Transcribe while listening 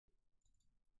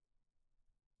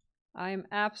I'm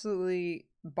absolutely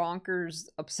bonkers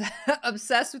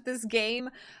obsessed with this game.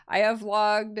 I have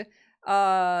logged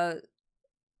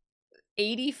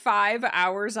 85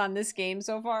 hours on this game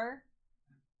so far.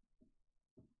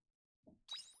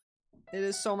 It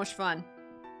is so much fun.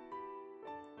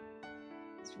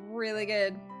 It's really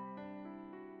good.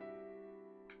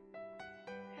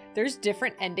 There's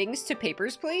different endings to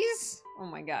Papers, Please? Oh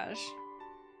my gosh.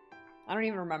 I don't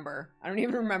even remember. I don't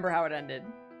even remember how it ended.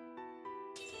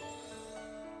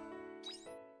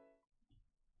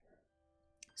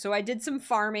 So I did some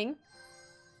farming.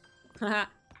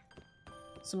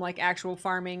 Some like actual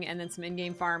farming and then some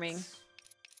in-game farming.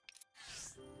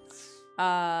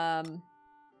 So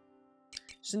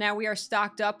now we are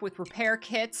stocked up with repair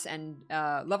kits and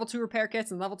level 2 repair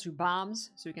kits and level 2 bombs.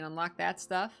 So we can unlock that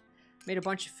stuff. Made a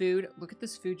bunch of food. Look at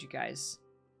this food, you guys.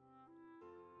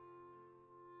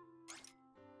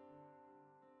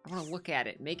 I want to look at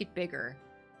it. Make it bigger.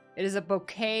 It is a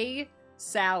bouquet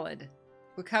salad.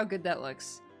 Look how good that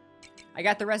looks. I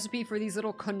got the recipe for these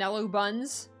little Conello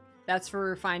buns. That's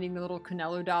for finding the little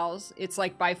Conello dolls. It's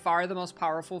like by far the most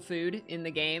powerful food in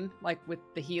the game, like with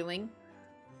the healing.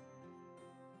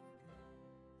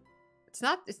 It's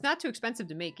not too expensive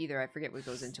to make either. I forget what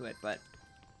goes into it, but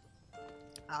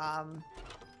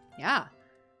yeah.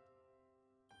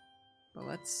 But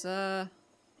let's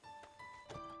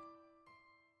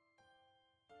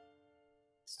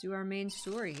do our main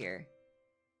story here.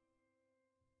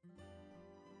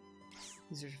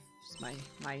 These are my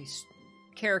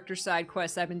character side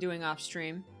quests I've been doing off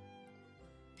stream.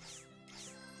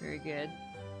 Very good.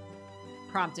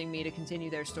 Prompting me to continue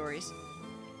their stories.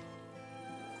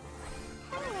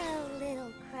 Hello,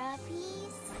 little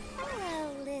crappies.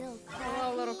 Hello, little crappies.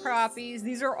 Hello, little crappies.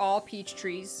 These are all peach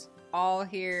trees. All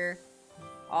here.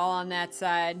 All on that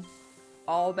side.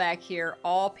 All back here.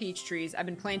 All peach trees. I've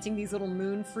been planting these little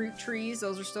moon fruit trees.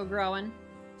 Those are still growing.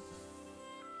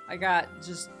 I got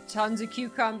just tons of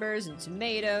cucumbers and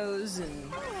tomatoes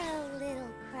and... Hello, little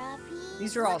crappies.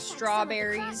 These are all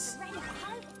strawberries.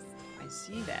 I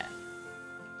see that.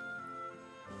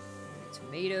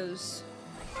 Tomatoes.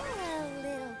 Hello,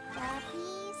 little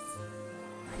crappies.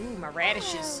 Ooh, my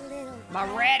radishes. Hello, my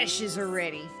radishes are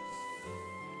ready.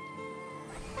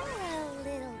 Hello,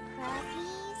 little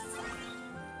crappies.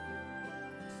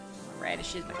 My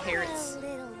radishes, my carrots.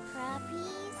 Hello, little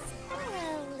crappies.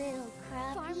 Hello, little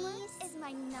crappies. Farmwork is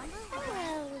my number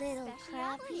Hello, one little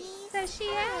crappies.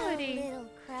 Speciality. Hello, little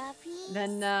crappies.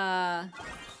 Then,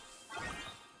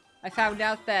 I found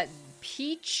out that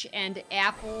peach and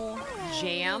apple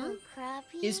jam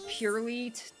is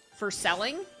purely for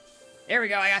selling. There we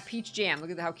go, I got peach jam. Look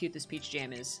at how cute this peach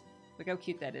jam is. Look how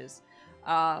cute that is.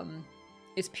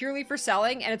 It's purely for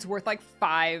selling, and it's worth like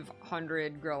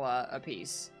 500 grilla a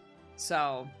piece.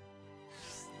 So,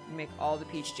 make all the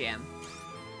peach jam.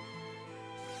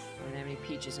 I don't have any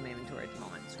peaches in my inventory at the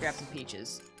moment. Let's grab some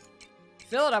peaches.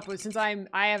 Fill it up with, since I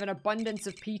have an abundance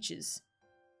of peaches.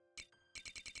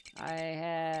 I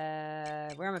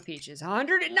have... Where are my peaches?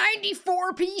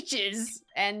 194 peaches!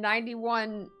 And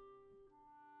 91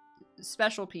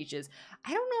 special peaches.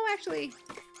 I don't know, actually,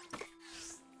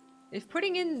 if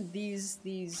putting in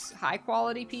these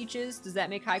high-quality peaches, does that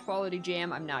make high-quality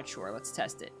jam? I'm not sure. Let's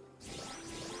test it.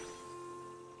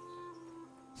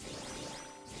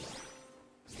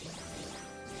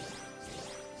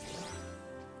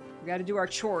 We gotta do our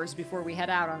chores before we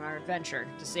head out on our adventure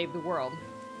to save the world.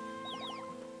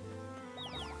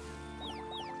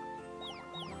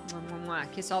 Mwah, mwah,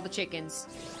 mwah. Kiss all the chickens.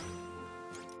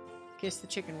 Kiss the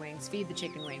chicken wings. Feed the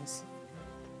chicken wings.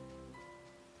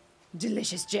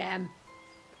 Delicious jam.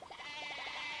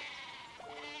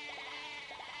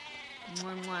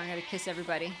 Mwah, mwah. I gotta kiss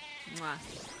everybody. Mwah.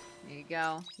 There you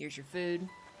go. Here's your food.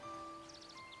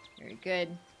 Very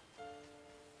good.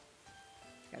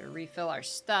 Gotta refill our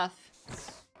stuff.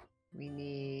 We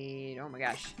need... Oh my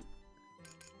gosh.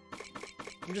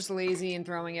 I'm just lazy and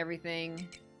throwing everything.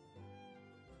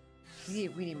 We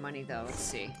need money though. Let's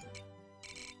see.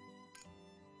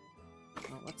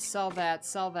 Well, let's sell that.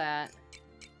 Sell that.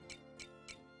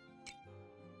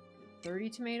 30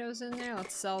 tomatoes in there.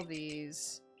 Let's sell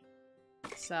these.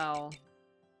 Sell.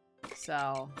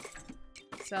 Sell.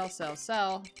 Sell, sell,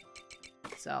 sell.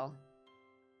 Sell.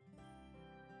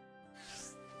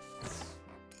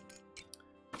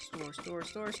 Store, store,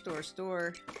 store, store,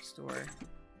 store, store.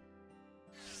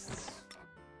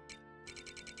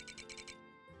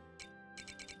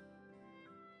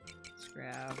 Let's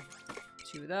grab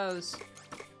 2 of those.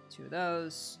 2 of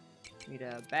those. Need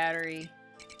a battery.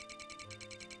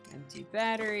 Empty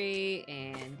battery.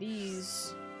 And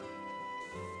these.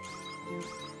 Doop,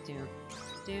 doop,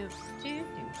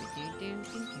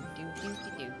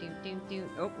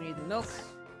 Oh, we need the milk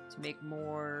to make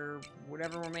more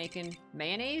whatever we're making.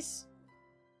 Mayonnaise?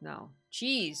 No.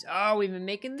 Cheese. Oh, we've been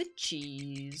making the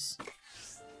cheese.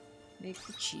 Make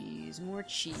the cheese. More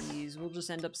cheese. We'll just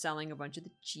end up selling a bunch of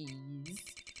the cheese.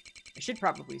 I should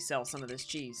probably sell some of this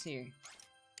cheese. Here.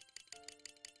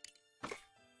 I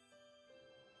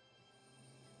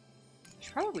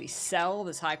should probably sell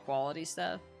this high quality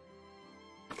stuff.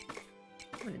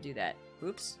 I'm gonna do that.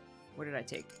 Oops. What did I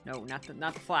take? No, not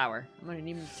the flour. I'm gonna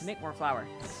need to make more flour.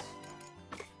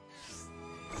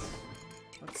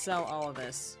 Let's sell all of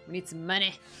this. We need some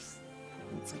money.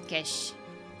 We need some cash.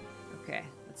 Okay,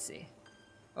 let's see.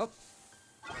 Oh.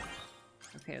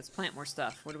 Okay, let's plant more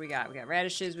stuff. What do we got? We got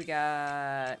radishes. We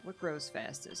got... What grows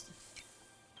fastest?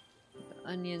 The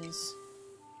onions.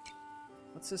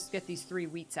 Let's just get these 3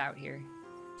 wheats out here.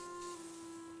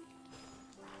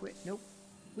 Wait, nope.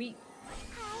 Wheat.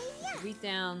 Wheat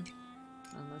down.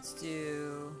 And let's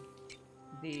do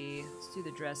the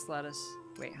dressed lettuce.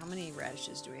 Wait, how many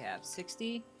radishes do we have?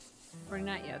 60?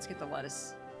 49? Yeah, let's get the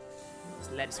lettuce. This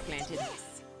lettuce planted.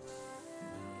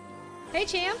 Hey,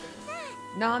 champ!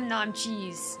 Nom nom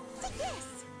cheese.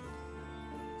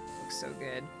 Looks so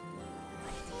good.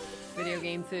 Video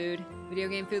game food. Video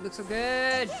game food looks so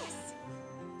good!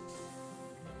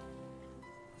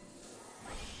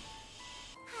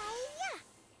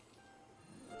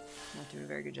 Not doing a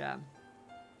very good job.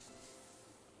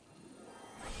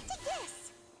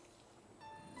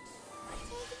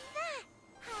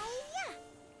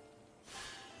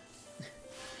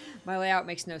 My layout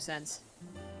makes no sense.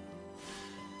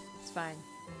 It's fine.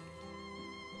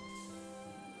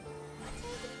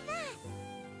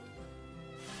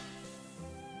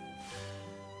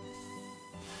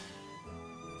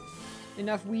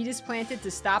 Enough wheat is planted to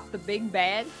stop the big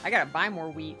bad? I gotta buy more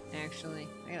wheat, actually.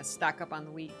 I gotta stock up on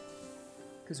the wheat.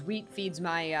 Because wheat feeds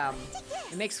my,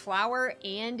 it makes flour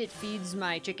and it feeds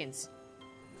my chickens.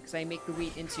 Because I make the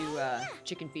wheat into,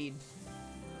 chicken feed.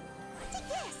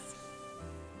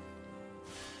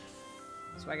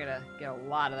 So I gotta get a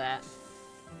lot of that.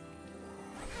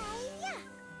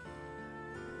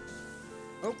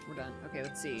 Oh, we're done. Okay,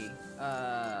 let's see.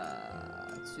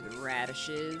 Let's do the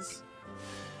radishes.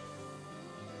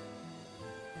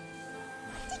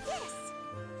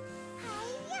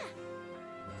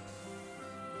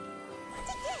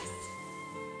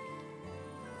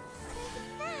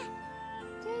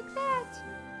 Take that.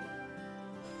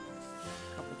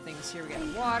 Couple things here. We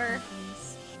got water.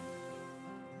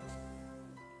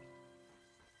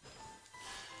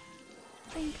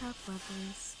 Drink up,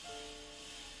 lovelies.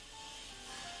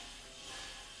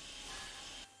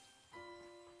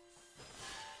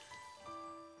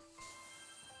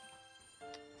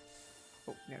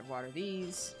 Oh, we gotta water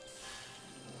these.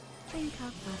 Drink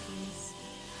up, lovelies.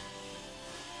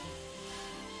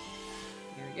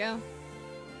 There we go.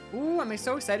 Ooh, I'm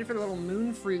so excited for the little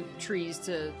moon fruit trees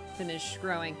to finish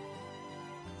growing.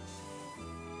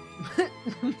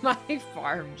 My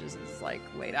farm just is like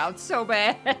laid out so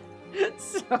bad.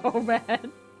 So bad.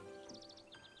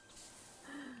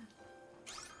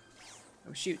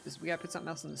 Oh shoot, we gotta put something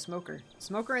else in the smoker.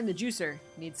 Smoker and the juicer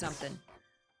need something.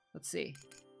 Let's see.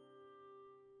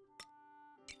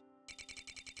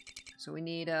 So we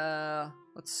need,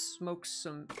 let's smoke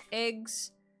some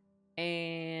eggs.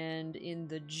 And in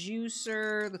the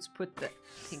juicer, let's put the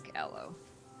pink aloe.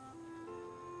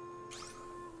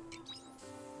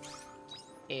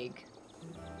 Egg.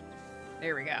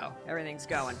 There we go. Everything's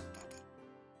going.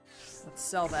 Let's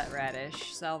sell that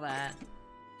radish. Sell that.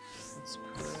 Let's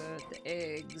put the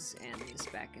eggs and this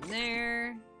back in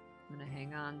there. I'm gonna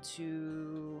hang on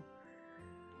to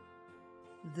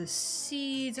the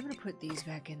seeds. I'm gonna put these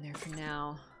back in there for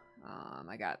now.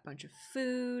 I got a bunch of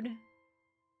food.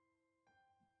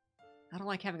 I don't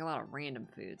like having a lot of random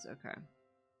foods. Okay.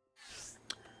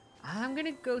 I'm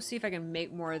gonna go see if I can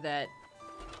make more of that.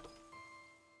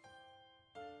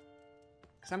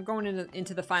 Cause I'm going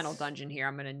into the final dungeon here.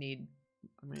 I'm gonna need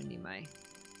my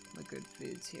good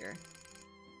foods here.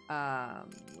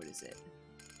 What is it?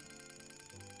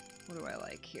 What do I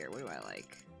like here? What do I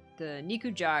like? The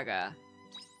Nikujaga.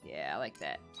 Yeah, I like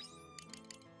that.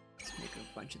 Let's make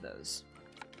a bunch of those.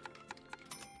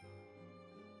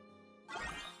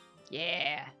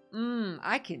 Yeah.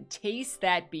 I can taste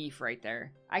that beef right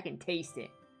there. I can taste it.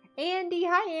 Andy,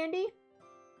 hi Andy.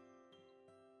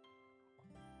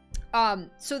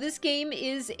 So this game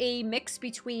is a mix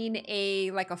between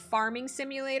like a farming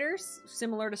simulator,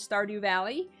 similar to Stardew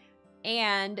Valley,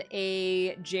 and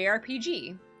a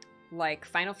JRPG, like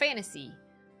Final Fantasy.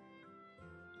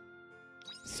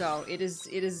 So it is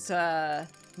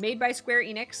made by Square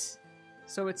Enix.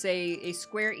 So it's a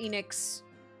Square Enix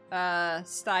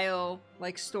style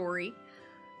like story.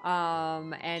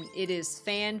 And it is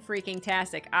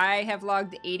fan-freaking-tastic. I have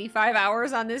logged 85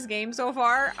 hours on this game so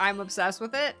far. I'm obsessed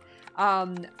with it.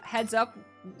 Heads up,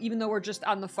 even though we're just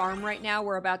on the farm right now,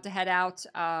 we're about to head out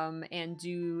and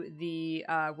do the...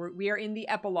 we are in the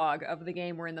epilogue of the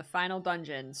game. We're in the final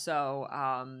dungeon. So,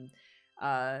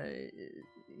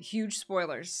 huge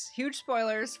spoilers. Huge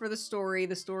spoilers for the story.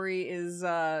 The story is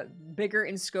bigger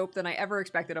in scope than I ever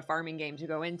expected a farming game to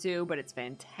go into, but it's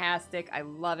fantastic. I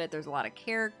love it. There's a lot of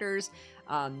characters.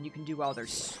 You can do all their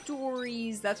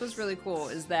stories. That's what's really cool,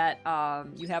 is that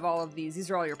you have all of these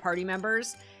are all your party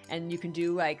members, and you can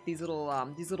do like these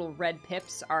little red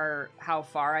pips are how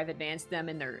far I've advanced them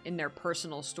in their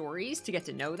personal stories to get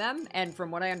to know them. And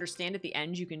from what I understand, at the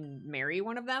end you can marry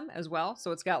one of them as well.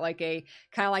 So it's got like a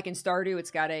kind of like in Stardew,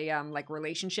 it's got a like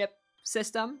relationship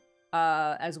system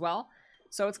as well.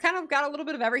 So it's kind of got a little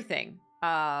bit of everything.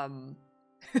 But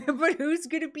who's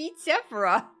gonna beat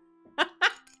Sephiroth?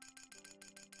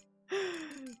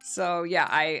 So yeah,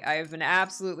 I've been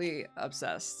absolutely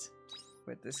obsessed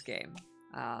with this game.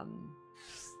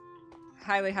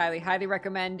 Highly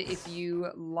recommend if you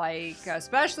like,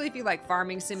 especially if you like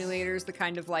farming simulators, the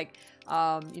kind of like,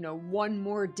 you know, one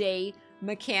more day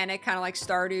mechanic, kind of like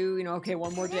Stardew, you know, okay,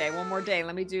 one more day,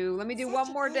 let me do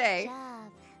one more day.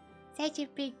 Such a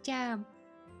big job.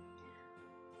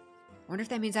 I wonder if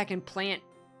that means I can plant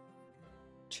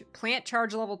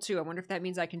charge level 2. I wonder if that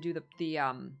means I can do the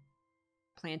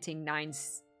planting 9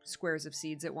 squares of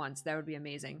seeds at once. That would be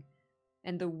amazing.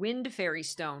 And the Wind Fairy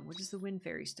Stone. What does the Wind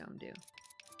Fairy Stone do?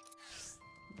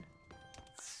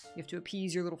 You have to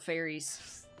appease your little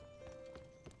fairies.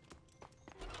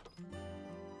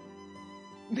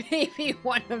 Maybe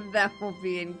one of them will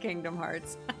be in Kingdom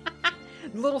Hearts.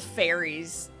 Little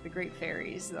fairies. The great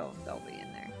fairies. They'll be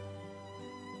in there.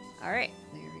 Alright,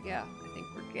 there we go. I think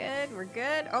we're good. We're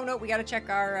good. Oh no, we gotta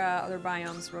check our other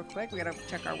biomes real quick. We gotta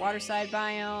check our waterside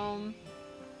biome.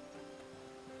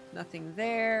 Nothing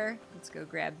there. Let's go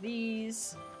grab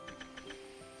these.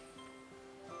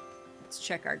 Let's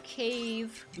check our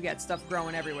cave. We got stuff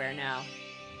growing everywhere now.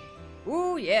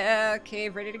 Ooh, yeah,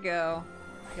 cave ready to go.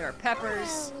 Get our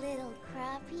peppers. Hello, little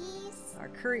crappies. Our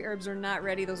curry herbs are not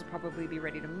ready. Those will probably be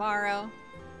ready tomorrow.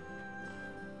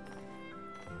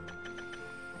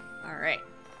 All right,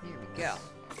 here we go.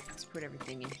 Let's put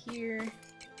everything in here.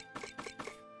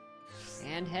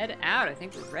 And head out. I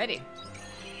think we're ready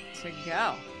to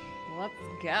go. Let's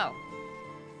go.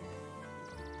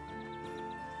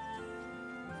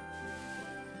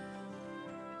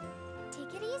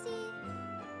 Take it easy.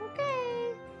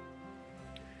 Okay.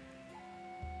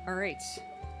 All right.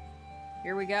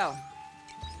 Here we go.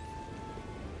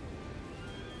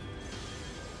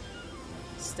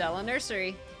 Stella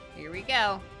Nursery. Here we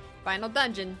go. Final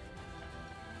dungeon.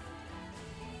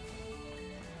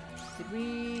 Did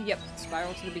we? Yep.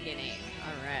 Spiral to the beginning.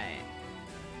 All right.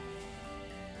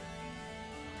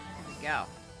 Go.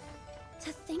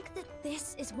 To think that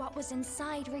this is what was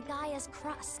inside Regaya's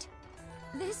crust.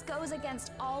 This goes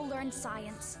against all learned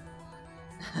science.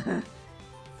 Alright.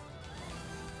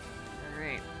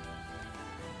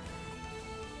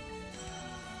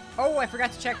 Oh, I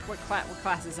forgot to check what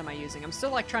classes am I using. I'm still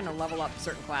like trying to level up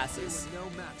certain classes. No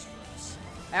match for us.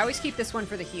 I always keep this one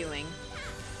for the healing.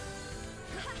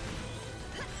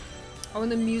 Oh,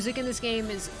 and the music in this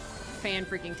game is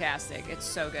fan-freaking-tastic. It's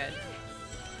so good.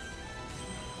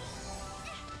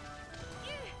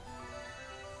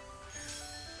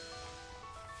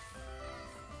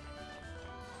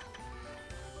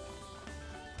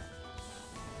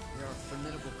 There are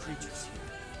formidable creatures here.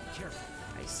 Be careful.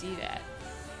 I see that.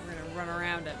 We're gonna run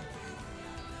around him.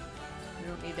 We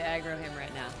don't need to aggro him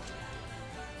right now.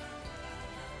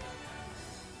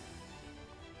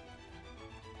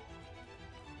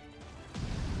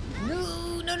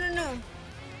 No.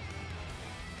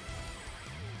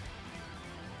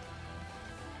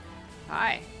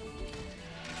 Hi.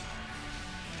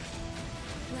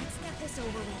 Let's get this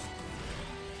over with.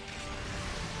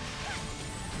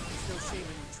 There's no shame in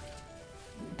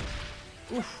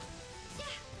retreat. Oof.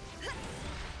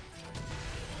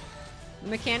 The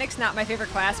mechanic's not my favorite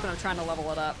class, but I'm trying to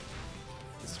level it up.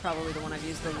 This is probably the one I've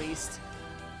used the least.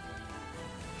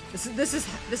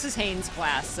 This is Haynes'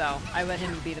 class, so I let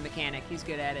him be the mechanic. He's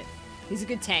good at it. He's a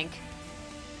good tank.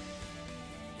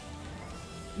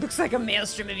 Looks like a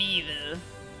maelstrom of evil.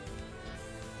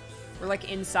 We're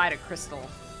like inside a crystal,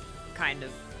 kind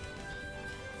of.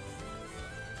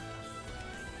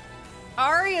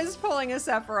 Arya's pulling a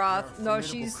Sephiroth. No,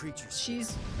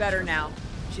 she's better now.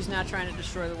 She's not trying to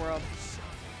destroy the world.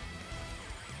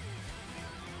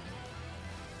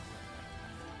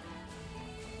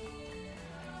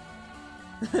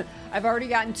 I've already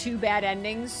gotten 2 bad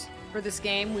endings for this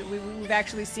game. We've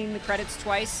actually seen the credits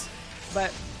twice,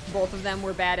 but both of them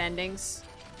were bad endings.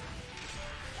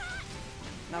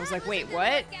 And I was like, wait,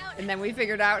 what? And then we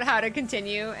figured out how to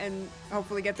continue and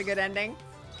hopefully get the good ending.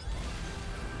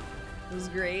 It was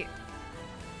great.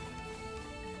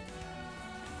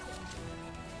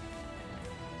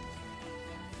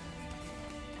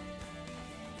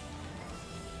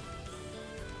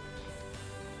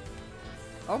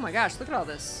 Oh my gosh, look at all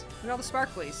this. Look at all the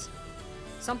sparklies.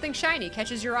 Something shiny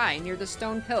catches your eye near the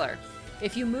stone pillar.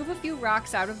 If you move a few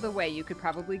rocks out of the way, you could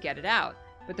probably get it out.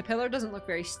 But the pillar doesn't look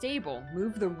very stable.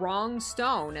 Move the wrong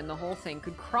stone and the whole thing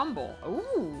could crumble.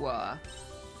 Ooh.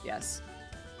 Yes.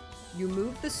 You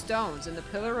move the stones and the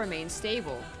pillar remains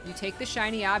stable. You take the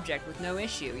shiny object with no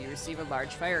issue. You receive a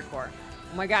large fire core.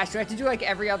 Oh my gosh, do I have to do like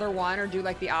every other one or do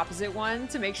like the opposite one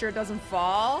to make sure it doesn't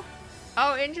fall?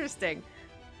 Oh, interesting.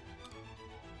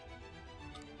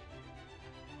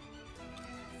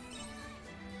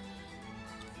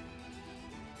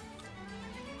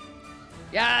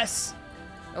 Yes!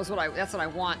 That's what I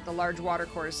want, the large water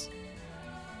cores.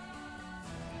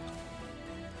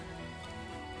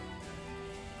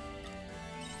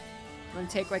 I'm gonna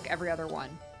take like every other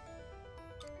one.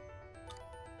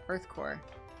 Earth core.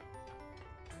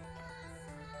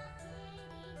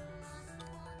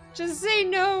 Just say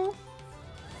no!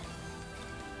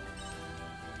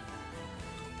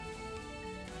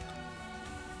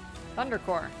 Thunder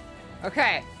core.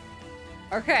 Okay.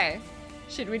 Okay.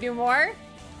 Should we do more?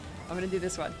 I'm gonna do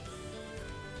this one.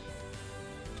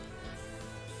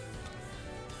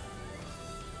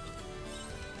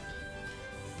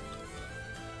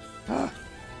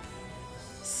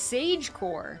 Sage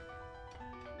core.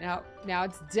 Now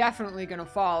it's definitely gonna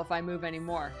fall if I move any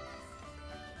more.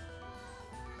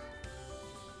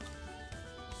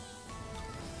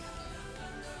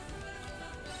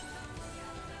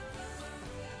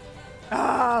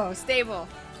 Oh, stable.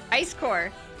 Ice core.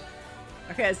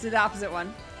 Okay, let's do the opposite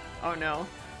one. Oh no.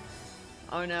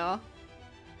 Oh no.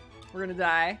 We're gonna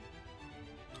die.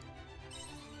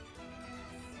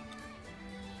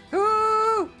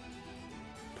 Ooh!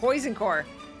 Poison core.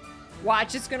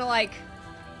 Watch, it's gonna like...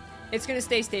 It's gonna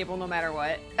stay stable no matter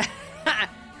what.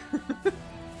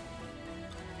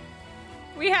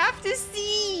 We have to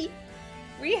see!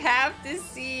 We have to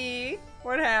see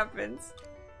what happens.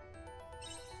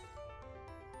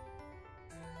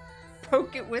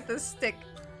 Poke it with a stick.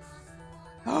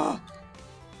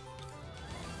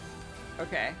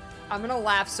 Okay. I'm gonna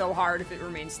laugh so hard if it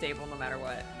remains stable no matter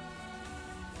what.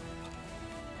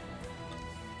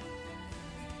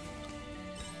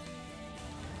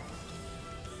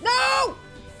 No!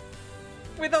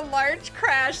 With a large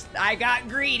crash, I got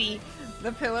greedy.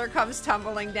 The pillar comes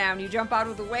tumbling down. You jump out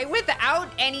of the way without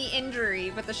any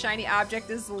injury, but the shiny object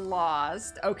is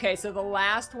lost. Okay, so the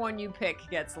last one you pick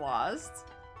gets lost.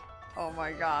 Oh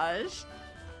my gosh.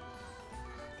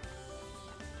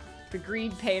 The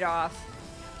greed paid off.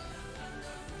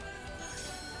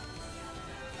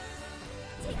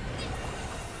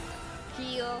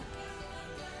 Heal.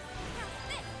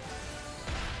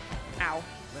 Ow.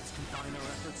 Let's combine our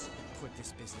efforts and put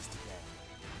this business to bed.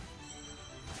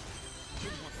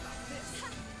 What about this?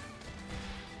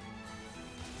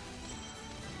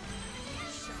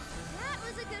 That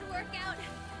was a good workout.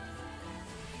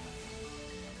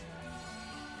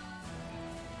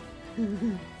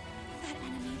 That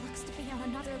enemy looks to be on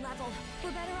another level.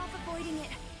 We're better off avoiding it.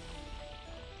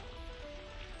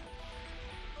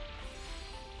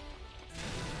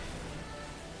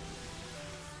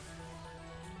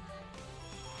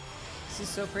 This is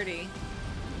so pretty.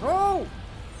 Oh!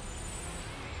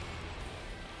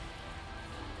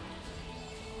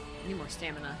 I need more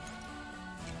stamina.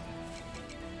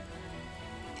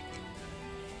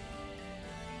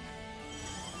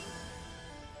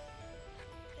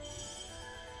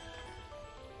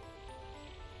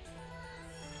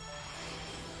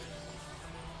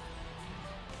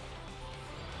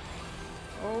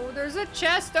 Oh, there's a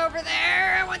chest over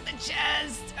there! I want the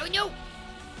chest! Oh no!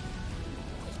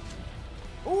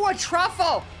 Ooh, a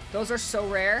truffle! Those are so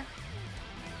rare.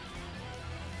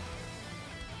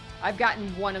 I've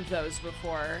gotten one of those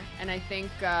before, and I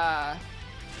think I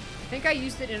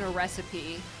used it in a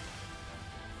recipe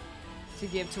to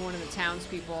give to one of the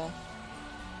townspeople.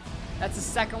 That's the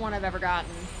second one I've ever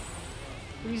gotten.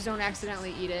 Please don't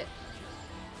accidentally eat it.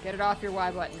 Get it off your Y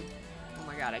button. Oh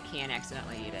my god, I can't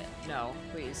accidentally eat it. No,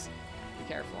 please. Be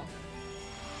careful.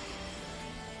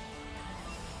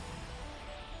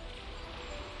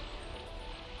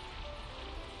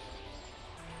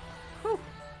 Whew.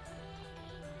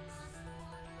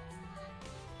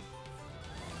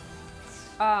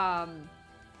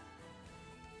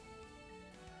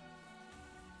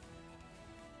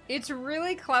 It's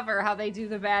really clever how they do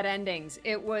the bad endings.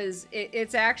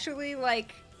 It's actually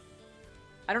like,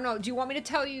 I don't know, do you want me to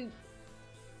tell you,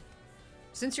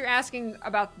 since you're asking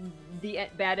about the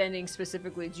bad ending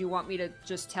specifically, do you want me to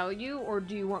just tell you, or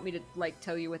do you want me to, like,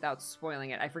 tell you without spoiling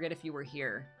it? I forget if you were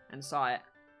here and saw it.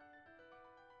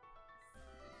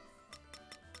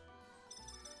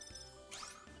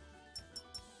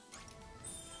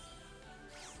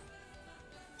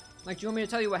 Like, do you want me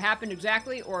to tell you what happened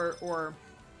exactly, or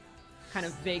kind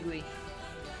of vaguely?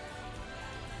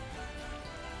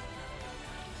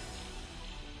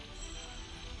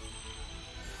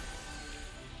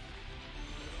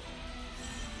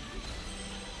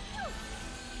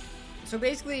 So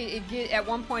basically, at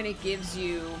one point it gives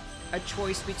you a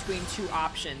choice between two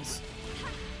options.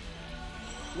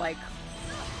 Like,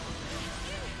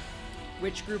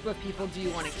 which group of people do you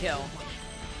want to kill?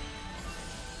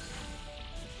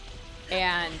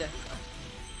 And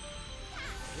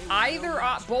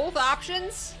both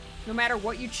options, no matter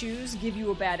what you choose, give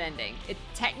you a bad ending. It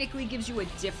technically gives you a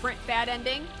different bad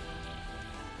ending.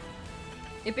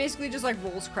 It basically just like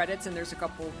rolls credits and there's a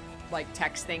couple like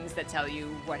text things that tell you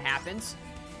what happens.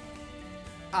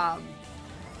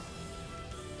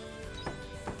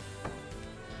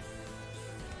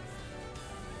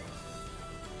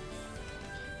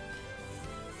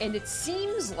 And it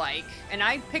seems like, and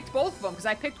I picked both of them because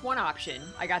I picked one option.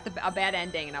 I got a bad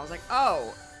ending and I was like,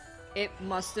 oh, it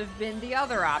must have been the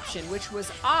other option, which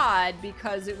was odd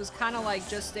because it was kind of like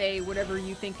just a whatever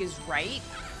you think is right.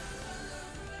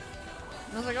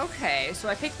 And I was like, okay, so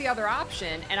I picked the other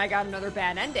option and I got another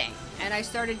bad ending. And I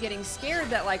started getting scared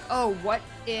that like, oh, what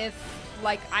if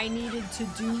like I needed to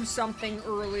do something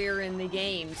earlier in the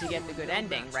game to get the good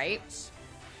ending, right?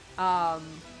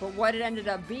 But what it ended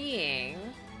up being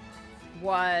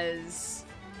was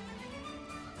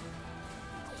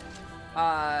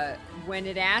when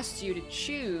it asked you to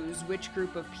choose which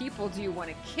group of people do you want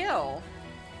to kill,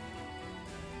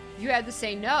 you had to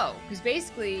say no, because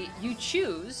basically you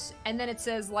choose and then it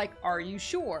says like, are you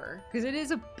sure? Because it is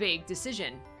a big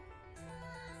decision.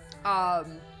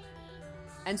 And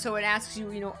so it asks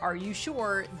you, you know, are you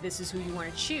sure this is who you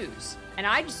want to choose? And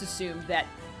I just assumed that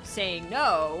saying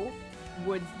no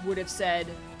would have said,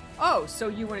 oh, so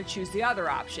you want to choose the other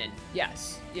option?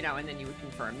 Yes, you know, and then you would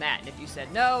confirm that. And if you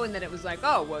said no, and then it was like,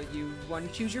 oh, well, you want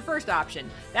to choose your first option.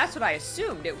 That's what I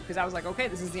assumed, because I was like, okay,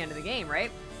 this is the end of the game, right?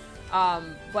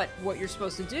 But what you're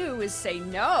supposed to do is say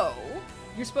no.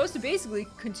 You're supposed to basically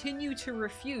continue to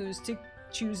refuse to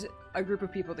choose a group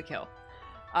of people to kill.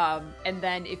 And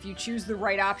then if you choose the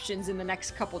right options in the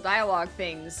next couple dialogue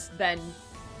things, then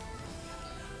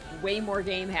way more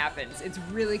game happens. It's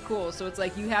really cool. So it's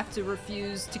like you have to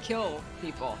refuse to kill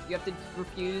people. You have to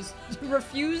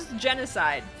refuse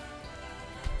genocide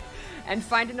and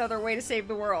find another way to save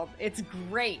the world. It's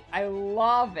great. I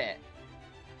love it.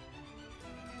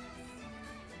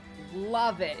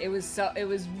 Love it. It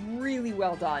was really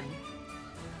well done.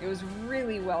 It was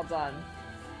really well done.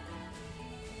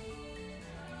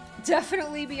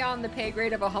 Definitely beyond the pay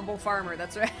grade of a humble farmer.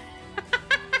 That's right.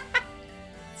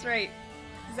 That's right.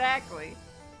 Exactly.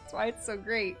 That's why it's so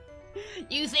great.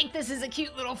 You think this is a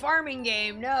cute little farming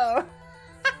game? No.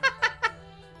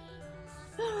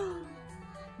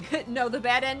 No, the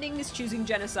bad ending is choosing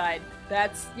genocide.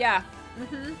 That's, yeah.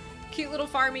 Cute little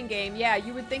farming game. Yeah,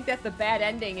 you would think that the bad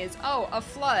ending is, oh, a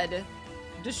flood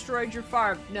destroyed your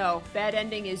farm. No, bad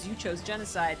ending is you chose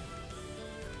genocide.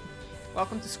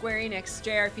 Welcome to Square Enix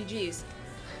JRPGs.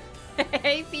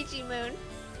 Hey, Peachy Moon.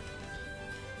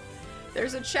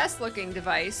 There's a chest-looking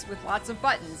device with lots of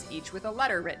buttons, each with a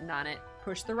letter written on it.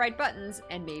 Push the right buttons,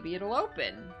 and maybe it'll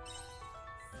open.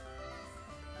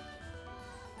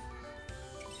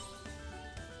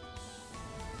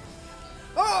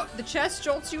 Oh! The chest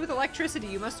jolts you with electricity.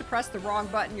 You must have pressed the wrong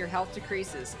button. Your health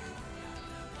decreases.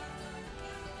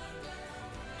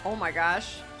 Oh my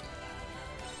gosh.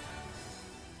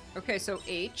 Okay, so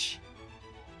H.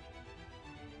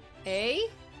 A?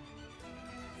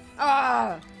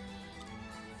 Ah!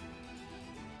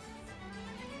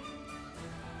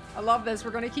 I love this.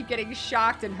 We're gonna keep getting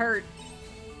shocked and hurt.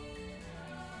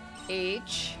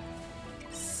 H.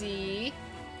 C.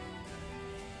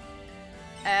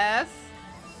 F.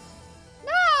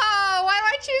 No! Why do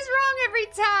I choose wrong every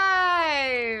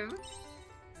time?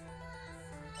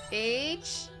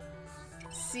 H.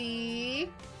 C.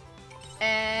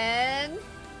 N.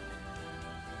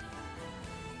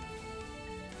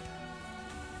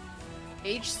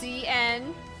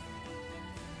 HCN.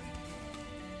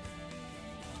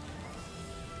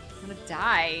 I'm gonna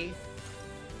die.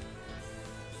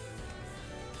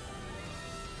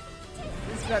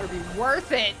 This better be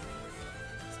worth it.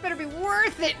 This better be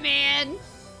worth it, man!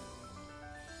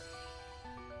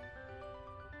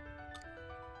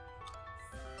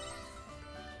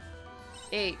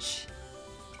 H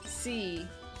C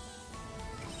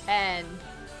N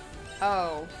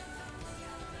O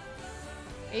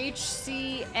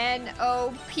HCNOP.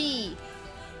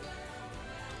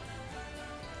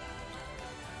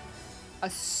 A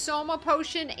Soma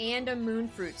potion and a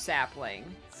moonfruit sapling.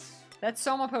 That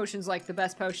Soma potion's like the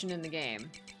best potion in the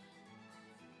game.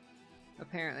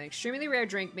 Apparently. Extremely rare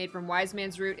drink made from wise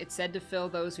man's root. It's said to fill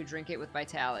those who drink it with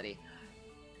vitality.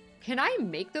 Can I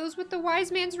make those with the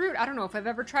wise man's root? I don't know if I've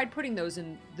ever tried putting those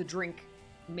in the drink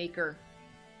maker.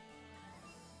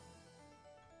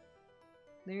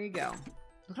 There you go.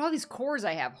 Look at all these cores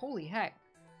I have. Holy heck.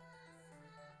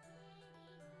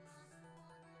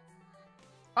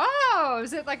 Oh,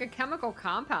 is it like a chemical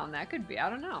compound? That could be. I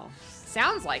don't know.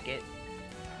 Sounds like it.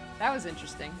 That was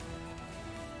interesting.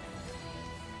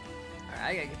 Alright,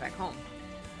 I gotta get back home.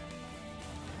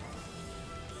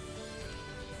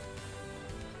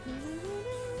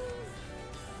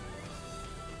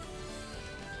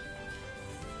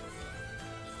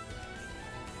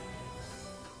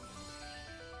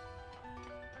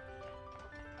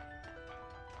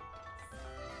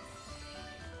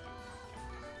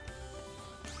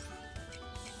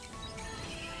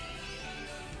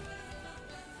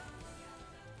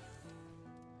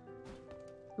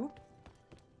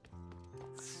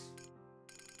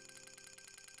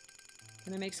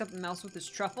 Can I make something else with this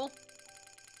truffle?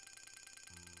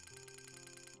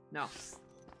 No.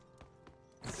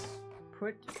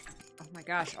 Put... Oh my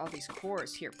gosh, all these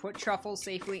cores. Here, put truffle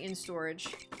safely in storage.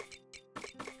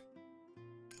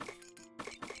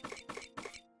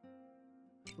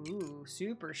 Ooh,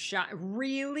 super shiny.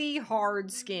 Really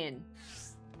hard skin.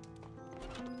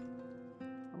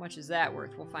 How much is that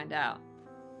worth? We'll find out.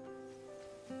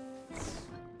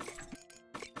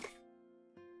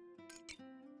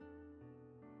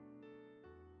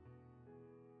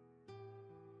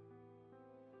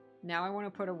 Now I want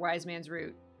to put a wise man's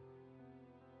root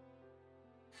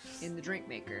in the drink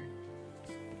maker.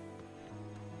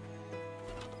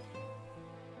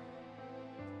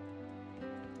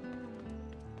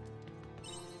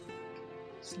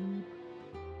 Sleep.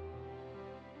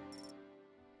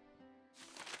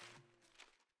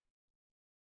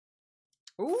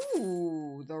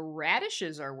 Ooh, the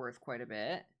radishes are worth quite a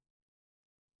bit.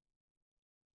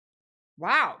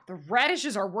 Wow, the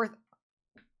radishes are worth...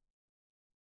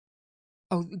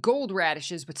 Oh, gold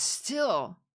radishes, but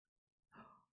still.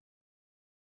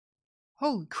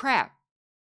 Holy crap.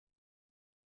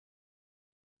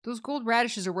 Those gold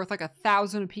radishes are worth like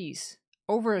 1,000 apiece.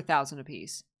 Over 1,000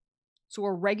 apiece. So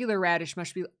a regular radish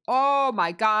must be... Oh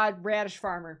my god, radish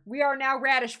farmer. We are now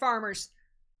radish farmers.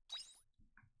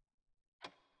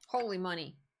 Holy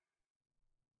money.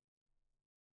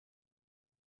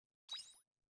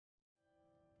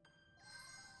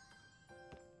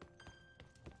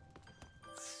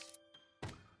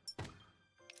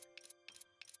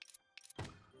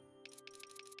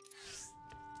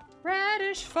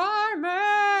 Radish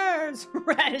farmers!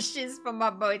 Radishes for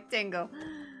my boy Tingle.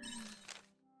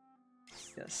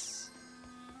 Yes.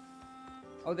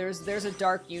 Oh, there's a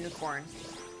dark unicorn.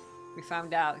 We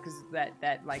found out because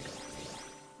that like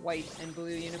white and blue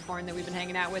unicorn that we've been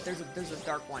hanging out with. There's a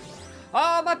dark one.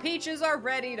 Oh, my peaches are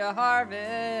ready to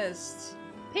harvest.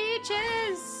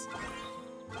 Peaches!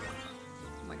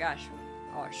 Oh my gosh.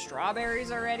 Oh, our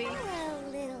strawberries are ready. Hello,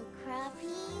 little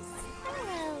crappies.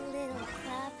 Hello, little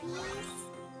crappies.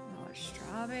 All our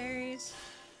strawberries.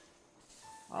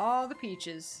 All the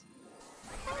peaches.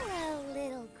 Hello,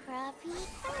 little crappie.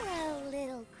 Hello,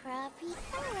 little crappie.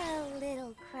 Hello,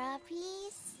 little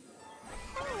crappies.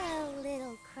 Hello,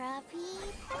 little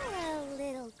crappie. Hello,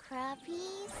 little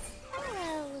crappies.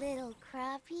 Hello, little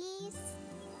crappies.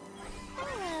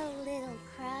 Hello, little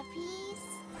crappies.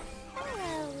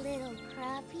 Hello, little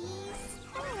crappies.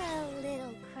 Hello,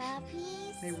 little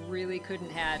crappies. They really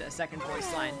couldn't add a second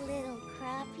voice line. Hello, little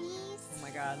crappies. Oh my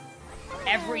god.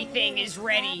 Everything is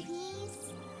ready.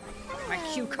 My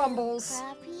cucumbers,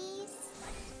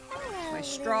 my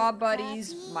straw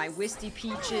buddies, my wisty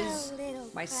peaches,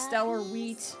 my stellar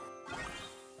wheat.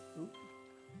 Oop.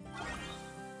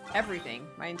 Everything.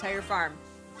 My entire farm.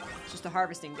 It's just a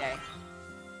harvesting day.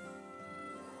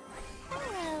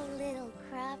 Hello, little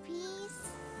crappies.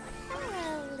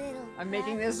 Hello, little I'm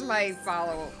making this my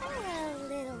follow Hello,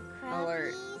 little crappies.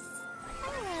 alert.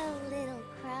 Hello, little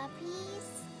crappies.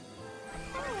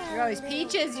 Look at all these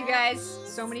peaches, you guys.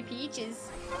 So many peaches.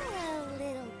 Hello,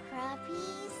 little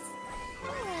crappies.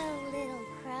 Hello, little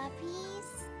crappies.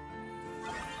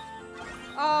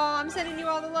 Oh, I'm sending you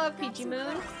all the love, Got Peachy some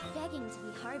Moon. crops begging to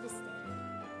be harvested.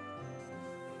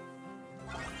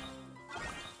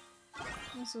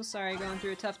 I'm so sorry going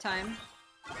through a tough time.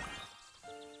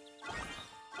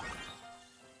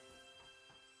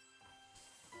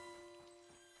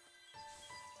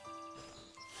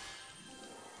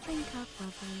 Drink up,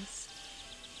 lovelies.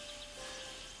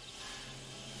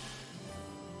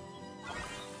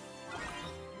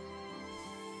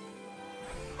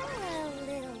 Hello,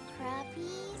 little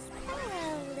crappies. Hello,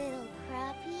 little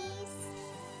crappies.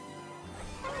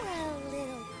 Hello,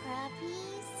 little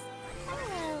crappies.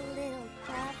 Hello, little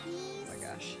crappies. Oh my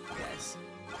gosh, you guys.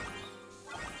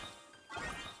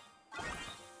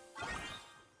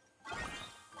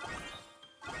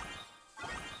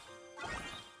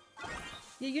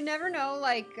 Yeah, you never know,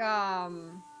 like, you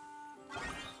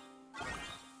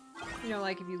know,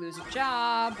 like if you lose a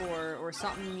job or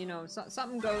something, you know,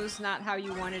 something goes not how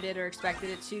you wanted it or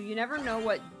expected it to. You never know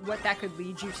what that could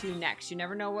lead you to next. You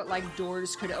never know what, like,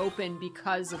 doors could open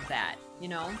because of that, you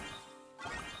know?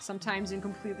 Sometimes in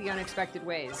completely unexpected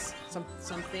ways.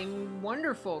 Something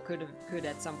wonderful could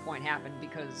at some point happen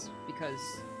because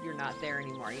you're not there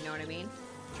anymore, you know what I mean?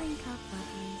 Drink up,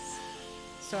 lovelies.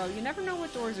 So you never know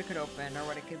what doors it could open or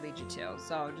what it could lead you to.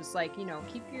 So just, like, you know,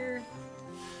 keep your...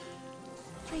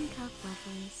 Drink up,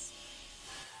 lovelies.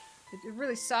 It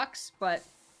really sucks, but,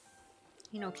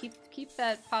 you know, keep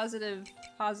that positive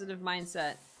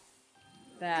mindset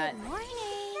that Good morning.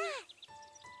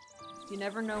 you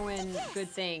never know when good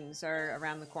things are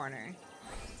around the corner.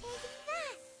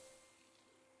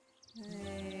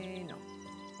 Hey, no.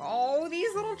 Oh,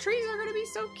 these little trees are gonna be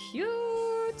so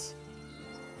cute!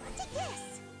 Take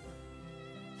this.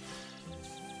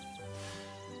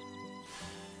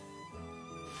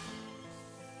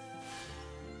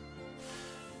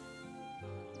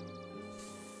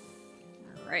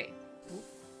 Alright.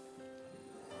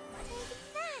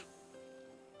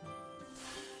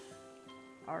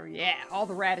 Oh yeah, all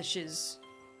the radishes.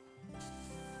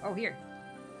 Oh, here.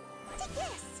 Take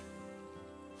this.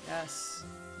 Yes.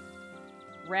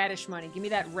 Radish money. Give me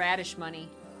that radish money.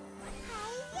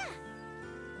 Hiya. Take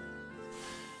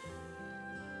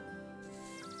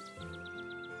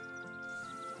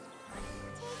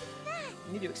that.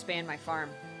 I need to expand my farm.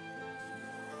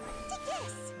 Take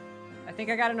this. I think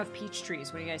I got enough peach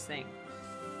trees. What do you guys think?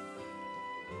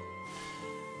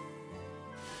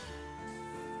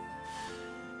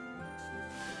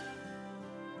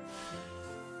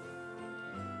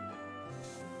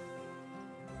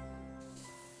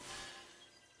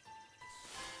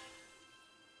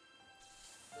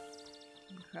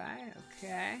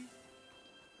 Okay.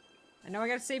 I know I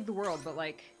gotta save the world, but,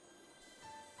 like,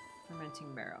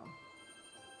 fermenting barrel.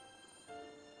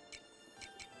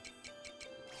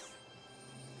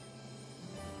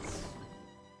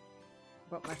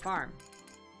 But my farm.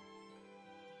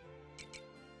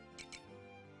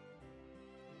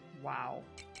 Wow.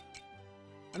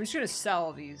 I'm just gonna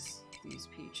sell these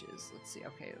peaches. Let's see.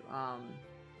 Okay.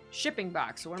 Shipping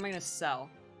box. So what am I gonna sell?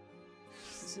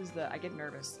 This is the... I get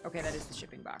nervous. Okay, that is the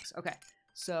shipping box. Okay.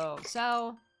 So,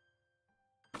 sell.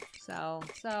 Sell.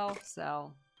 Sell.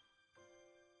 Sell.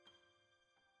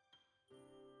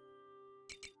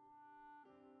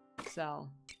 Sell.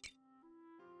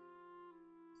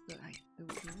 The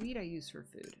wheat I use for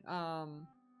food. I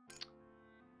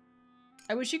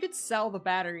wish you could sell the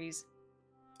batteries.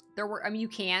 I mean, you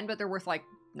can, but they're worth, like,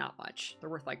 not much. They're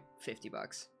worth, like, 50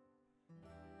 bucks.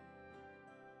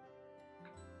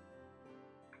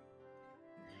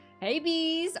 Hey,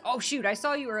 bees! Oh, shoot, I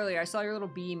saw you earlier. I saw your little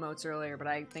bee emotes earlier, but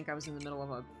I think I was in the middle of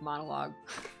a monologue.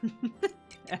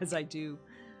 As I do.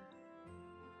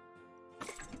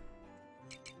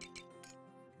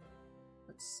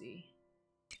 Let's see.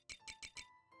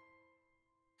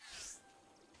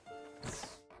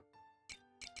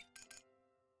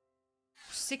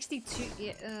 $62.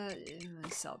 Yeah,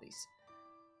 let's sell these.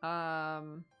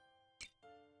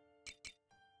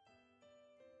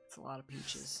 It's a lot of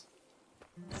peaches.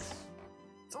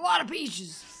 It's a lot of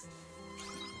peaches.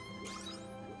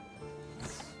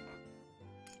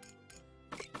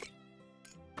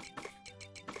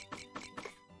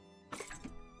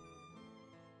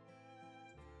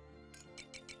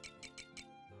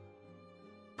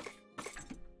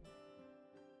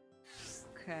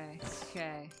 Okay.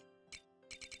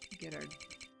 Get our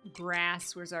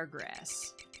grass. Where's our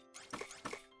grass?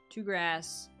 2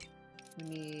 grass. We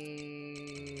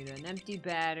need an empty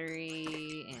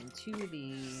battery and 2 of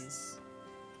these.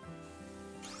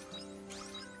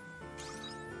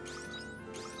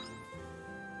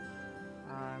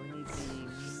 We need the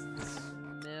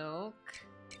milk.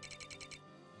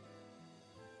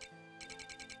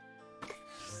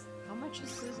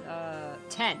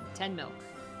 10 milk.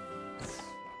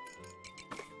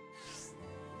 Oh,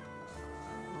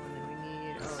 and then we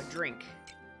need, a drink.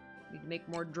 We need to make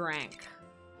more drink.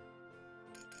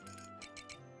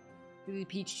 Look at the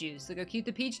peach juice. Look how cute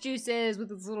the peach juice is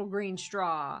with its little green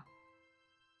straw.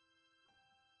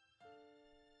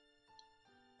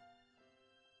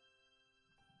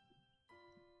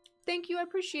 Thank you,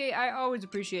 I always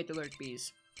appreciate the lurk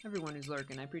bees. Everyone who's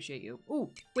lurking, I appreciate you. Ooh,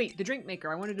 wait, the drink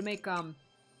maker. I wanted to make,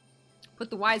 put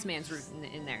the wise man's root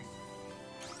in there.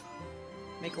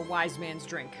 Make a wise man's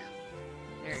drink.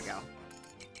 There you go.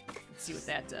 Let's see what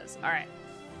that does. Alright.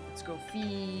 Let's go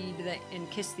feed and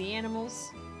kiss the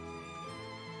animals.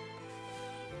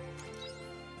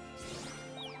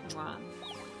 Mwah.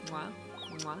 Mwah.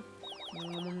 Mwah.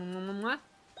 Mwah.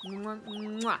 Mwah.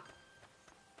 Mwah.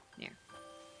 There.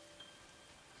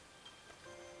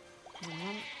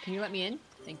 Can you let me in?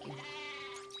 Thank you.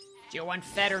 Do you want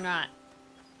fed or not?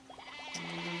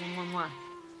 Mwah.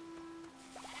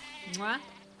 Mwah.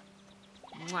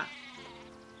 Mwah.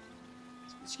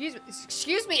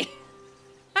 Excuse me!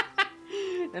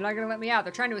 They're not gonna let me out.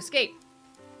 They're trying to escape.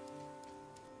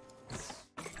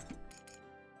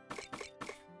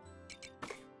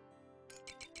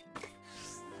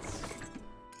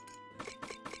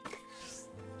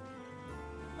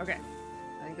 Okay.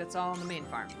 I think that's all on the main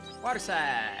farm.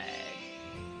 Waterside.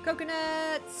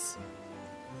 Coconuts!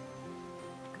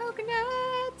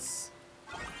 Coconuts!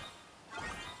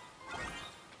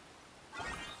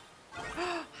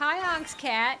 Hi, Onk's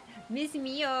cat. Miss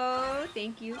Mio.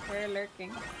 Thank you for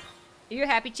lurking. Are you a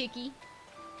happy chickie?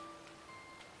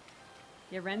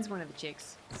 Yeah, Ren's one of the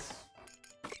chicks.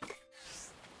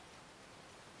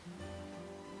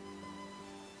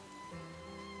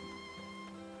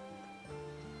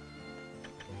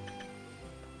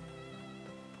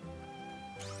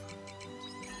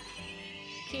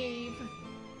 Cave.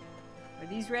 Are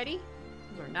these ready?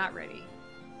 These are not ready.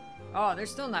 Oh, they're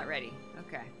still not ready.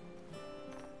 Okay.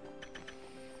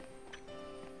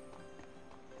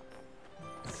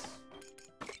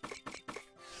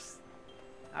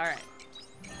 Alright.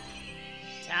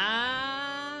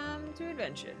 Time to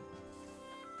adventure.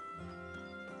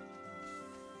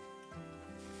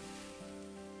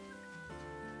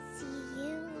 See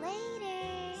you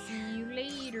later. See you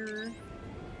later.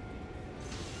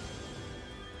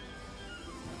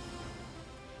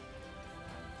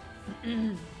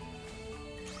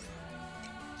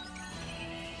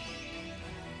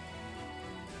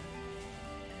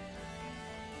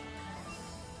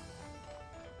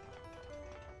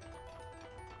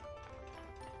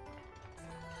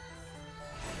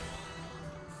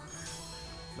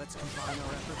 Let's combine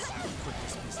our efforts and put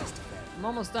this business to bed. I'm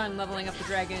almost done leveling up the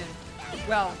dragon.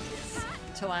 Well,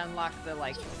 until I unlock the,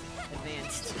 like,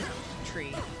 advanced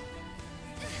tree.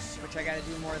 Which I gotta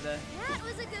do more of the... That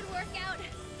was a good workout.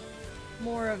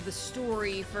 More of the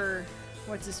story for...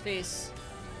 What's-his-face?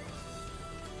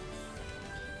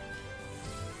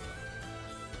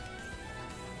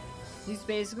 He's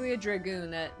basically a dragoon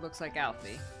that looks like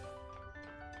Alfie.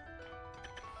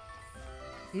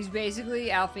 He's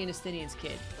basically Alfie and Estinian's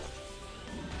kid.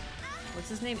 What's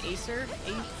his name? Acer?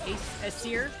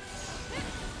 Aesir?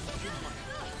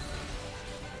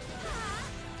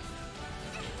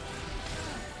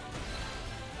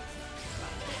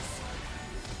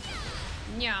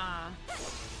 Yeah.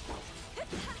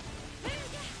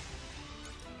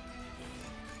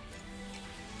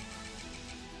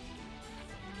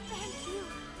 Thank you.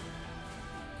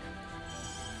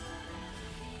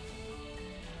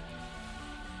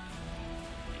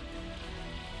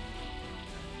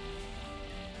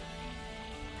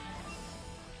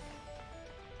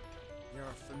 There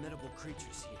are formidable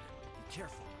creatures here. Be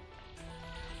careful.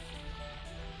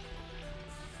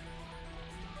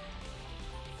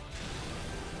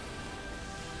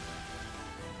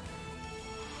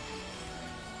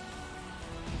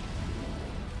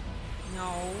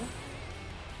 No.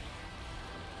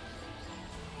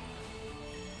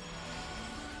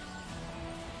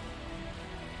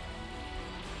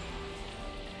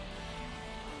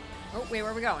 Oh, wait,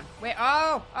 where are we going? Wait,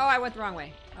 oh, I went the wrong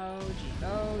way. Oh, jeez,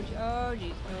 oh,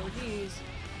 jeez, oh, jeez,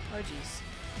 oh, jeez,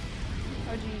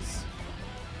 oh, jeez,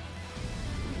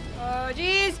 oh,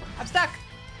 jeez, I'm stuck.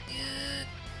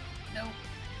 Nope,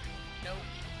 nope,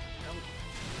 nope.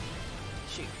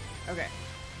 Shoot, okay.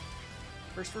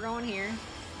 First we're going here.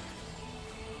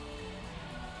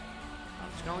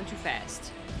 I'm just going too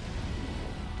fast.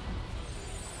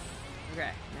 Okay,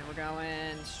 and then we're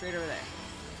going straight over there.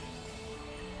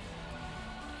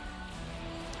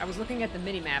 I was looking at the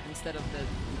mini-map instead of the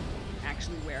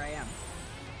actually where I am.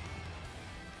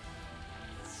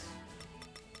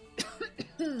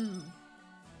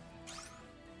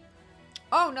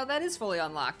 Oh, no, that is fully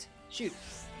unlocked. Shoot.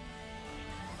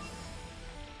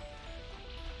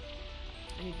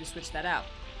 I need to switch that out.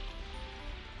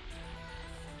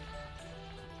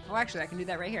 Oh, actually, I can do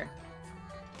that right here.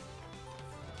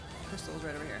 Crystal's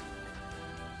right over here.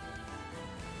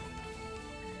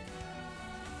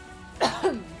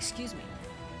 Excuse me.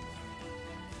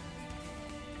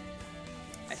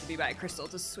 I have to be by a crystal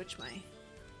to switch my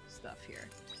stuff here.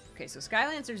 Okay, so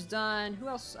Skylancer's done. Who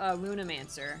else?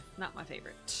 Lunamancer. Not my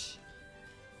favorite.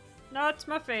 Not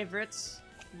my favorites.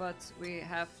 But we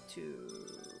have to...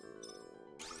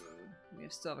 We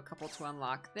still have a couple to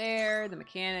unlock there. The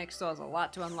mechanic still has a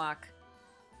lot to unlock.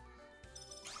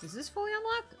 Is this fully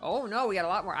unlocked? Oh no, we got a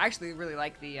lot more. I actually really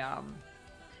like the...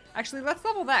 Actually, let's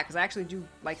level that, because I actually do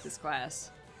like this class.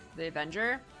 The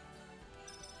Avenger.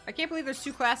 I can't believe there's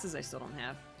 2 classes I still don't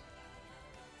have.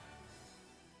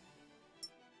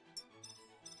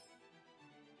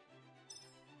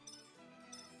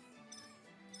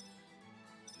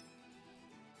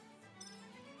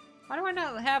 Why do I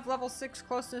not have level 6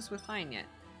 closeness with Hein yet?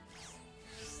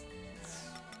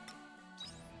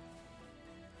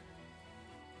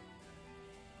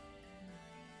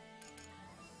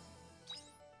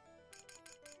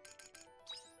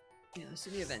 Yeah, let's do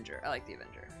the Avenger. I like the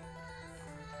Avenger.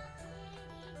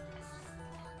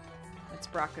 That's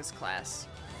Bracca's class.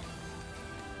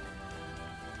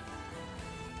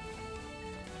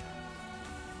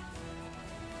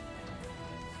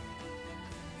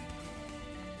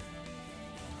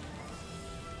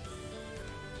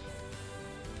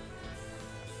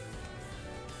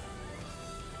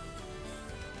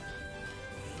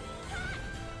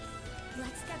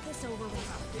 Let's get this over with.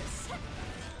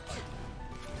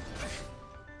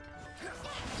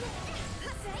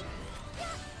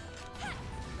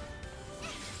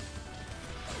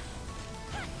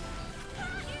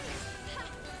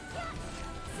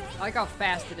 I like how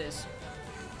fast it is.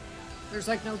 There's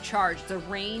like no charge. It's a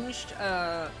ranged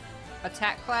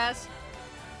attack class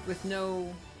with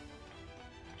no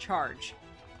charge.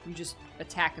 You just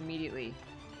attack immediately,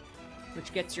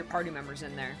 which gets your party members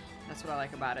in there. That's what I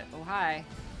like about it. Oh, hi.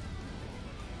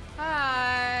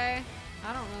 Hi.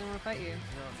 I don't really want to fight you. There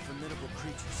are formidable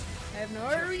creatures here. I have no...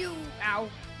 Ow. I don't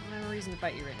have a reason to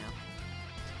fight you right now.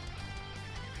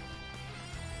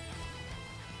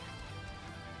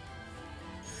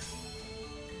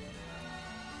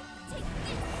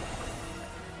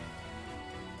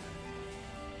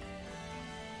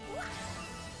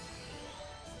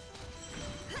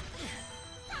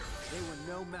 They were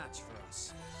no match for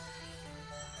us.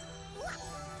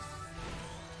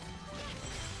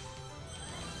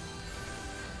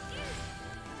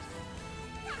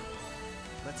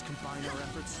 Let's combine our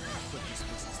efforts and put this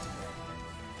business together.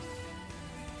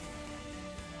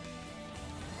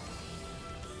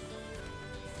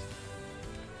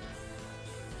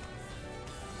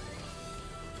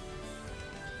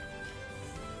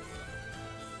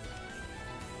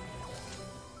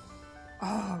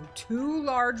 Oh, 2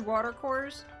 large water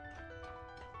cores?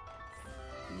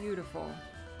 Beautiful.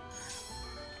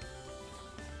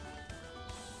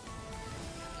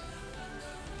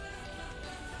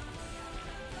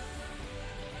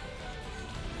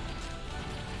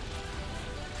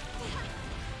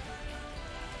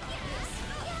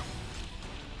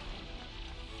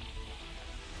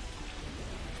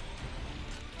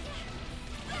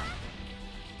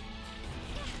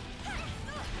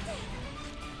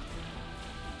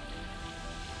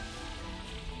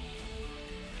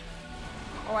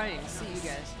 Oh, I didn't even see you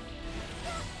guys.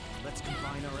 Let's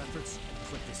combine our efforts and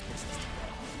put this business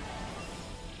together.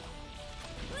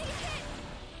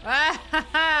 Ah, ha,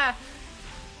 ha.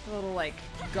 A little, like,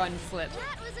 gun flip.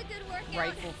 That was a good workout.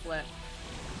 Rifle flip.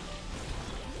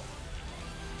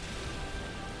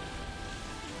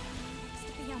 It's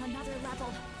to be on another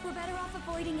level. We're better off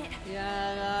avoiding it.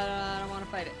 Yeah, no, I don't want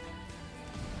to fight it.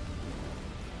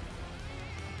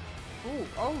 Ooh,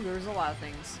 oh, there's a lot of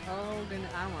things. Oh,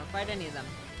 goodness, I don't want to fight any of them.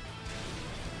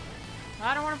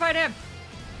 I don't want to fight him!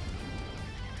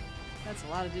 That's a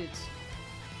lot of dudes.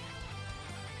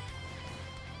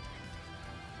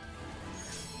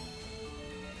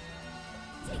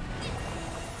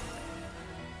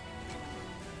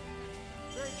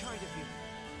 Very kind of you.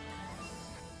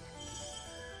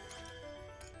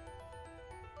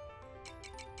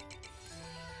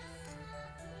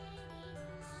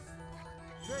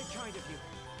 Very kind of you.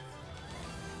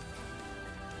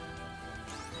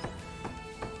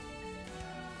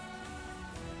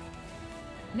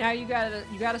 Now you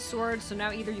got a sword, so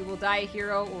now either you will die a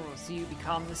hero or we'll see you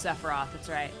become the Sephiroth. That's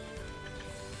right.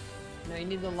 No, you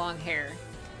need the long hair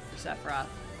for Sephiroth.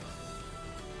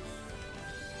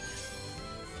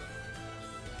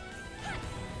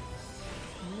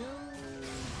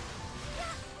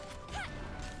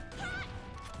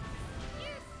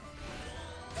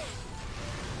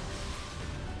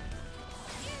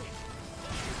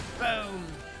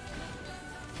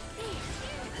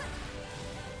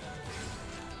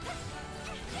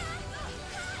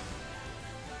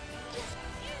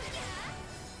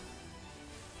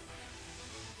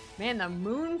 Man, the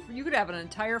moon... You could have an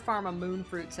entire farm of moon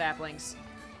fruit saplings.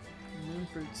 Moon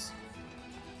fruits.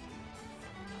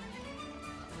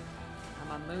 I'm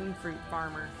a moon fruit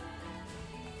farmer.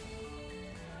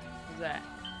 What's that?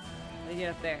 They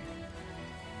get up there.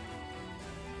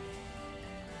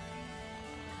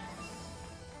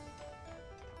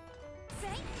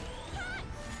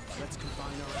 Let's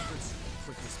combine our efforts and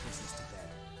put this business to bed.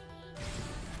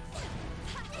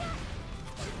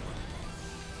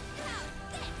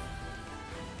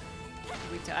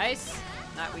 Weak to ice?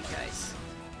 Not weak to ice.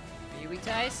 Are you weak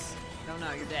to ice? No,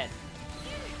 no, you're dead.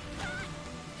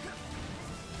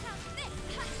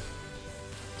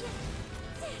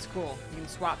 It's cool. You can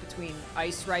swap between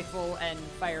ice rifle and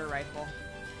fire rifle.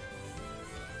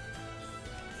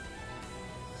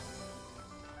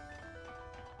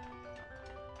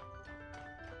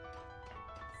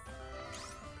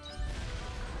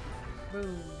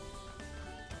 Boom.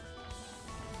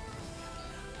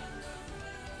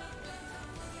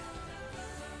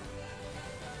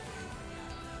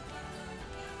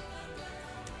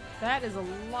 That is a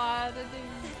lot of dudes. The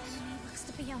enemy looks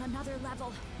to be on another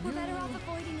level. We're better off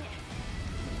avoiding it.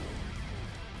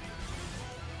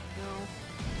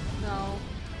 No. No.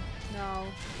 No.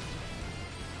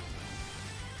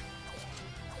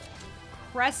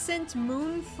 Crescent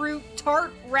moon fruit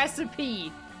tart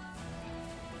recipe.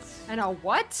 And a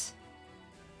what?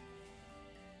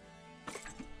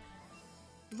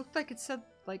 It looked like it said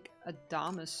like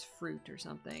Adamus fruit or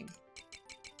something.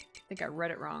 I think I read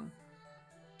it wrong.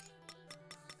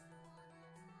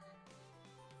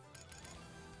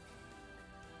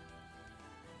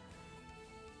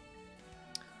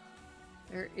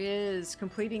 There is.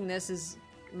 Completing this is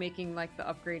making like the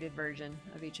upgraded version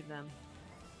of each of them.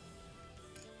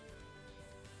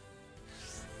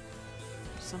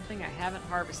 Something I haven't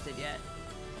harvested yet.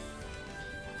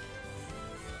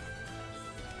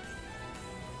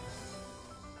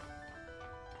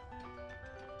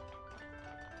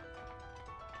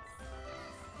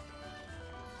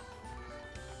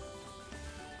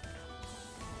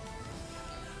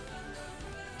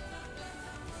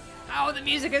 Oh, the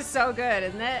music is so good,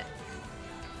 isn't it?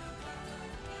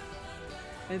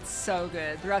 It's so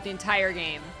good throughout the entire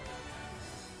game.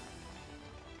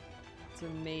 It's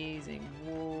amazing.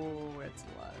 Whoa, it's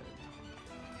loud.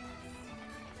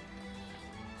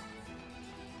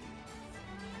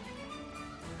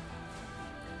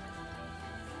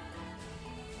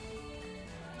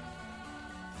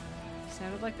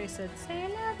 Sounded like they said, "C'est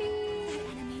la vie."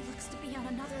 The enemy looks to be on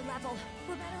another level.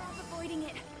 We're better off avoiding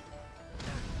it.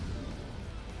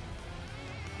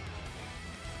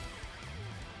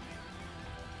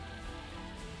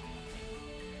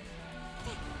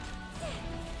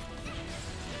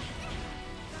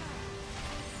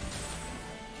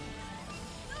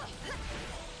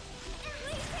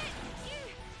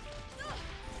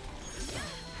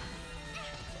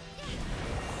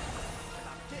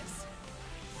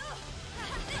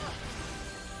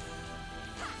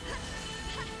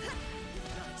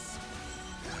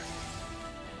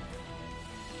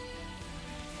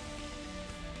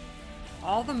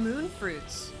 All the moon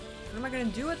fruits. What am I gonna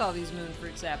do with all these moon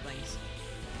fruit saplings?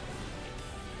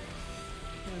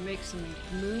 I'm gonna make some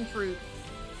moon fruit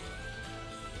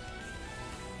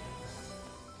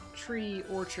tree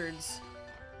orchards.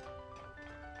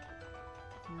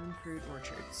 Moon fruit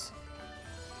orchards.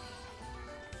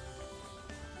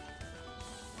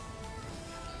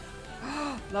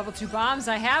 Level 2 bombs,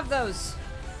 I have those!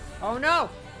 Oh no!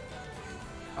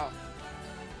 Oh.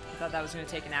 I thought that was gonna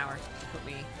take an hour to put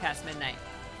me past midnight.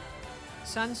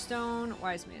 Sunstone,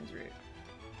 Wise Man's Root.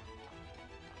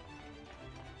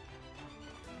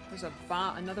 There's a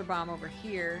bomb, another bomb over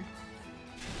here.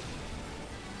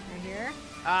 Right here.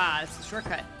 Ah, that's the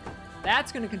shortcut.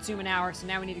 That's gonna consume an hour, so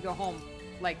now we need to go home,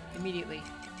 like, immediately.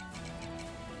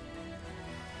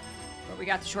 But we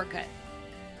got the shortcut.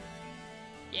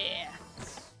 Yeah.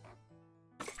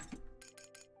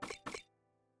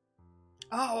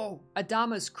 Oh,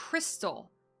 Adama's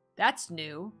crystal. That's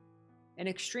new. An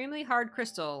extremely hard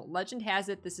crystal. Legend has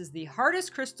it this is the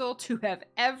hardest crystal to have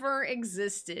ever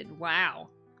existed. Wow.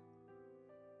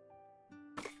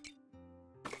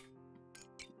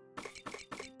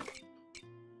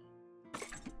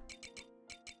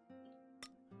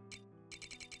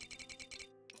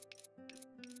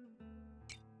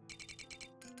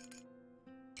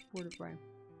 Fortify.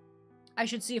 I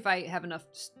should see if I have enough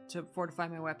to fortify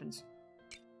my weapons.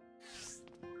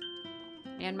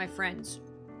 And my friends.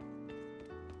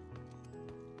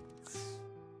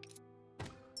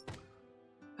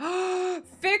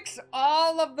 Fix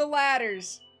all of the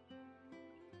ladders.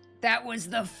 That was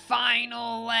the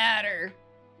final ladder.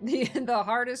 The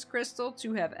hardest crystal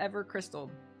to have ever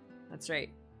crystalled. That's right.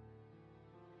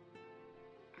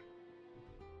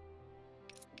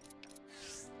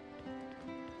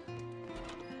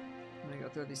 I'm gonna go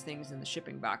throw these things in the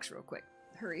shipping box real quick.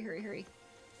 Hurry, hurry, hurry.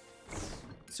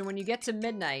 So when you get to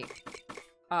midnight,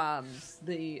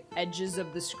 the edges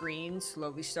of the screen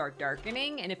slowly start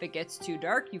darkening, and if it gets too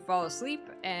dark, you fall asleep,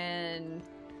 and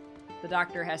the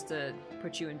doctor has to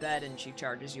put you in bed, and she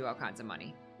charges you all kinds of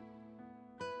money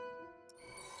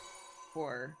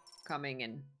for coming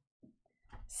and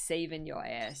saving your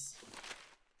ass.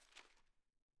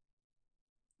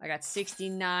 I got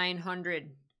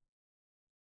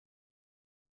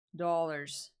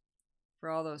 $6,900 for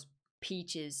all those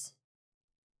peaches.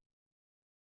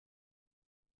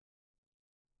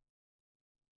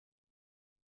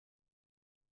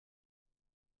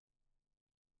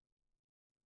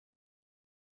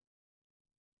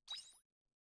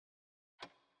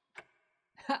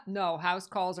 No, house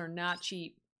calls are not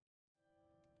cheap.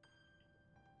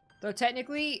 Though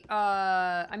technically,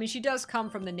 I mean, she does come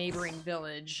from the neighboring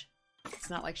village. It's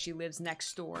not like she lives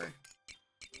next door.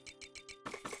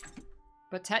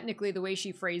 But technically, the way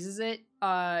she phrases it,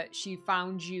 she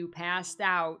found you passed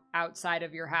out outside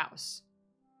of your house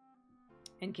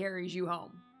and carries you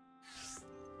home.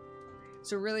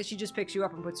 So really, she just picks you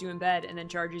up and puts you in bed and then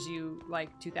charges you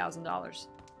like $2,000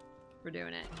 for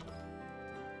doing it.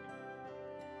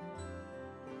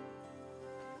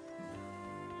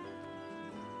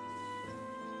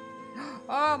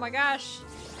 Oh my gosh,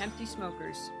 empty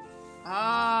smokers.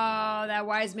 Oh, that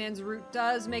wise man's root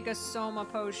does make a soma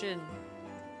potion.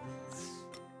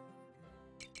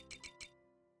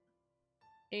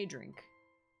 A drink.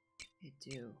 It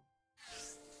do.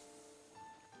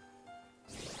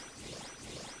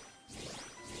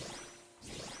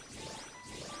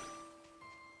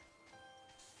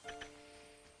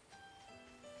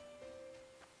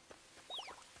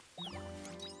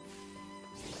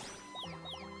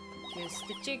 Kiss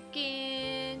the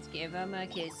chickens, give them a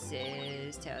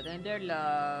kisses, tell them they're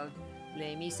loved,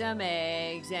 lay me some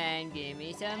eggs and give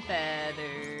me some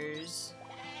feathers.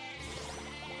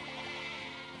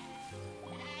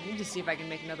 I need to see if I can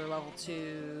make another level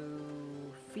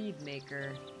 2 feed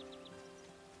maker.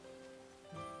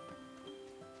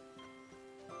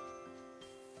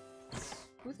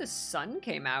 Ooh, the sun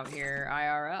came out here,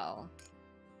 IRL.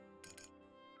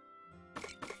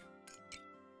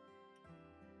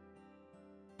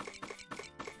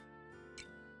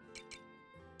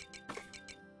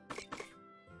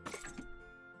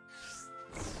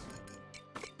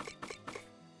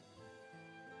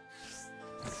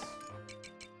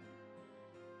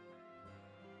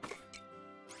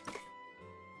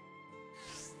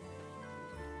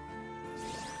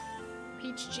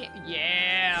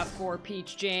 Yeah, 4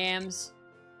 peach jams.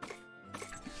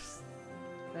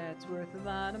 That's worth a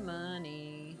lot of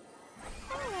money.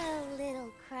 Hello,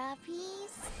 little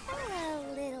crappies. Hello,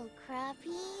 little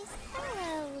crappies.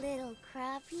 Hello, little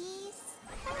crappies.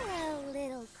 Hello,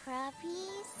 little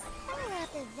crappies. Hello.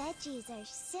 The veggies are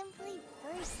simply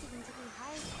bursting to be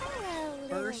harvested. Hello,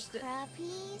 little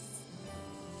crappies.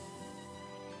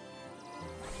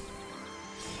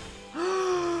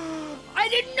 I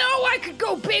didn't know I could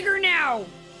go bigger now!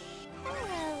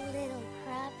 Hello, little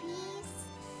crappies.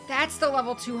 That's the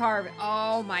level 2 harvest.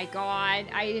 Oh my god.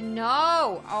 I didn't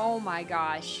know. Oh my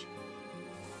gosh.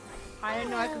 I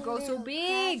didn't know I could go so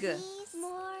big. Crappies.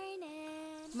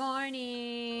 Morning.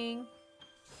 Morning.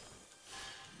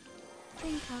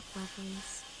 Drink up,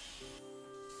 lovelies.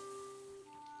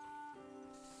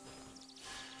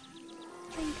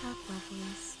 Drink up,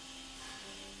 lovelies.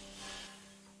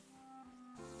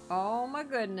 Oh my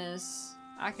goodness.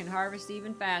 I can harvest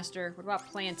even faster. What about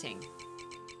planting?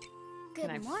 Good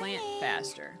Can I morning. plant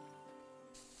faster?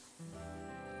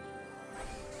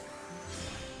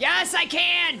 Yes, I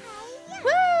can!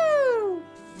 Woo!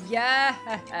 Yes!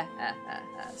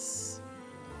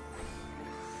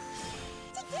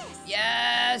 Take this.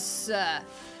 Yes! Take that.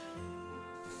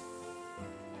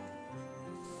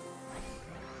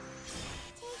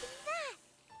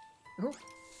 Ooh,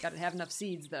 gotta have enough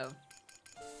seeds though.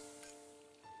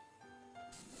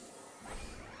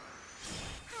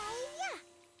 Hiya.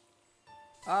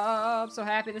 Oh, I'm so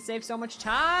happy to save so much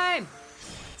time!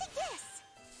 Take this.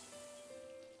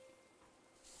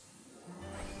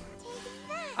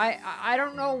 Take that. I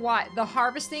don't know why. The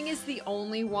harvesting is the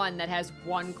only one that has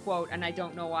one quote, and I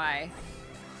don't know why.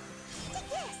 Take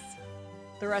this.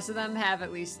 The rest of them have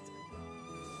at least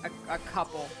a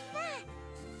couple.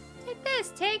 Take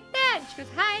this, take that. She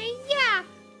goes, hi, yeah.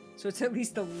 So it's at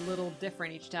least a little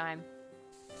different each time.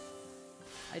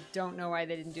 I don't know why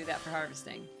they didn't do that for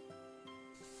harvesting.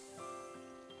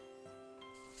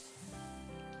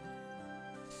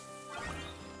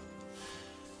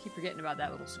 Keep forgetting about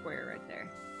that little square right there.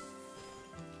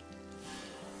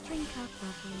 Drink up,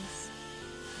 lovelies.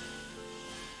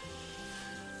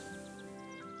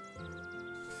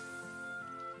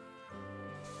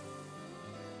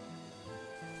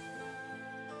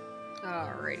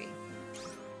 Alrighty.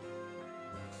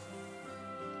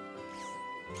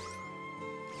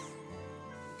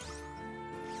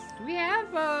 Do we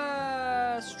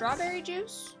have strawberry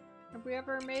juice? Have we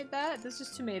ever made that? This is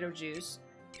tomato juice.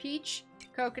 Peach,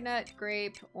 coconut,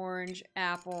 grape, orange,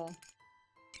 apple,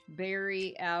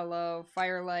 berry, aloe,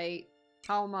 firelight,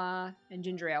 halma, and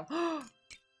ginger ale.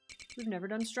 We've never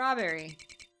done strawberry.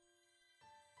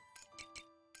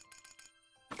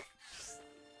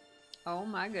 Oh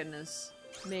my goodness.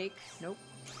 Nope.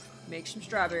 Make some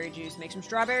strawberry juice. Make some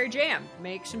strawberry jam.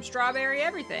 Make some strawberry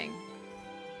everything.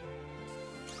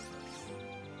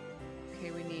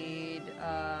 Okay, we need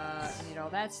all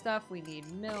that stuff. We need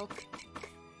milk.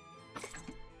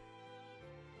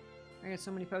 I got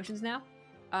so many potions now.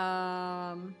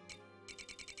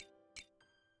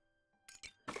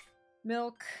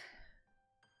 Milk.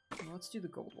 Well, let's do the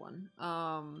gold one.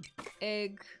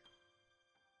 Egg.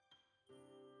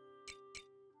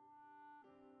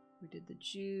 We did the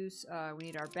juice. We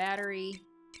need our battery.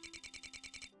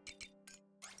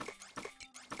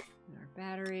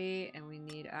 And we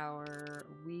need our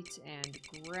wheat and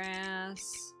grass.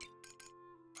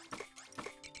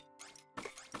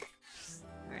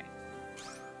 Alright.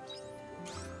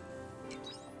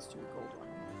 Let's do a gold one.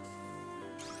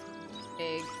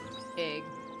 Egg.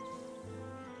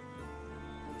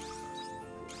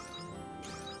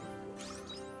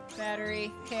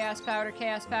 Battery. Chaos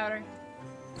powder.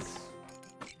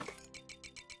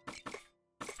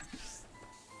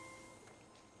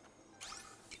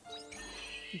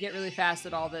 You get really fast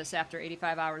at all this after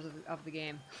 85 hours of the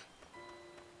game.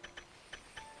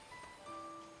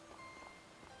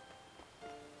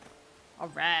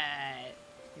 Alright.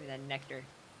 Give me that nectar.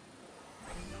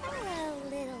 Hello,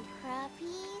 little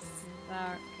crappies.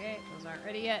 Okay, those aren't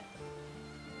ready yet.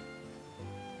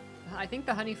 I think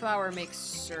the honey flower makes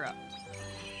syrup.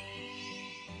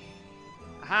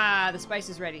 Aha, the spice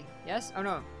is ready. Yes? Oh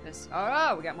no, this.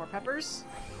 Oh, we got more peppers.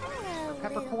 Hello,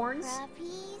 Peppercorns. little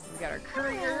crappies. We got our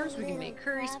curry herbs. We can make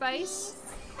curry spice.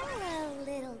 Hello,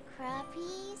 little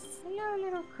crappies. Hello,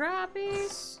 little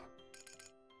crappies.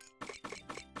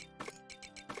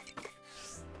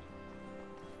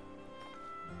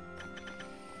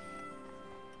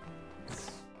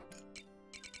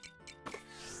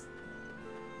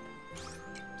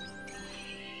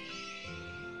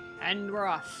 And we're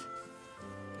off.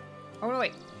 Oh, no,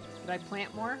 wait. Did I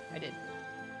plant more? I did.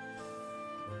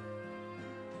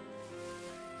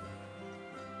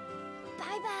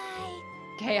 Bye-bye.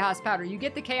 Chaos powder. You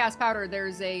get the chaos powder.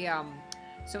 There's a,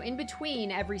 so in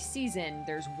between every season,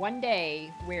 there's one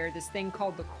day where this thing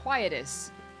called the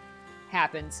Quietus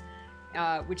happens,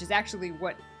 which is actually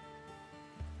what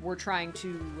we're trying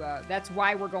to, that's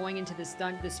why we're going into this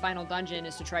final dungeon,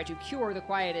 is to try to cure the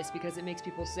Quietus, because it makes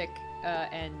people sick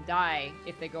and die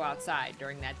if they go outside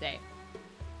during that day.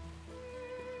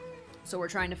 So we're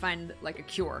trying to find, like, a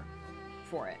cure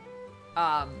for it.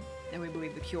 And we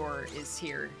believe the cure is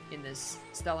here in this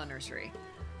Stella nursery.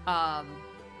 But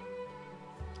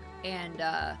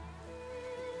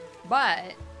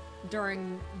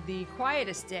during the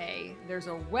Quietus day, there's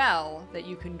a well that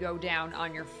you can go down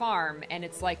on your farm, and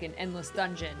it's like an endless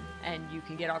dungeon, and you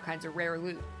can get all kinds of rare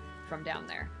loot from down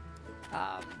there.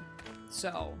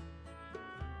 So,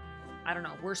 I don't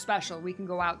know. We're special. We can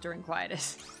go out during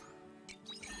Quietus.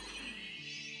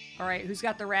 Alright, who's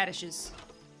got the radishes?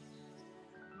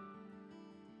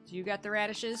 Do you got the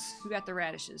radishes? Who got the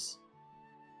radishes?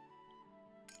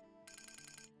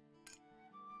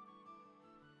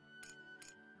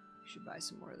 Should buy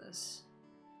some more of this.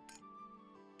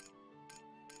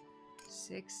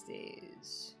 6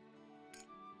 days.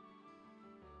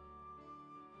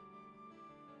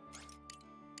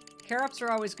 Carops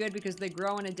are always good because they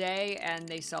grow in a day and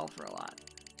they sell for a lot.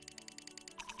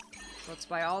 So let's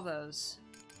buy all those.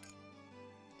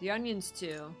 The onions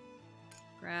too.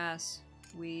 Grass,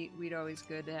 wheat. Wheat always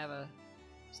good to have a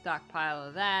stockpile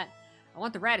of that. I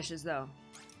want the radishes though.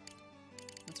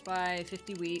 Let's buy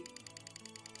 50 wheat.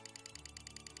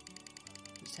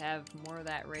 Just have more of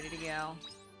that ready to go.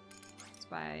 Let's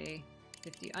buy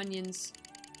 50 onions.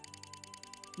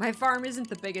 My farm isn't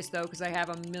the biggest though, because I have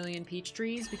 1,000,000 peach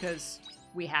trees, because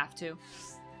we have to.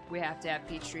 We have to have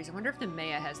peach trees. I wonder if the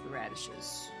Maya has the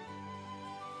radishes.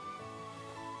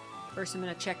 First I'm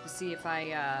gonna check to see if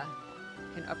I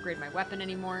can upgrade my weapon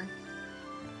anymore.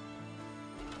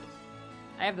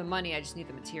 I have the money, I just need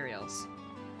the materials.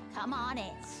 Come on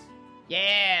in.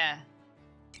 Yeah!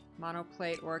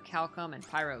 Monoplate, orichalcum, and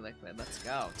pyroliquid. Let's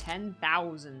go.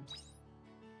 10,000.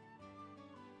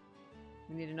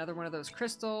 We need another one of those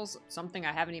crystals, something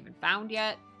I haven't even found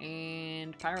yet,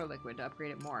 and pyroliquid to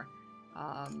upgrade it more.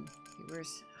 Okay,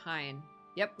 where's Hein?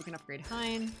 Yep, we can upgrade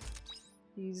Hein.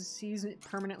 He's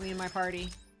permanently in my party.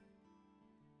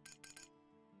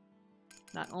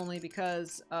 Not only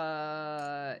because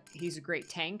he's a great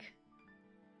tank,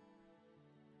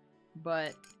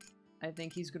 but I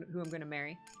think he's who I'm gonna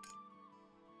marry.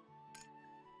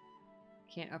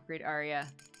 Can't upgrade Arya.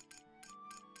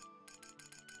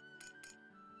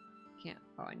 Can't.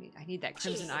 Oh, I need that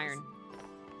crimson iron.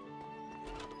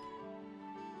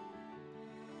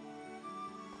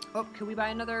 Oh, can we buy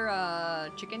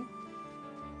another chicken?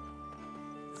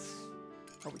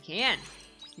 Oh, we can.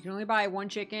 You can only buy 1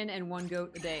 chicken and 1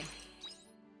 goat a day.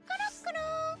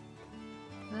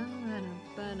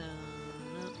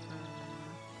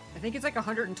 I think it's like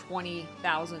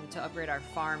 120,000 to upgrade our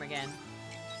farm again.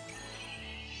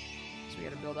 So we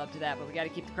gotta build up to that, but we gotta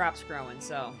keep the crops growing,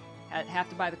 so have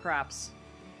to buy the crops.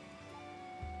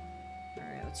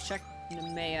 Alright, let's check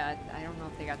Nemea. I don't know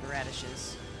if they got the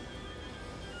radishes.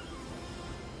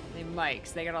 They might,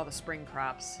 because they got all the spring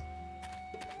crops.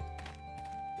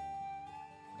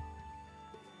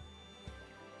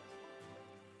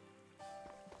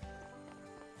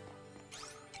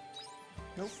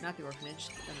 Nope, not the orphanage.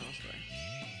 The middle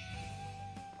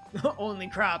store. Only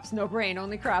crops. No brain,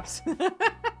 only crops.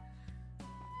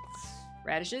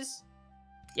 Radishes?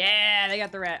 Yeah, they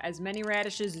got the as many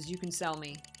radishes as you can sell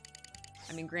me.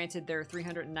 I mean, granted, they're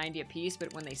 390 a piece,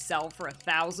 but when they sell for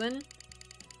 1,000,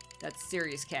 that's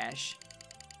serious cash.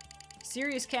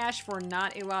 Serious cash for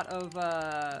not a lot of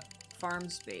farm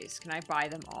space. Can I buy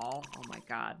them all? Oh my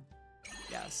god.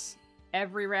 Yes.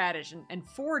 Every radish and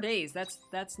 4 days.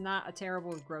 That's not a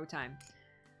terrible grow time.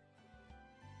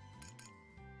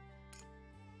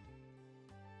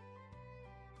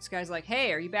 This guy's like,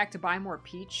 hey, are you back to buy more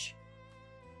peach?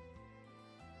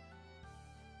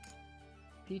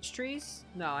 Peach trees?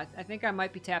 No, I think I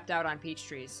might be tapped out on peach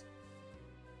trees.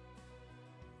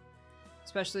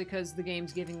 Especially because the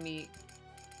game's giving me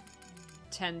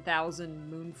 10,000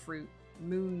 moon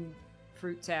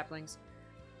fruit saplings.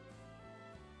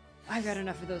 I've got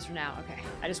enough of those for now. Okay,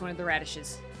 I just wanted the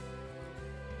radishes.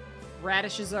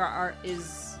 Radishes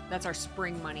that's our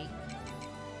spring money.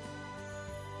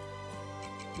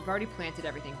 We've already planted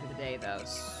everything for the day, though,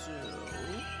 so...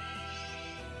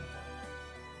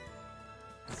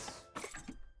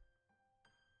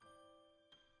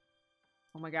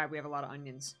 Oh my god, we have a lot of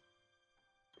onions.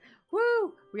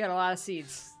 Woo! We got a lot of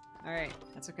seeds. Alright,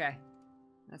 that's okay.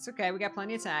 That's okay, we got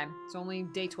plenty of time. It's only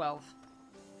day 12.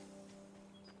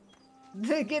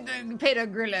 Get the potato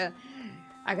grilla.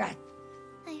 I got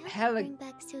I hope you bring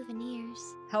back souvenirs.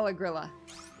 hella grilla.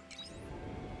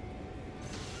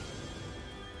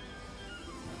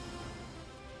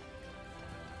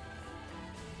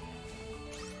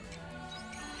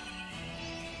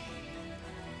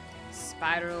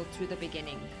 Spiral to the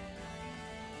beginning.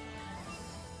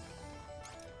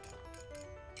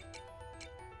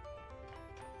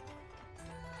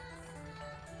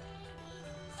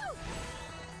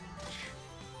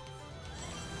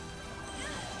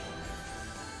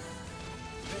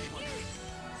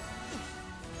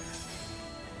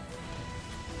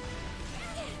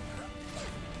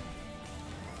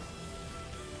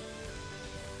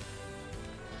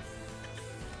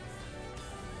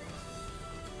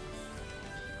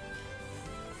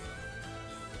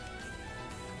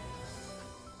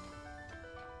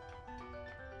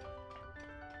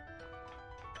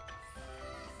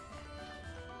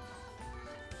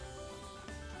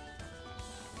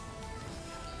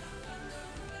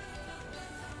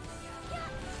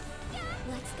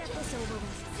 Let's get this over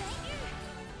with.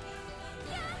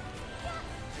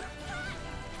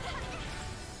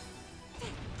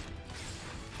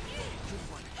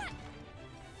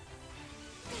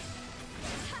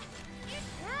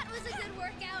 That was a good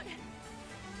workout.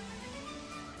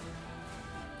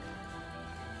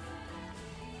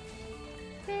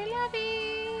 They love you.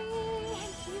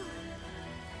 Thank you.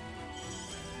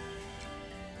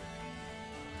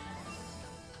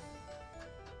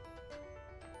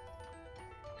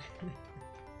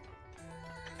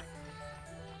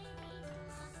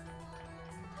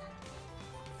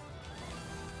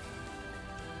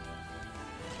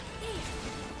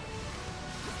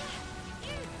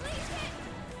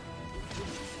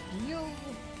 Yo.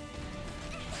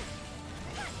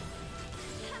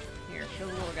 Here, kill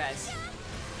the little guys.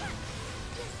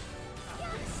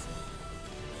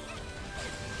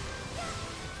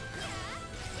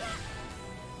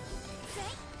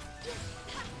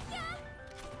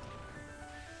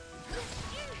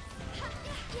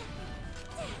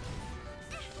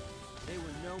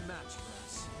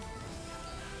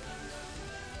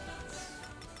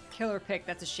 killer pick.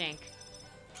 That's a shank.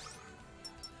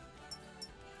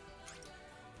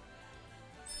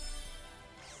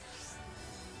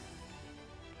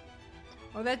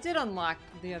 Oh, that did unlock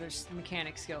the other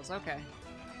mechanic skills. Okay.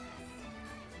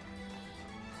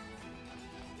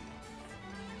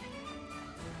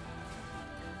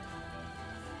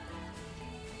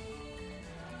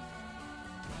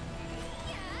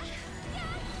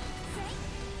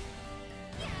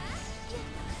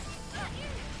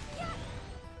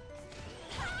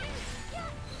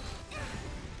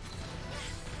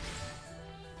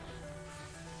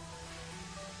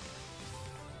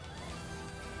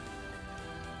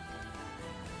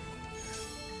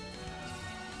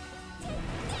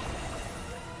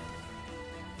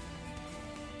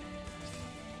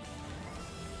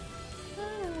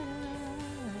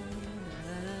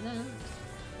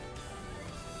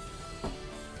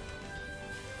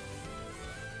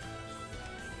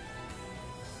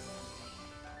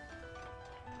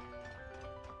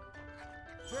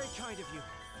 Very kind of you.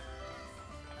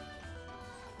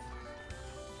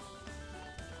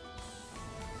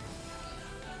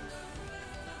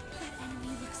 That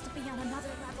enemy looks to be on another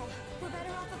level. We're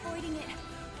better off avoiding it.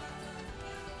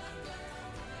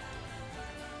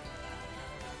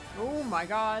 Oh my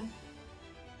god.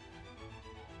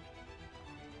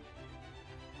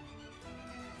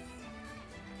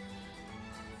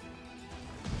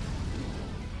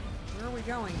 Where are we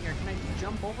going here? Can I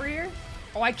jump over here?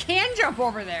 Oh, I can jump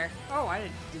over there! Oh, I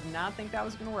did not think that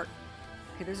was gonna work.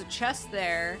 Okay, there's a chest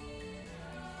there.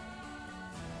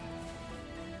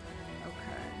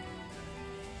 Okay.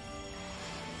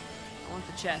 I want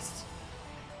the chest.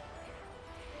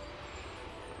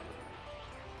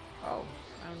 Oh,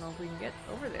 I don't know if we can get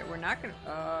over there. We're not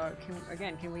gonna,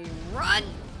 can we run?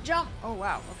 Jump! Oh,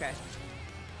 wow, okay.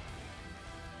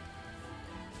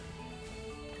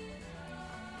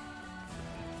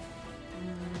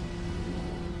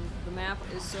 The map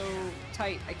is so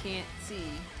tight, I can't see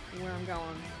where I'm going.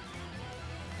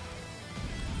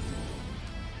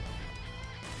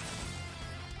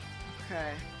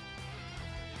 Okay.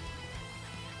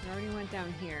 We already went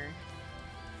down here.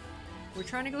 We're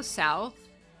trying to go south.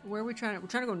 Where are we trying to? We're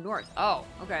trying to go north. Oh,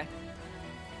 okay.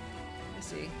 I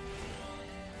see.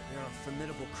 There are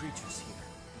formidable creatures here.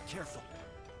 Be careful.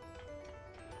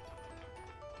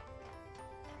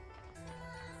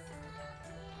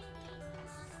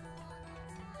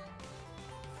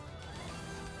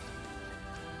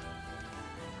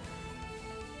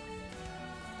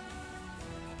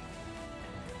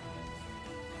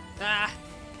 Ah!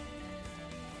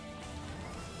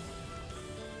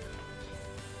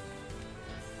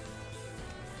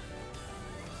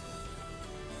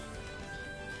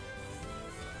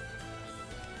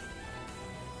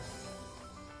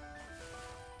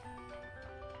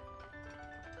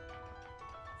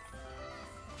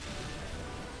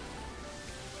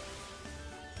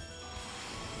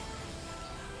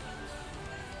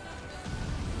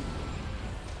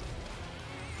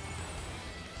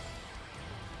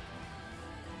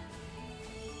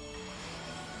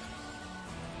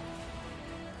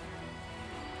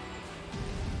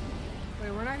 Wait,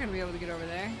 we're not gonna be able to get over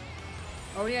there.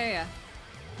 Oh, yeah, yeah.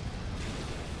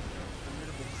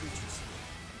 Formidable creatures here.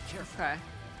 Be careful. Okay.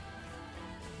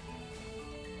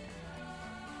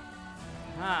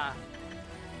 Ah.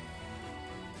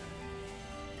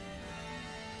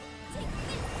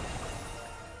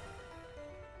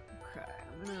 Okay,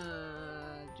 I'm gonna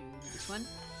do this one.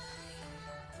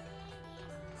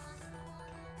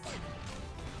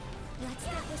 Let's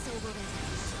get this over with.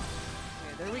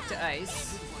 Okay, they're weak to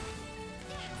ice.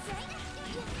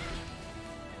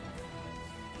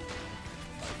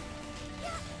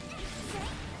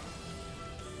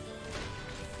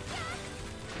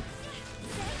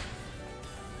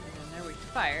 And they're weak to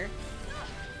fire.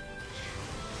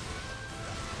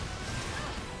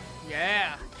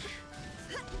 Yeah.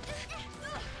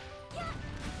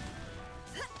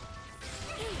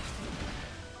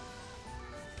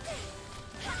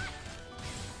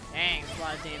 Dang, that's a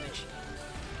lot of damage.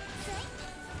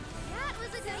 That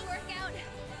was a good workout.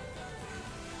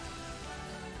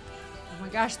 Oh my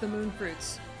gosh, the moon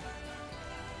fruits.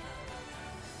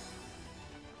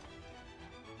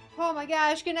 Oh my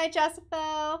gosh, good night,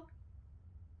 Josephine.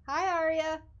 Hi,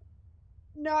 Arya.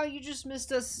 No, you just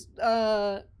missed us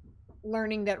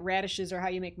learning that radishes are how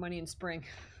you make money in spring.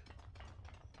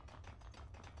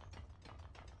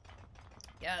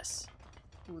 Yes.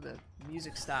 Ooh, the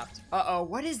music stopped. Uh-oh,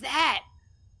 what is that?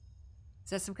 Is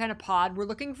that some kind of pod? We're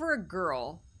looking for a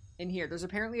girl in here. There's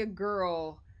apparently a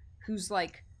girl who's,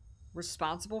 like,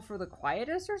 responsible for the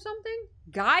quietus or something?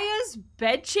 Gaia's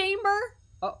bedchamber?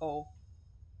 Uh-oh.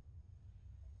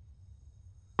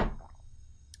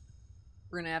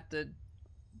 We're gonna have to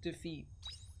defeat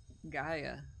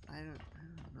Gaia. I don't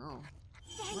know.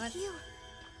 Thank you.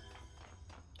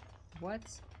 What?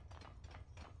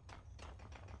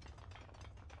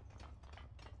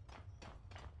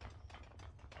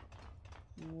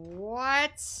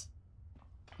 What?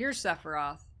 Here's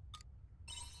Sephiroth.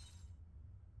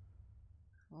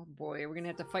 Oh boy, we're gonna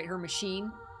have to fight her machine.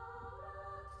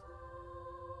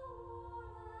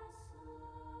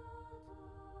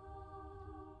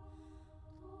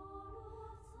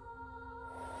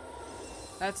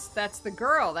 That's the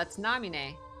girl. That's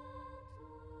Namine.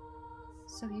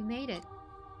 So you made it.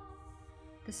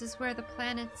 This is where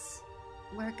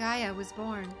where Gaia was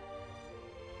born.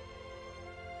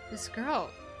 This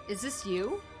girl, is this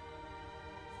you?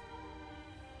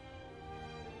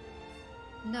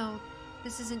 No,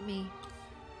 this isn't me.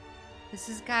 This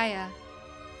is Gaia.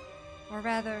 Or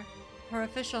rather, her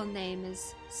official name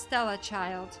is Stella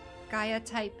Child, Gaia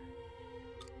type.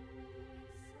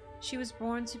 She was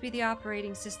born to be the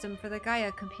operating system for the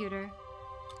Gaia computer.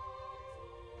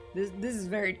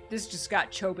 This just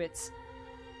got Chobits.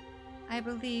 I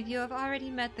believe you have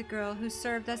already met the girl who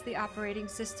served as the operating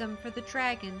system for the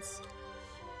dragons.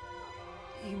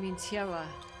 You mean Tiela?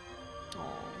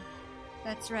 Oh.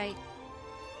 That's right.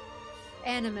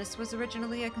 Animus was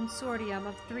originally a consortium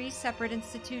of 3 separate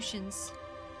institutions.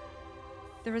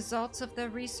 The results of their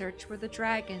research were the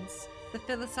dragons, the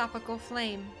philosophical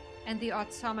flame, and the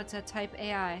automata-type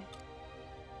AI.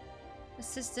 A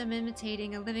system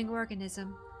imitating a living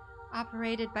organism,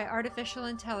 operated by artificial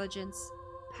intelligence,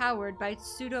 powered by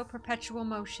pseudo-perpetual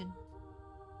motion.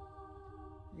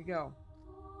 Here you go.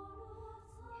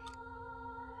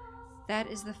 That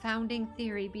is the founding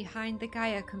theory behind the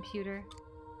Gaia computer.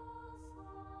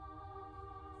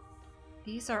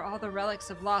 These are all the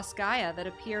relics of lost Gaia that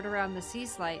appeared around the sea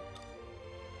slide.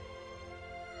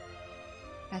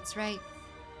 That's right.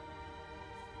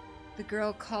 The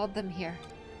girl called them here.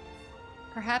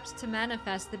 Perhaps to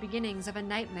manifest the beginnings of a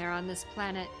nightmare on this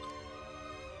planet.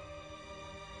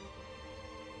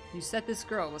 You said this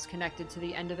girl was connected to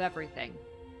the end of everything.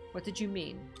 What did you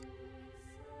mean?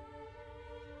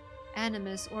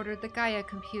 Animus ordered the Gaia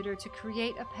computer to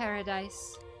create a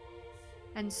paradise.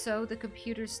 And so the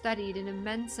computer studied an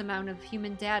immense amount of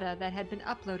human data that had been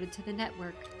uploaded to the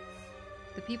network.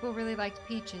 The people really liked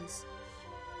Peaches.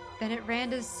 Then it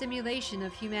ran a simulation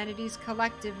of humanity's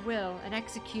collective will and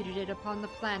executed it upon the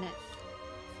planet.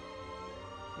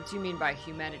 What do you mean by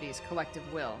humanity's collective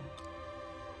will?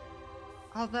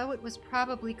 Although it was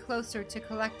probably closer to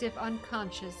collective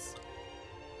unconscious.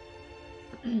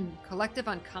 Collective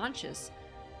unconscious?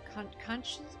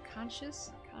 Conscience?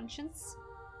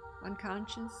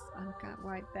 Unconscious?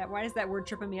 Why is that word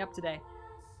tripping me up today?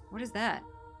 What is that?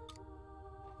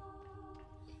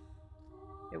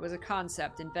 It was a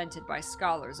concept invented by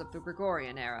scholars of the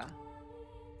Gregorian era.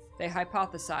 They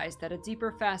hypothesized that a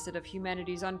deeper facet of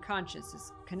humanity's unconscious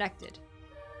is connected.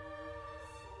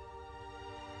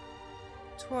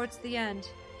 Towards the end,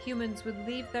 humans would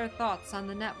leave their thoughts on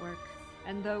the network,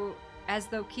 as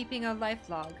though keeping a life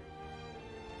log.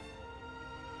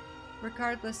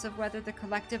 Regardless of whether the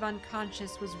collective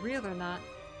unconscious was real or not,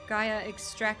 Gaia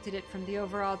extracted it from the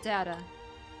overall data.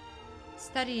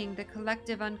 Studying the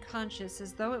collective unconscious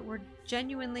as though it were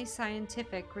genuinely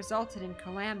scientific resulted in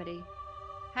calamity.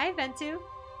 Hi, Ventu!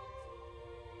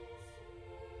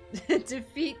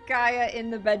 Defeat Gaia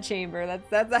in the bedchamber. I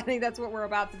think that's what we're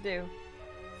about to do.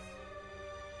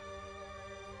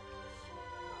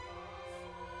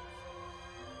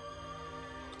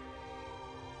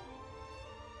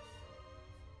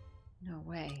 No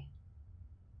way.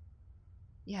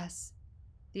 Yes,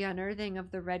 the unearthing of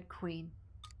the Red Queen.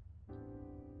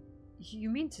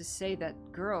 You mean to say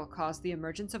that girl caused the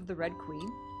emergence of the Red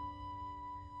Queen?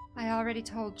 I already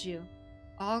told you.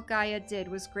 All Gaia did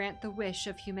was grant the wish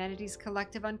of humanity's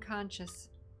collective unconscious.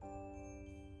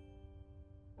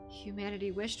 Humanity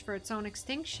wished for its own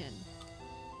extinction.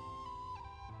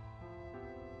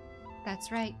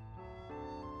 That's right.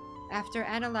 After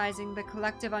analyzing the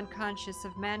collective unconscious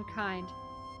of mankind,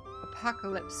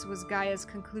 apocalypse was Gaia's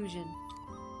conclusion.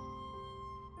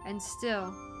 And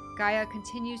still, Gaia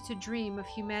continues to dream of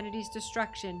humanity's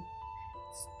destruction.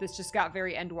 This just got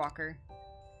very Endwalker.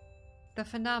 The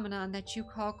phenomenon that you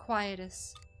call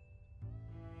quietus.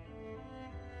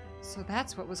 So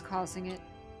that's what was causing it.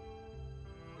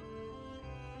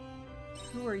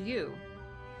 Who are you?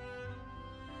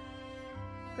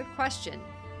 Good question.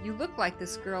 You look like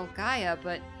this girl Gaia,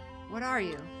 but what are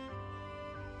you?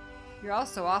 You're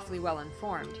also awfully well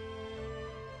informed.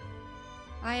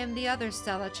 I am the other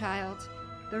Stella Child.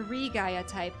 The Re-Gaia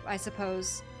type, I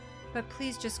suppose. but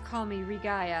please just call me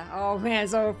Regaia. Oh man,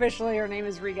 so officially her name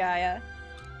is Regaia.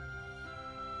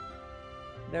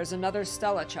 There's another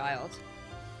Stella child.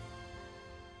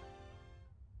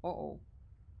 Uh-oh.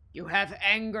 You have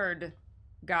angered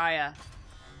Gaia.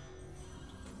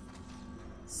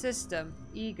 System,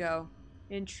 ego,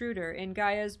 intruder in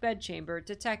Gaia's bedchamber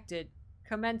detected.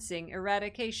 Commencing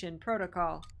eradication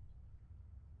protocol.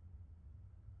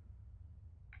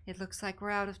 It looks like we're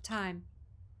out of time.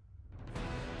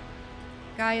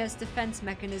 Gaia's defense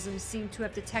mechanisms seem to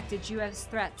have detected US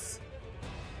threats.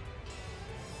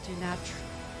 Do not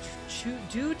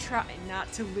try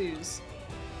not to lose.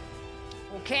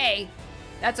 Okay.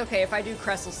 That's okay. If I do,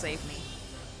 Cress will save me.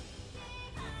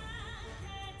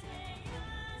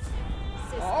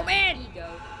 System, Oh man! Ego,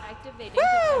 activating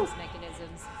Woo! defense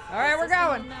mechanisms. Alright, we're System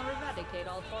going. will now eradicate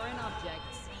all foreign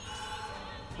objects.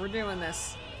 We're doing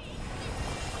this.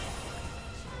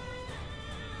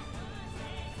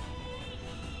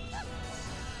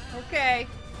 Okay.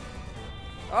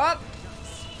 Up.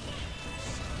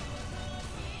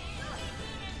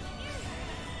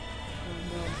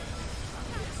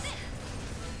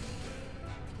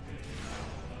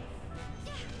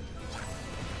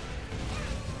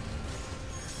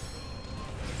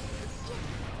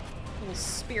 Little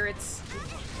spirits.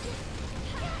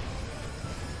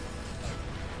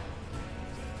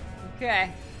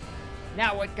 Okay.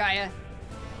 Now what, Gaia?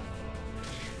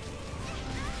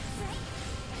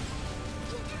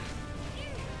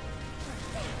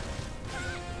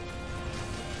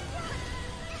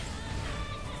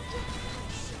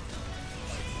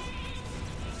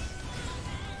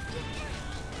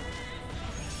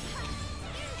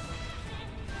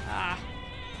 Ah.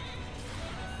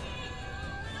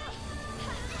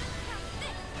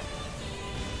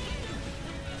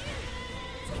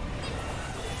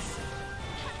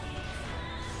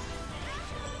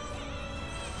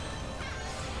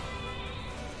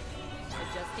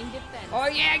 Adjusting defense. Oh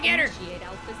yeah, get her! Initiate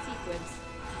alpha sequence.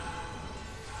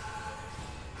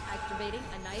 Activating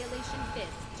annihilation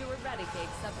fist to eradicate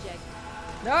subject.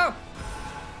 No!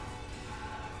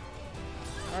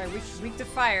 Alright, weak to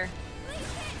fire.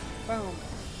 Boom.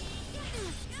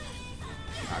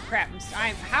 Oh crap,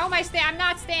 how am I I'm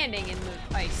not standing in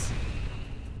the ice.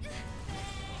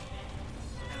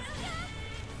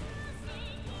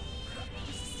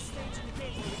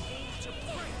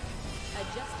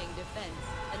 Adjusting defense.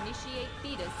 Initiate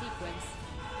theta sequence.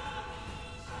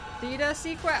 Theta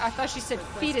sequence? I thought she said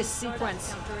Requesting fetus start up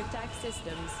sequence. Counterattack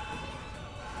systems.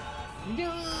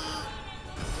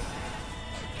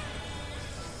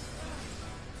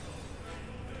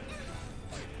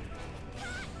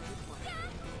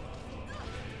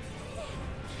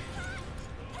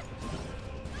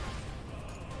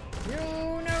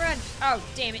 Oh,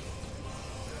 damn it.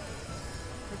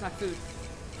 Where's my food?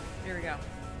 There we go.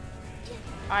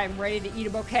 I'm ready to eat a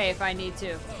bouquet if I need to.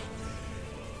 Here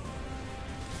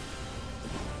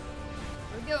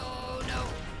we go. No.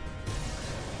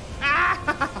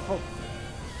 Ah!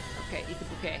 Okay, eat the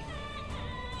bouquet.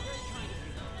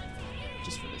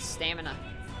 Just for the stamina.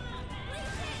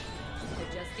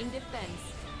 Adjusting defense.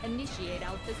 Initiate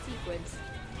alpha sequence.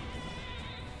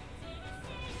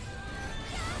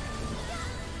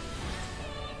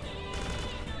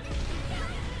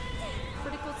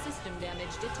 Critical system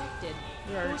damage detected.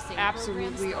 We are Forcing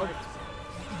absolutely program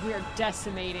start. we are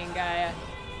decimating Gaia.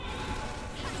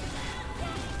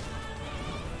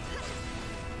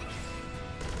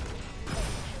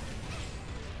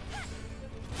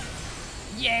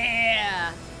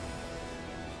 Yeah!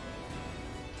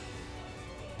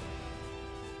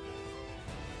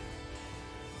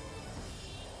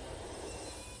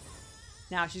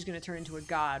 Now she's gonna turn into a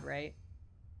god, right?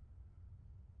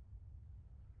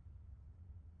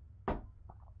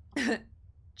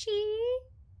 Chee.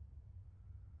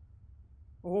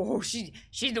 Oh, she's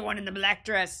the one in the black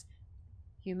dress.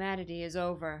 Humanity is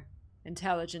over.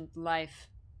 Intelligent life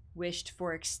wished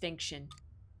for extinction.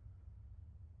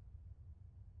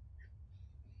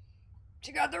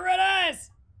 She got the red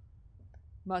eyes!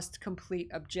 Must complete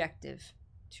objective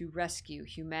to rescue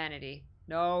humanity.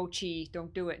 No, Chi,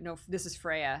 don't do it. No, this is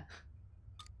Freya.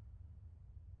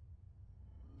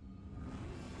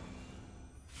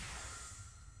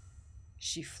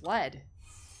 She fled.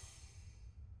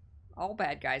 All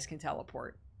bad guys can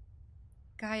teleport.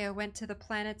 Gaia went to the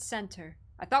planet's center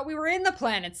I thought we were in the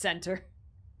planet center.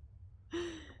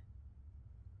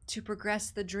 to progress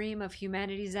the dream of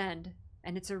humanity's end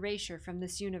and its erasure from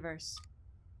this universe.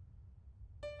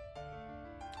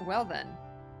 Well then.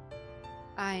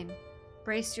 Ein,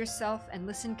 brace yourself and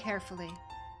listen carefully.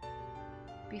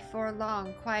 Before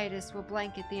long, quietus will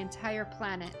blanket the entire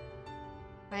planet.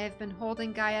 I have been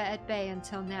holding Gaia at bay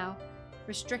until now,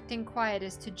 restricting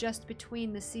Quietus to just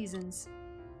between the seasons,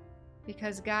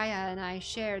 because Gaia and I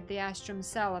shared the astrum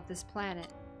cell of this planet.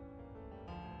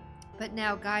 But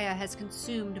now Gaia has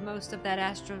consumed most of that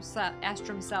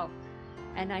astrum cell,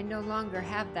 and I no longer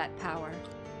have that power.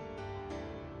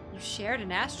 You shared an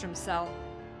astrum cell?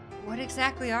 What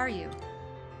exactly are you?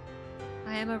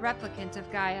 I am a replicant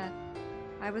of Gaia.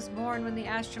 I was born when the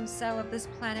astrum cell of this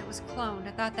planet was cloned.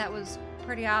 I thought that was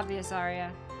pretty obvious,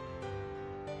 Arya.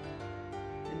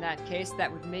 In that case,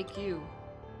 that would make you.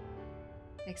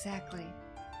 Exactly.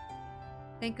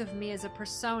 Think of me as a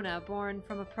persona born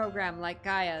from a program like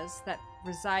Gaia's that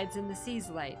resides in the Sea's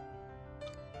light.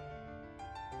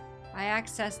 I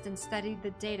accessed and studied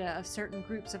the data of certain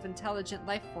groups of intelligent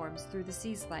life forms through the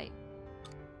Sea's light.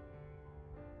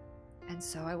 And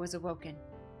so I was awoken,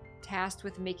 tasked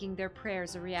with making their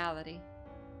prayers a reality.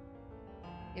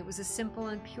 It was a simple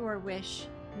and pure wish,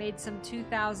 made some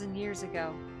 2,000 years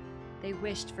ago. They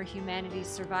wished for humanity's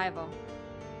survival.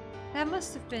 That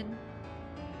must have been...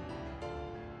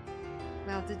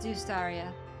 well deduced,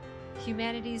 Arya.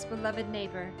 Humanity's beloved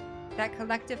neighbor, that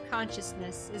collective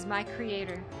consciousness, is my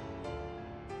creator.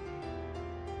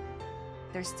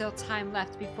 There's still time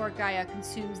left before Gaia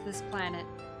consumes this planet.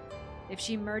 If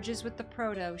she merges with the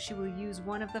Proto, she will use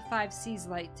one of the 5 Seas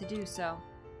light to do so.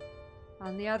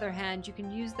 On the other hand, you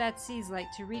can use that Seas light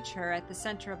to reach her at the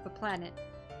center of the planet.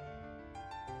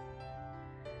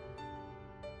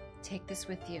 Take this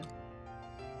with you.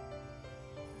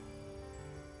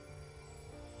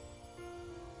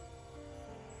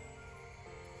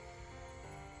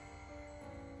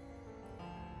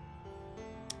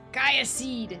 Gaia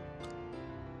Seed!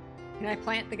 Can I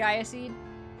plant the Gaia Seed?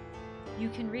 You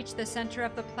can reach the center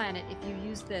of the planet if you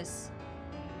use this.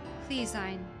 Please,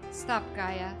 Ein, stop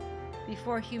Gaia,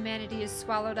 before humanity is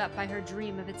swallowed up by her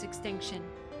dream of its extinction.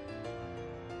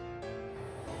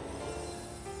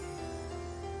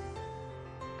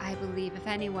 I believe if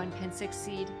anyone can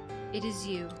succeed, it is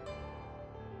you.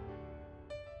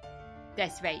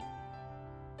 That's right.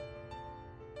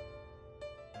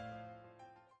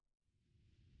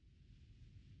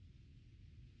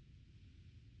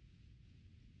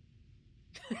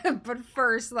 But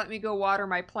first, let me go water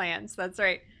my plants. That's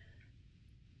right.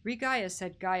 Gaia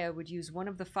said Gaia would use one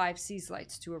of the 5 Seas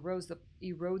lights to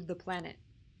erode the planet.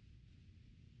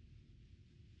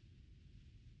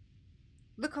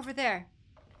 Look over there.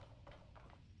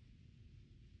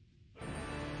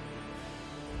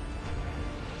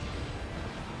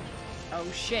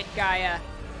 Oh shit, Gaia.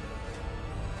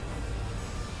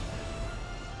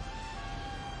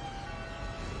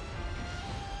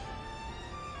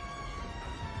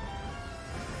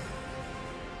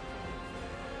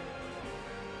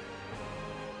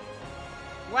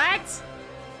 What?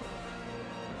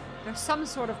 There's some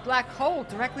sort of black hole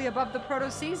directly above the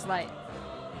Proto-Seas light.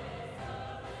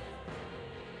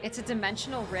 It's a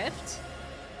dimensional rift?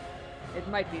 It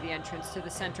might be the entrance to the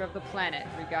center of the planet,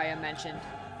 Gaia mentioned.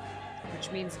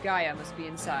 Which means Gaia must be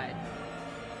inside.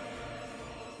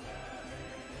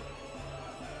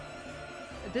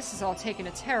 This has all taken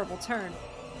a terrible turn.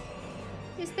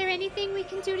 Is there anything we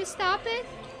can do to stop it?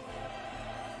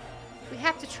 We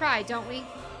have to try, don't we?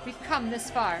 We've come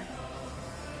this far.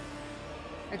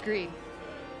 Agreed.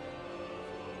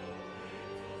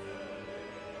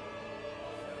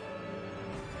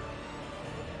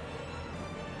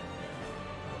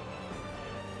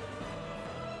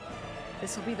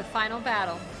 This will be the final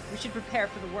battle. We should prepare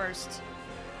for the worst.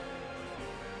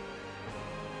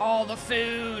 All the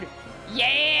food!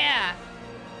 Yeah!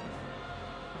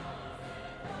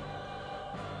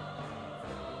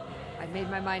 I made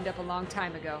my mind up a long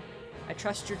time ago. I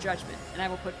trust your judgment, and I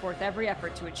will put forth every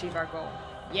effort to achieve our goal.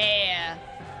 Yeah!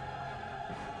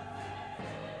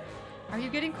 Are you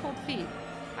getting cold feet?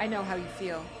 I know how you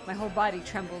feel. My whole body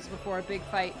trembles before a big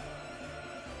fight.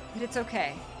 But it's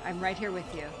okay. I'm right here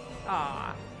with you.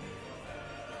 Ah.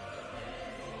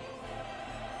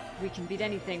 We can beat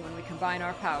anything when we combine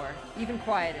our power. Even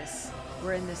Quietus.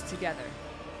 We're in this together.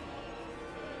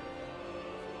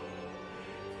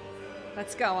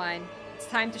 Let's go, Ein. It's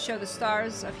time to show the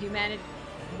stars of humanity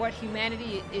what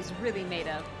humanity is really made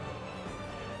of.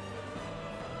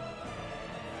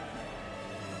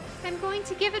 I'm going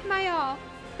to give it my all.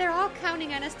 They're all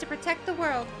counting on us to protect the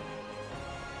world.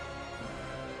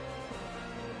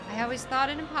 I always thought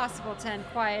it impossible to end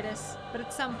Quietus, but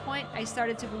at some point I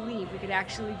started to believe we could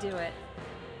actually do it.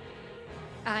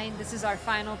 Ein, this is our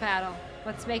final battle.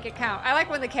 Let's make it count. I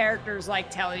like when the characters like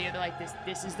tell you, they're like,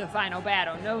 this is the final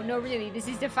battle. No, really, this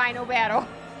is the final battle.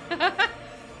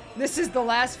 This is the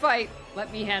last fight.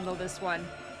 Let me handle this one.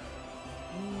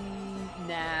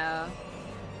 No.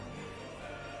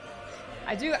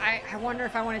 I wonder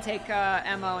if I want to take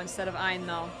Emo instead of Ein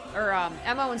though. Or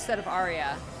Emo instead of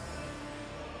Arya.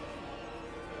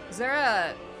 Is there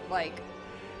a like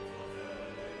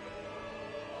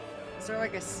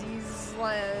a season?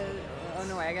 Oh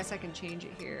no, I guess I can change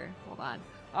it here. Hold on.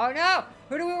 Oh no!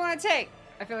 Who do we want to take?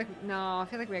 I feel like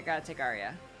we gotta take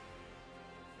Arya.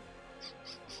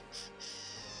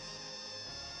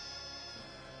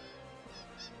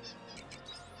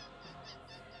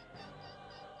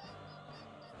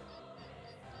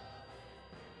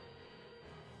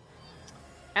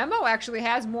 Emo actually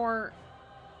has more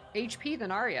HP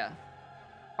than Arya.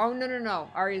 Oh no.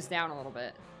 Arya's down a little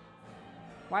bit.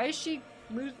 Why is she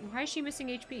missing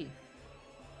HP?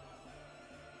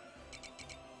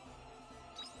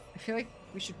 I feel like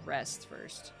we should rest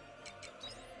first.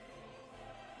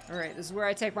 Alright, this is where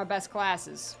I take my best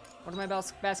classes. What are my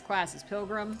best classes?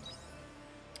 Pilgrim.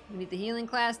 We need the healing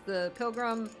class, the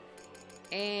Pilgrim,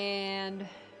 and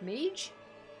Mage?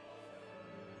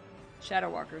 Shadow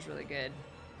Walker's really good.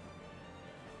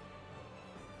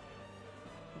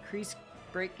 Increase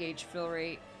break gauge fill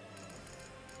rate.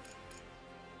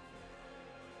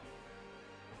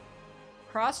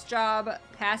 Cross job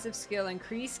passive skill,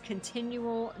 increase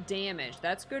continual damage.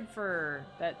 That's good for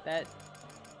that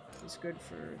is good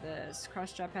for this.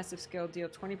 Cross job passive skill, deal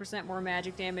 20% more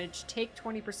magic damage, take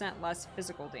 20% less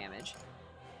physical damage.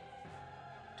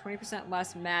 20%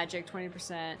 less magic,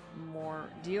 20% more,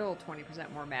 deal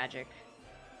 20% more magic.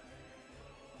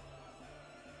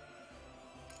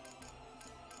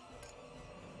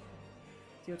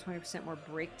 Deal 20% more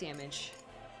break damage.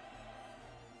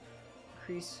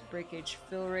 Increase break gauge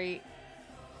fill rate.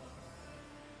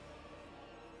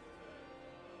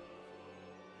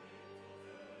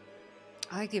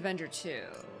 I like the Avenger too.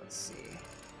 Let's see.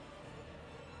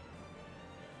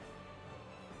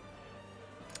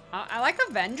 I like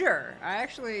Avenger. I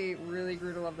actually really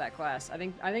grew to love that class. I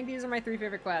think these are my 3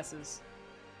 favorite classes.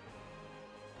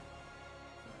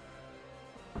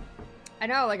 I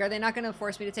know, like, are they not gonna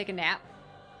force me to take a nap?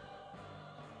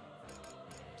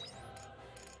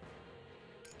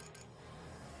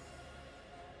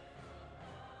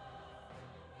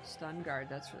 Stun guard,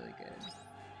 that's really good.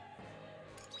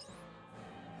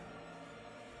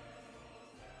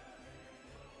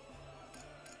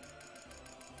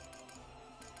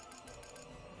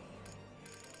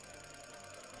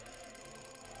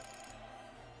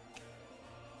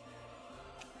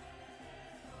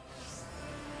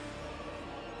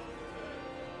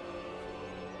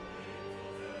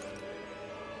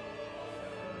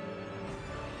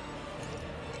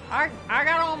 I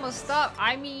got all my stuff.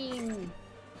 I mean,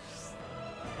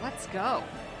 let's go.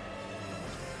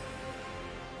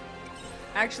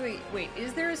 Actually, wait,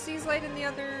 is there a Seas Light in the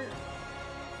other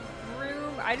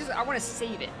room? I want to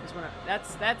save it.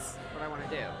 That's what I want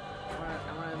to do.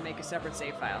 I want to make a separate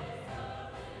save file.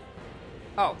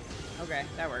 Oh, okay,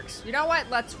 that works. You know what?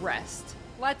 Let's rest.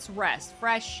 Let's rest.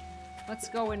 Fresh. Let's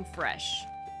go in fresh.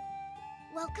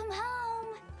 Welcome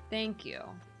home. Thank you.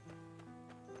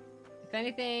 If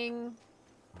anything,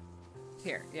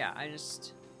 here, yeah,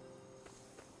 let's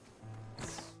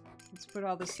put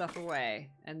all this stuff away,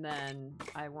 and then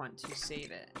I want to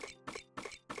save it.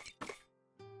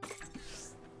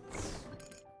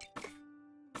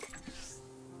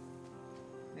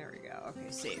 There we go. Okay,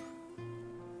 save.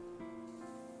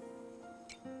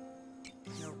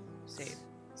 Nope.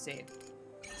 Save.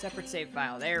 Separate save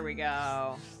file. There we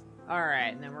go.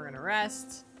 Alright, and then we're gonna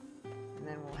rest. And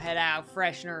then we'll head out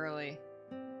fresh and early.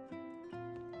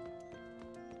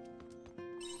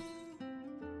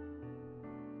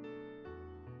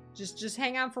 Just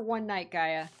hang on for one night,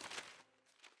 Gaia.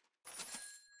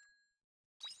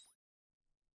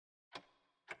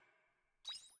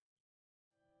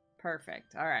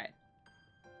 Perfect. All right.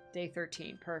 Day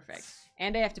 13. Perfect.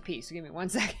 And I have to pee, so give me 1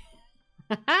 second.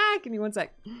 Give me 1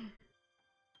 sec.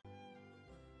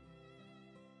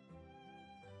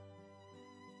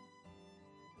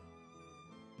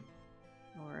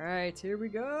 All right, here we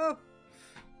go.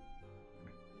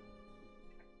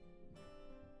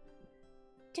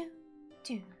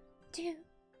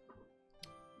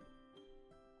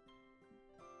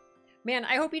 Man,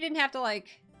 I hope you didn't have to,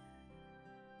 like...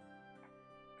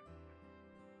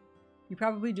 You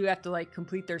probably do have to, like,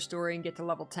 complete their story and get to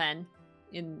level 10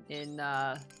 in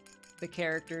the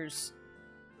characters,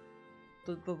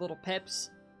 the little pips,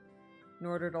 in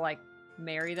order to, like,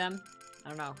 marry them. I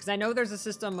don't know, because I know there's a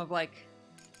system of, like...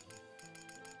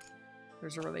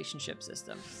 There's a relationship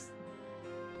system.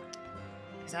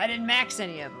 Because I didn't max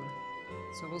any of them.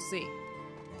 So we'll see.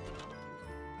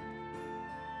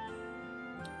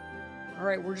 All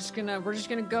right, we're just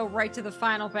gonna go right to the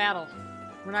final battle.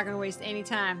 We're not gonna waste any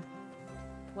time.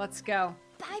 Let's go.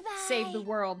 Bye-bye. Save the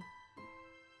world.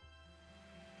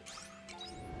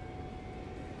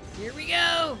 Here we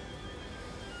go.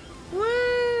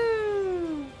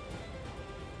 Woo!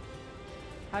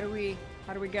 How do we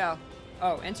go?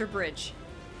 Oh, enter bridge.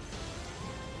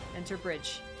 Enter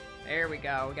bridge. There we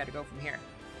go. We got to go from here.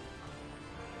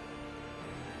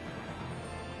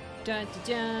 Dun, dun,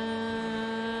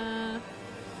 dun.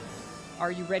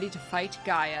 Are you ready to fight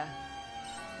Gaia?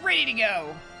 Ready to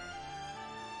go!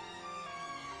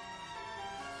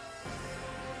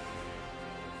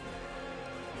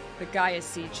 The Gaia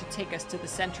seed should take us to the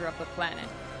center of the planet.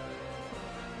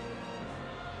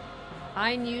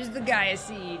 Hein used the Gaia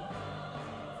seed.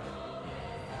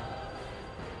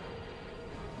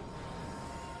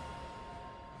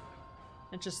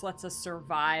 It just lets us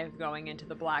survive going into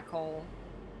the black hole.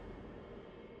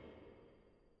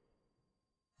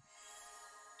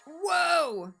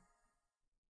 Whoa!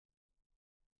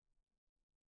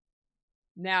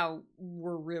 Now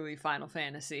we're really Final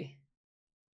Fantasy.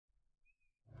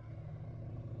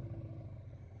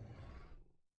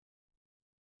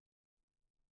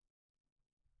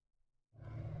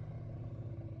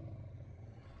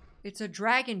 It's a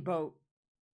dragon boat.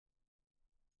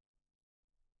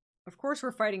 Of course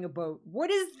we're fighting a boat.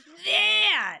 What is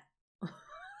that?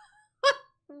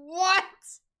 What?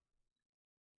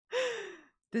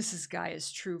 This is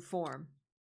Gaia's true form.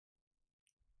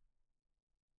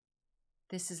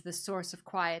 This is the source of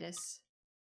quietus.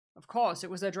 Of course, it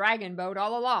was a dragon boat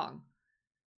all along.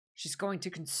 She's going to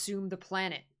consume the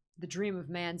planet. The dream of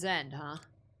man's end, huh?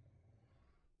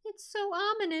 It's so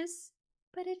ominous,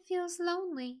 but it feels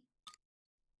lonely.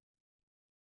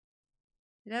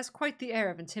 It has quite the air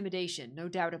of intimidation, no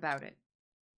doubt about it.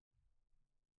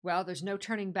 Well, there's no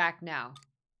turning back now.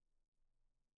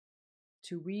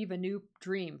 To weave a new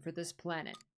dream for this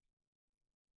planet.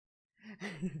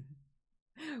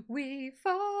 We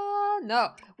fall. No,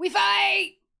 we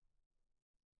fight!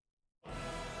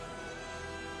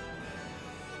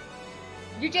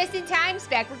 You're just in time,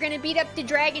 Spec. We're gonna beat up the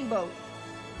dragon boat.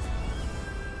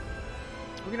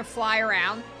 We're gonna fly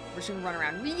around. We're just gonna run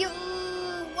around.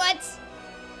 What?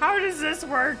 How does this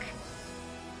work?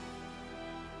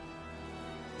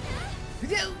 I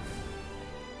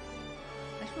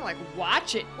just wanna like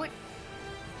watch it. What?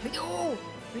 No,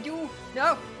 we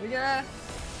gotta.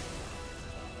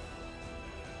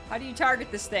 How do you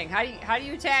target this thing? How do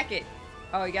you attack it?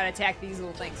 Oh, you gotta attack these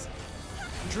little things.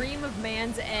 Dream of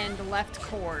man's end, left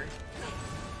chord.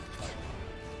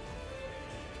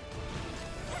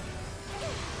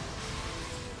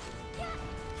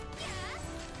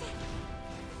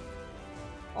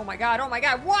 Oh my god,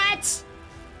 what?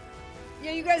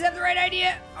 Yeah, you guys have the right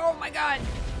idea. Oh my god.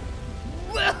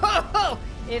 Whoa!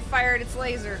 It fired its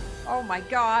laser. Oh my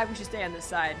god, we should stay on this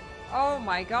side. Oh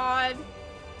my god.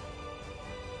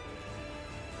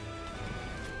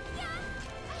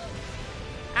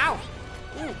 Ow!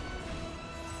 Ooh.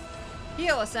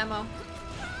 Heal us, Emmo.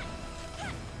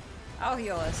 I'll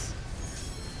heal us.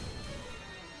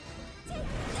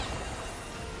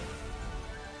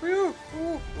 Ooh,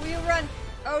 will you run?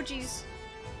 Oh, jeez.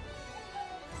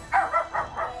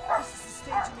 This is the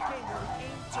stage in the game where we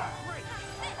aim to break.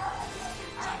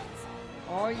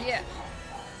 Oh, yeah.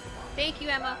 Thank you,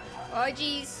 Emma. Oh,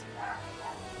 jeez.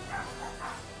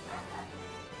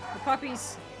 The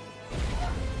puppies.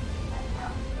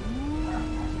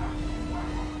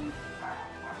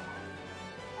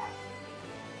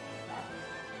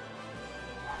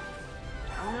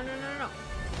 Oh, no.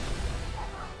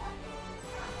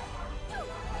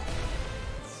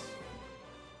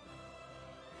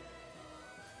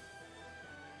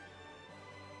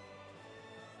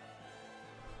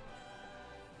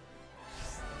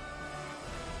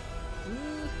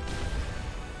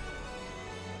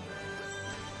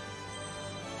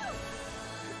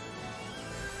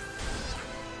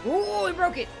 Ooh, we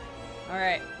broke it!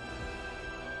 Alright.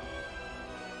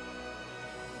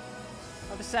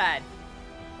 Other side.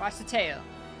 Watch the tail.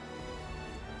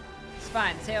 It's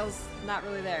fine, the tail's not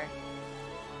really there.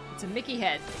 It's a Mickey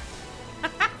head.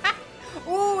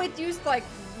 Ooh, it used like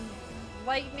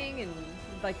lightning and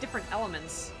like different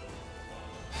elements.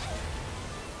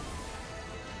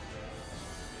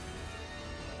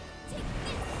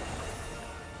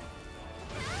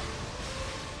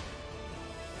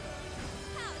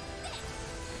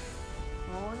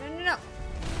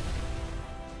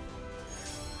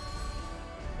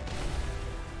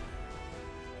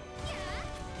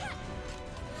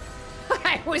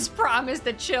 Was promised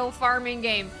a chill farming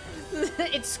game.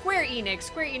 It's Square Enix.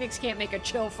 Square Enix can't make a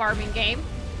chill farming game.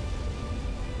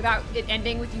 Without it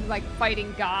ending with you, like,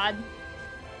 fighting God.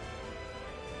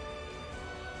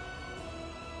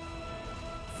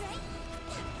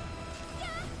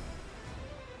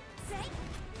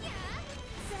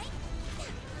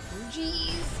 Oh,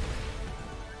 jeez.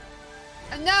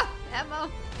 Enough, Emma.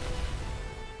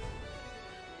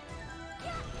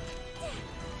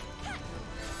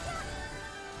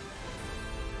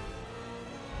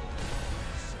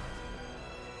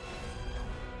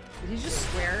 Did he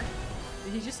just swear?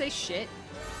 Did he just say shit?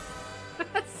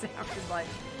 That sounded like...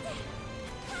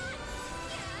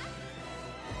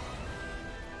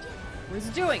 What is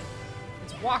it doing?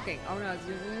 It's walking. Oh no, it's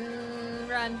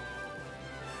run.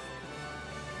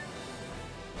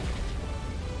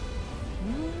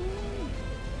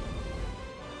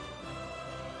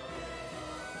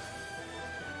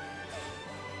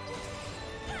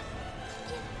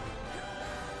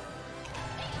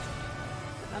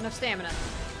 Not enough stamina.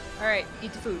 Alright,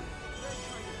 eat the food.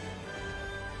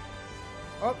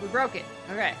 Oh, we broke it.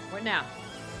 Okay, what now?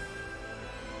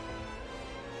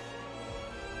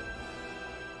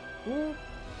 Ooh.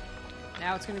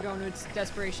 Now it's gonna go into its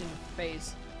desperation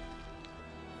phase.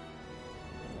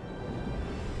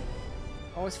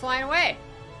 Oh, it's flying away!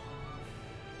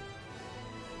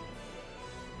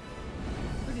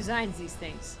 Who designs these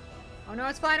things? Oh no,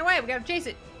 it's flying away! We gotta chase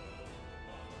it!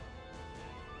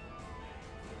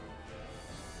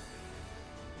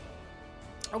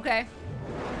 Okay.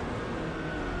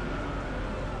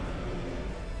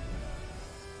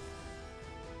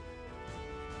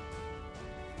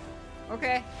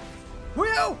 Okay.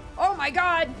 Whoa! Oh my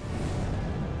god!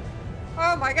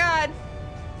 Oh my god!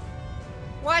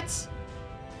 What?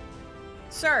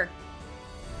 Sir.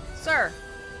 Sir.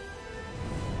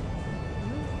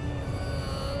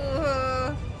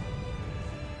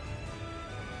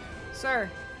 Sir.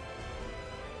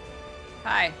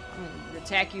 Hi. I'm gonna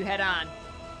attack you head on,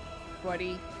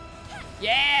 buddy.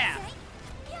 Yeah!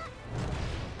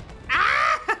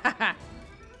 Ah!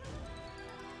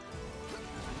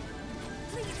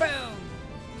 Boom!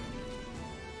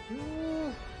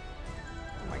 Ooh.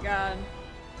 Oh my god.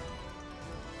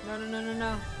 No, no, no, no,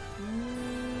 no.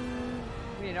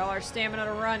 We need all our stamina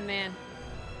to run, man.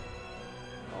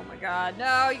 Oh my god.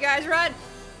 No, you guys run!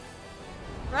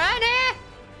 Run here!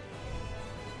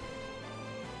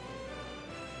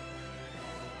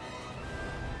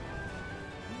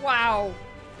 Wow.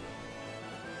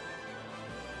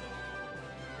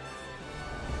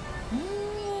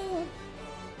 Ooh.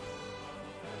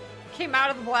 Came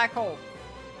out of the black hole.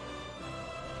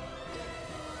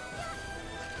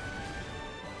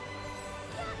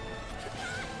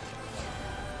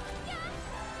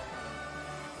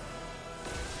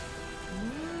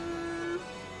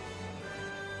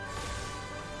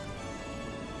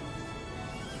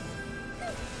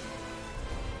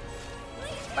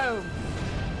 Boom.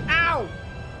 Ow!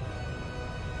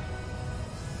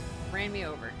 Ran me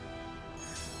over.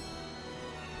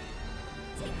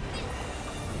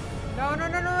 No, no,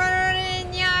 no, no, run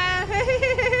in, yeah! Here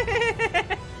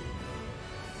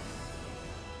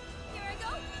I go.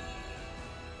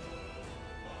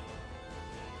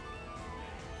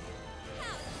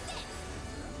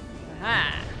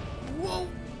 Aha! Whoa!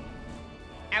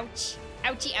 Ouch!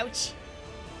 Ouchie, ouch!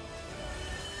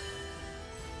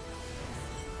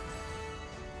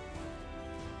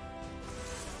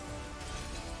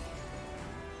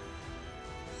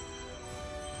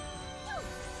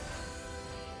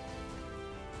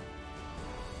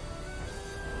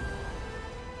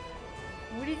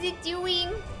 What is it doing?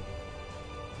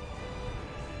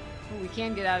 Oh, we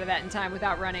can get out of that in time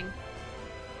without running.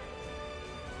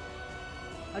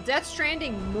 A Death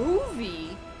Stranding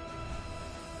movie?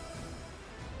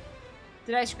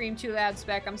 Did I scream too loud,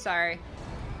 Spec? I'm sorry.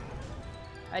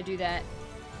 I do that.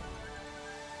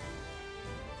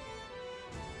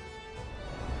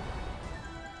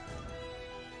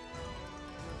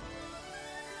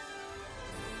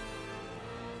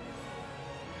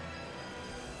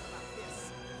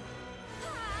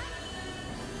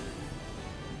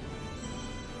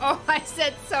 Oh, I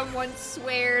said someone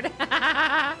sweared.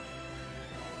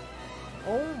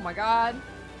 Oh my god.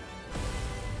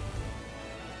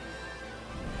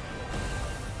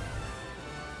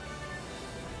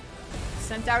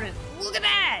 Sent out an... Look at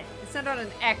that! It sent out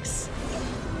an X.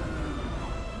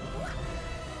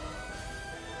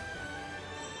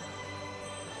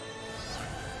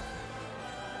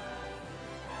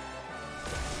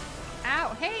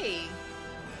 Ow, hey!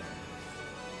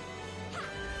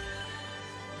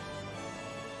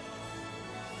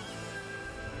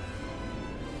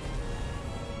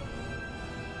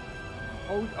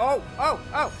 Oh, oh, oh,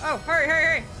 oh, oh, hurry, hurry,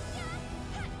 hurry.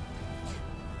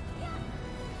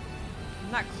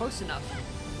 I'm not close enough.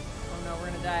 Oh no,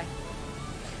 we're gonna die.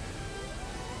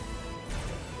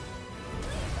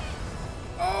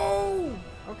 Oh!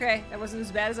 Okay, that wasn't as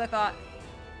bad as I thought.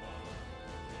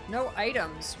 No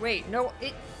items. Wait, no,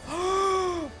 it...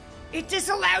 It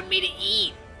disallowed me to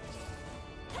eat!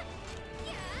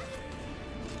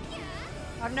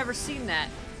 I've never seen that.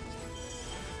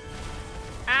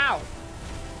 Ow!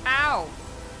 Ow!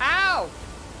 Ow!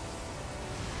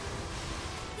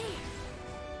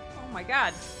 Oh my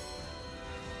god.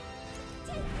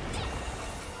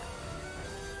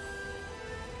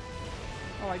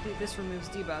 Oh, I do. This removes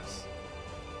debuffs.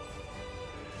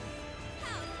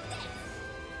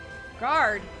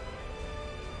 Guard!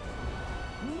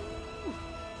 Ooh.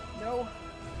 No.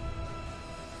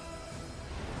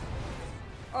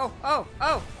 Oh, oh,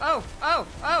 oh, oh, oh,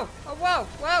 oh, oh, whoa,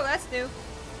 whoa, that's new.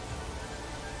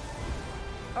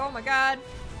 Oh my god.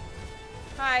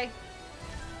 Hi.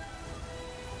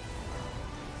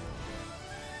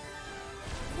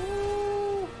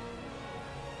 Ooh.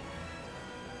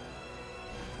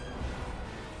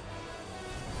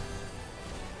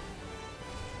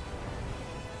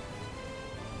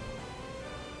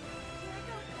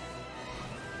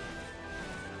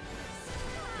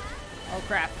 Oh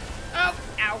crap. Oh,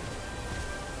 ow.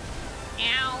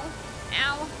 Ow.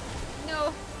 Ow.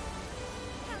 No.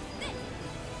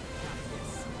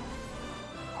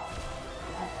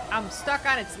 I'm stuck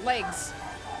on its legs.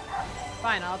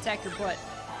 Fine, I'll attack your butt.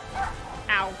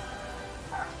 Ow.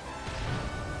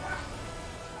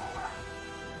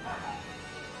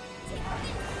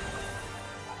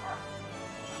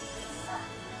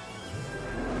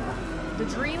 The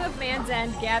dream of man's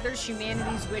end gathers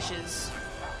humanity's wishes.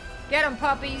 Get 'em,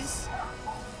 puppies!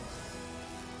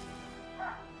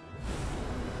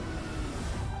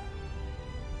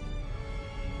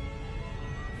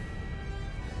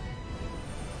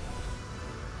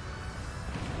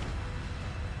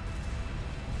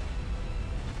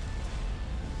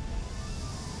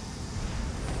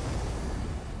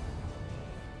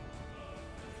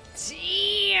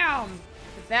 Damn!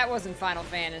 If that wasn't Final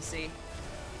Fantasy.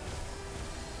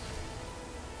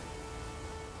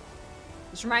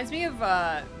 This reminds me of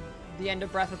the end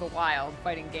of Breath of the Wild,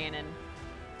 fighting Ganon.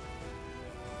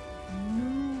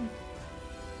 No.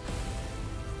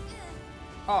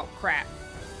 Oh, crap.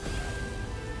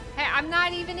 Hey, I'm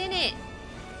not even in it!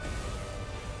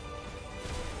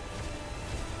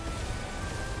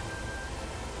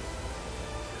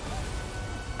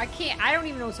 I can't, I don't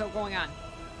even know what's going on.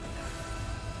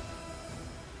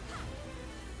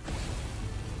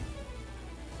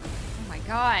 Oh my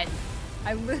god.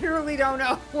 I literally don't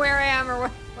know where I am or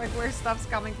what, like where stuff's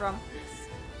coming from.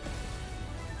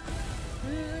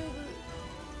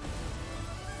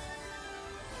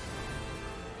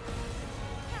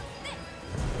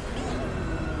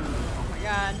 Oh my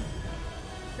god.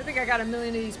 I think I got a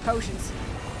million of these potions.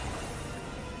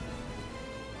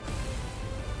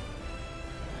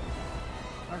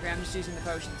 Okay, I'm just using the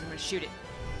potions. I'm gonna shoot it.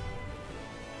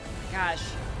 Oh my gosh.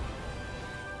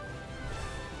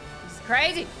 This is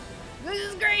crazy!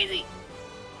 This is crazy!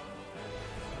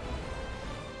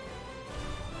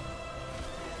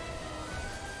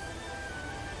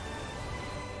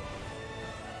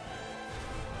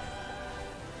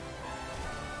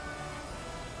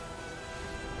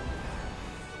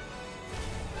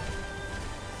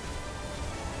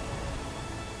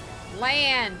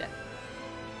 Land!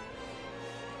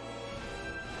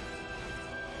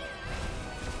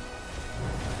 Oh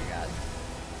my god.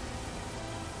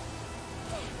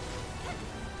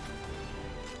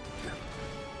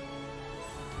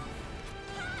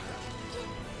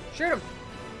 Shoot him!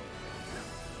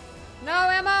 No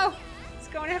ammo! It's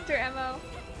going after ammo.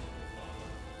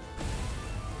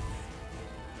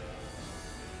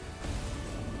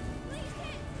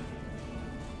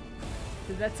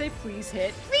 Did that say please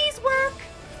hit? Please work!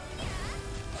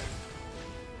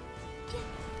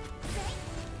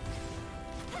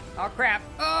 Oh crap.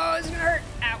 Oh, it's gonna hurt.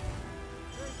 Ow.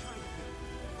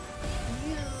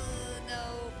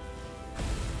 No.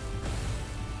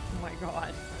 Oh my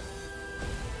god.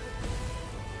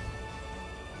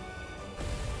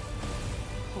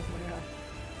 Oh my god.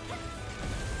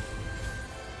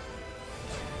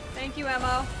 Thank you,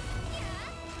 Emmo.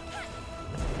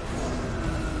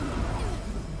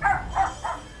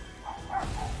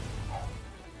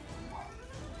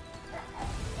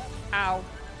 Ow.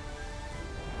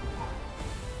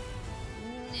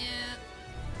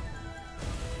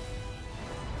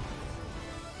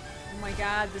 Oh my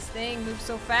god, this thing moves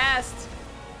so fast.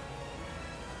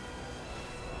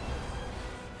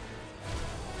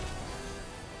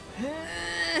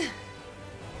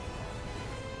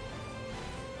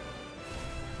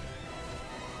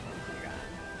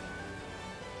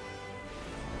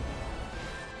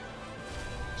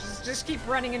 just keep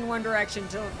running in one direction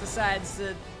till it decides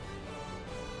to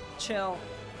chill.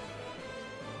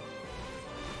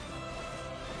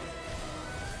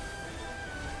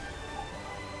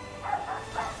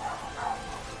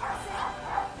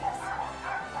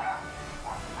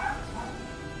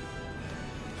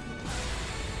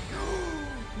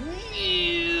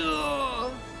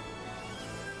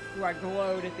 Ooh, I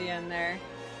glowed at the end there.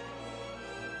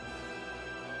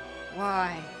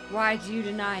 Why? Why do you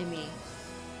deny me?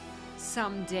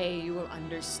 Someday you will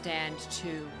understand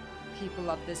too, people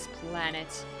of this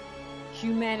planet.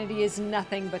 Humanity is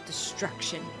nothing but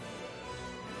destruction.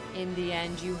 In the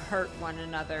end, you hurt one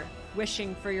another,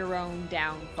 wishing for your own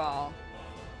downfall.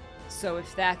 So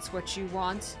if that's what you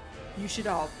want, you should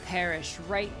all perish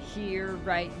right here,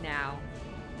 right now.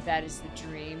 That is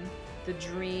the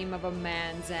dream of a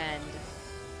man's end.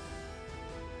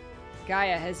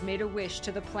 Gaia has made a wish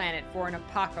to the planet for an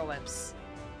apocalypse.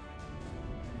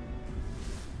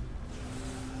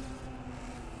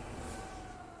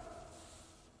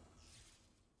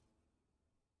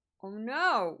 Oh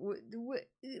no!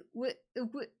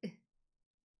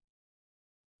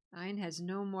 Ein has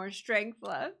no more strength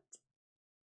left.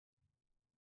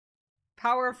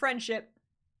 Power of friendship.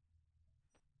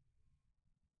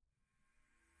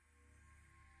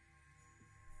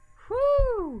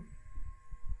 Whoo!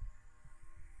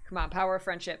 Come on, power of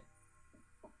friendship.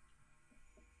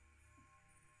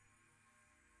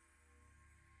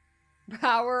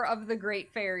 Power of the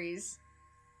great fairies.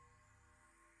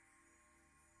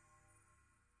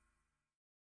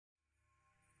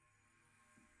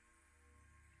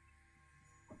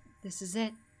 This is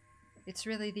it. It's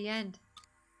really the end.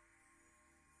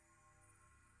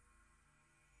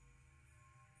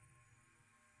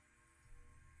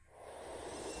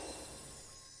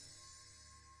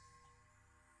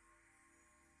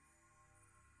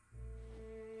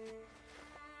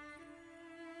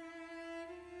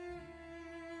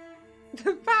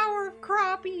 The power of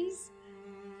crappies.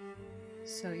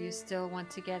 So you still want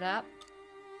to get up?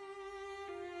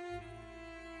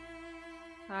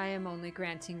 I am only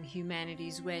granting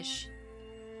humanity's wish.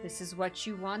 This is what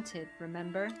you wanted,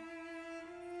 remember?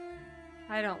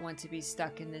 I don't want to be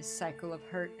stuck in this cycle of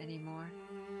hurt anymore.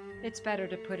 It's better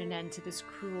to put an end to this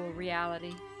cruel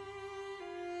reality.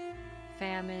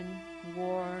 Famine,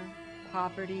 war,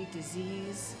 poverty,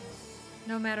 disease.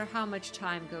 No matter how much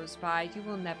time goes by, you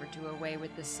will never do away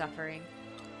with this suffering.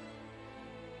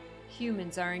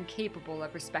 Humans are incapable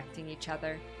of respecting each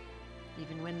other,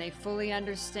 even when they fully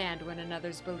understand one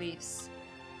another's beliefs.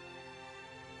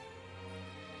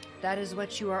 That is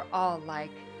what you are all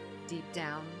like, deep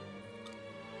down.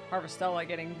 Harvestella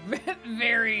getting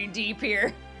very deep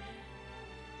here.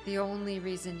 The only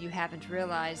reason you haven't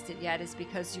realized it yet is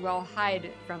because you all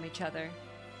hide from each other.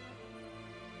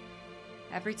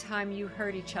 Every time you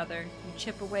hurt each other, you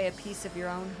chip away a piece of your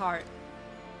own heart.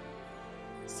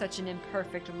 Such an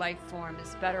imperfect life form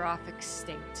is better off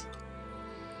extinct.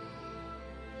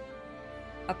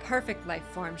 A perfect life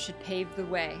form should pave the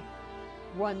way,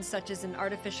 one such as an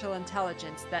artificial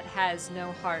intelligence that has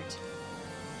no heart.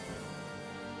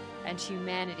 And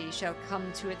humanity shall come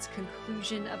to its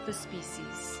conclusion of the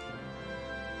species.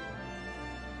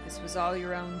 This was all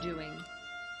your own doing.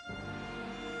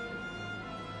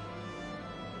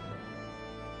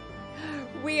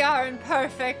 We are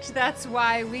imperfect, that's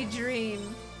why we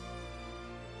dream.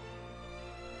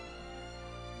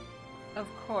 Of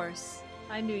course,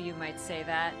 I knew you might say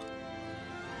that.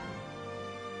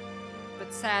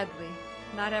 But sadly,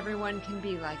 not everyone can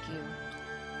be like you.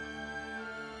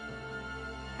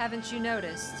 Haven't you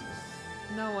noticed?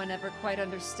 No one ever quite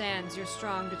understands your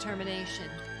strong determination.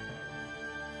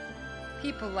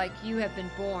 People like you have been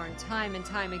born time and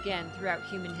time again throughout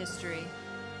human history.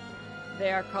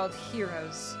 They are called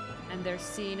heroes, and they're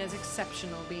seen as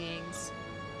exceptional beings.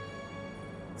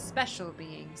 Special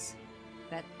beings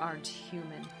that aren't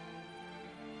human.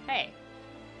 Hey.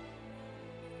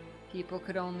 People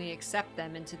could only accept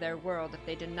them into their world if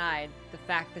they denied the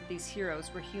fact that these heroes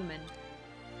were human.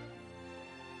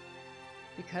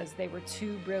 Because they were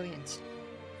too brilliant.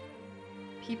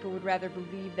 People would rather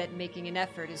believe that making an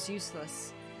effort is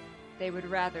useless. They would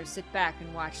rather sit back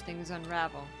and watch things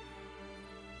unravel.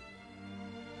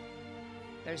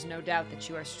 There's no doubt that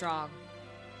you are strong,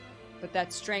 but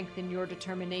that strength in your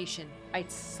determination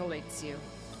isolates you.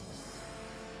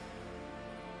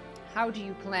 How do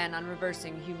you plan on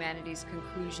reversing humanity's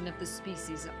conclusion of the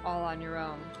species all on your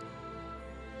own?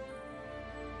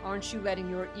 Aren't you letting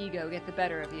your ego get the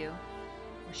better of you?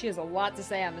 She has a lot to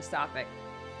say on this topic.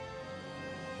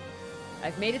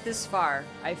 I've made it this far.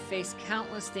 I've faced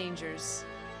countless dangers.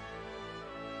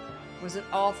 Was it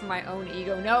all for my own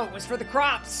ego? No, it was for the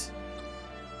crops!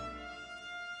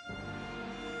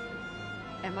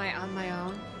 Am I on my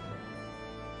own?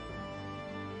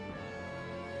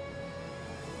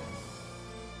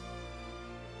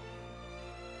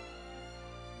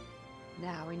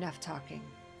 Now, enough talking.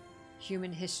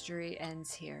 Human history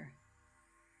ends here.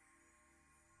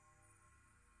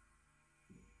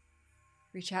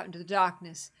 Reach out into the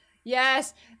darkness.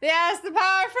 Yes! Yes! The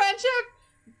power of friendship!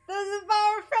 The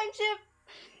power of friendship!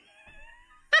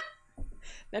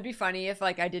 That'd be funny if,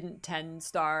 like, I didn't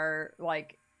 10-star,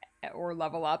 like, or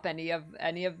level up any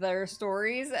of their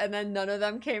stories, and then none of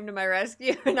them came to my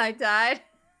rescue and I died.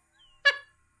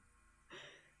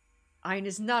 Ein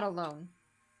is not alone.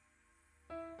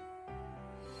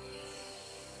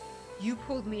 You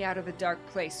pulled me out of a dark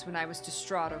place when I was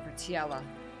distraught over Tiela.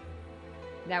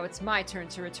 Now it's my turn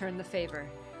to return the favor.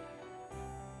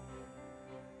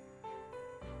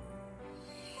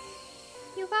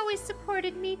 You've always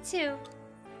supported me too.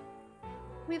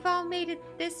 We've all made it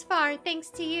this far thanks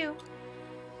to you.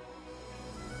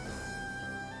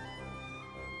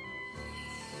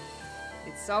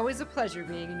 It's always a pleasure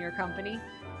being in your company.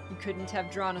 You couldn't have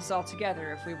drawn us all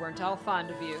together if we weren't all fond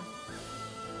of you.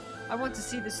 I want to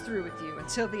see this through with you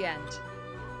until the end.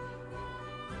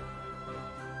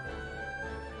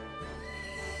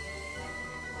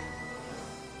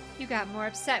 You got more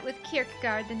upset with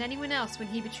Kierkegaard than anyone else when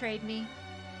he betrayed me.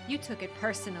 You took it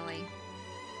personally.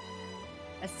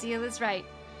 Asil is right.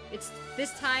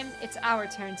 This time, it's our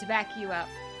turn to back you up.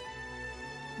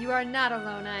 You are not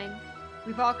alone, Ein.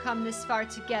 We've all come this far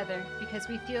together because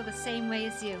we feel the same way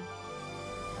as you.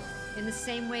 In the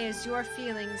same way as your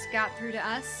feelings got through to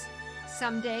us,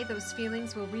 someday those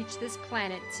feelings will reach this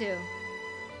planet too.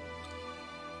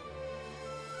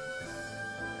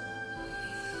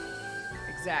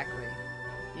 Exactly.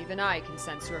 Even I can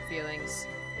sense your feelings,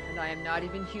 and I am not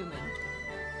even human.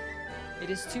 It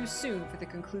is too soon for the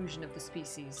conclusion of the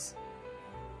species.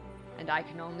 And I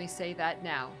can only say that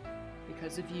now,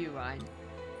 because of you, Ein.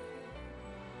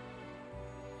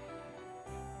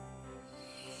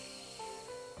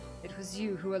 It was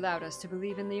you who allowed us to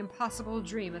believe in the impossible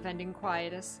dream of ending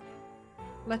Quietus.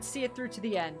 Let's see it through to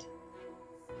the end.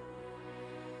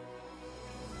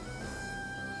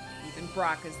 Even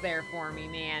Bracca's there for me,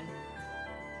 man.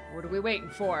 What are we waiting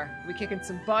for? Are we kicking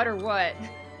some butt or what?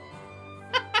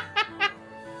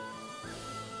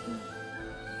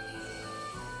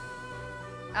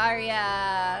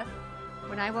 Arya!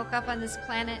 When I woke up on this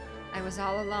planet, I was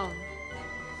all alone.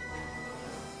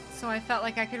 So I felt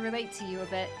like I could relate to you a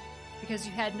bit, because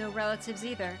you had no relatives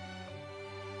either.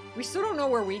 We still don't know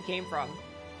where we came from.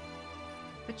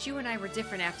 But you and I were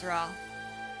different after all.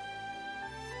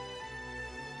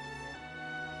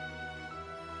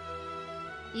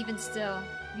 Even still,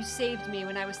 you saved me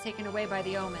when I was taken away by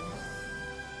the Omen.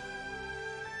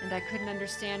 And I couldn't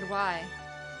understand why.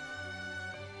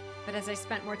 But as I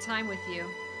spent more time with you,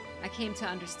 I came to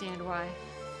understand why.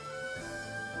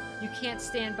 You can't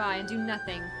stand by and do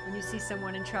nothing when you see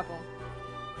someone in trouble.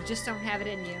 You just don't have it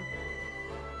in you.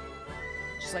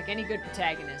 Just like any good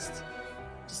protagonist.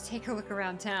 Just take a look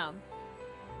around town.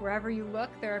 Wherever you look,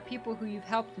 there are people who you've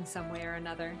helped in some way or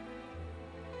another.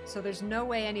 So there's no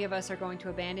way any of us are going to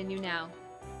abandon you now.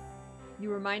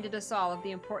 You reminded us all of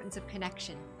the importance of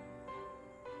connection.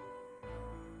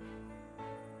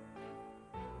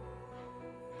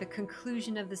 The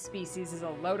conclusion of the species is a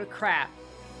load of crap.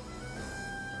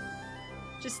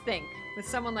 Just think, with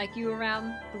someone like you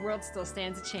around, the world still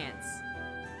stands a chance.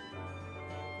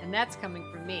 And that's coming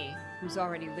from me, who's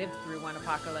already lived through one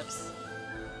apocalypse.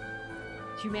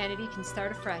 Humanity can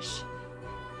start afresh.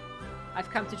 I've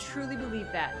come to truly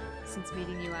believe that since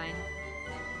meeting you, Ein.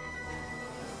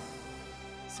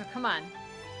 So come on.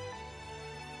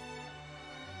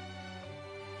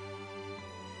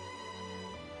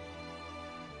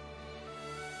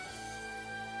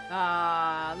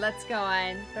 Ah, let's go,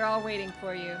 Ein. They're all waiting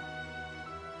for you.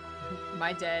 Am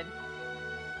I dead?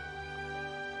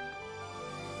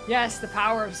 Yes, the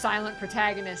power of silent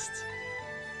protagonist.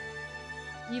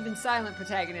 Even silent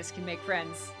protagonists can make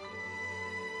friends.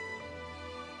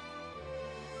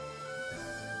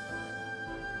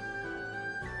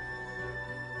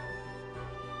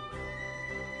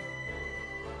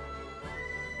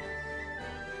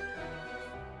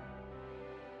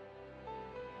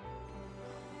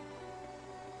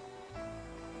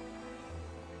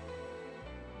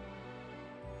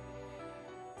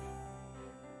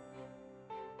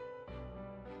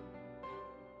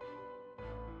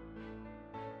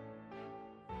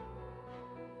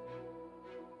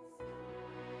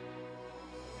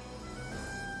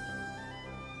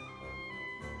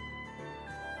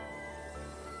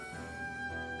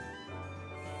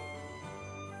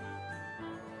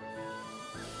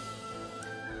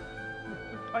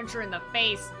 Punch her in the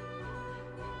face.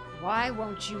 Why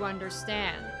won't you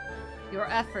understand? Your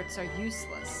efforts are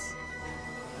useless.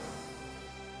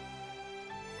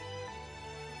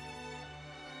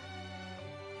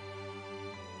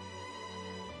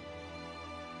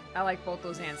 I like both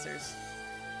those answers.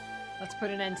 Let's put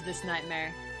an end to this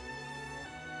nightmare.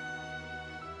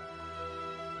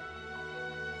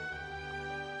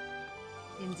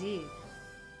 Indeed.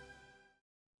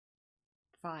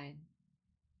 Fine.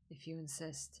 If you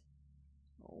insist.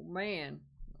 Oh man.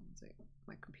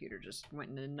 My computer just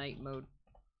went into night mode.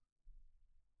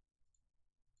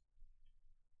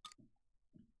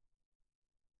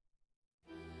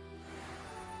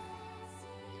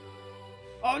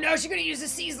 Oh no, she's gonna use the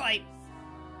Seas Light!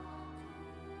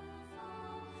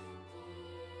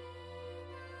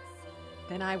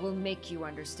 Then I will make you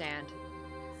understand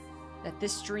that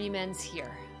this dream ends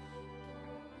here.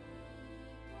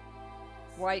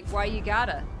 Why you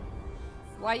gotta?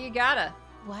 Why you gotta?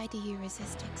 Why do you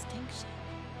resist extinction?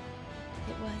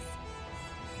 It was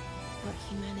what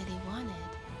humanity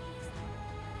wanted.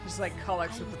 Just like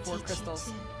Cullux with the will 4 teach crystals.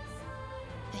 you too,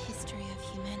 the history of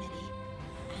humanity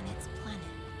and its planet.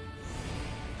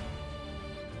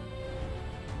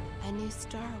 A new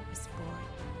star was born.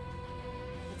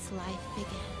 Its life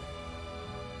began.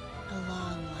 A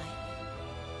long life,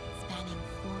 spanning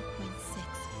 4.6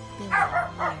 billion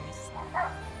years.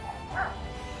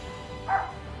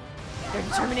 Their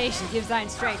determination gives thine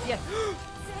strength. Yes.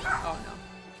 Oh no.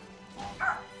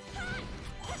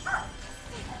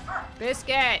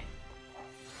 Biscuit!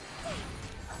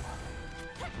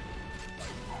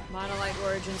 Monolite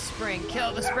origin spring.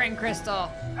 Kill the spring crystal.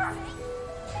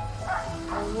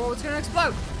 Oh, whoa, it's gonna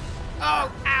explode.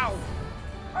 Oh, ow.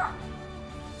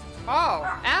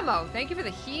 Oh, ammo. Thank you for the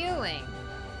healing.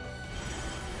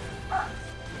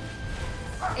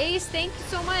 Ace, thank you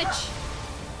so much.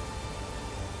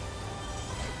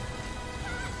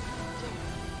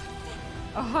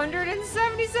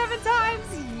 $177 times.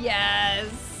 Yes.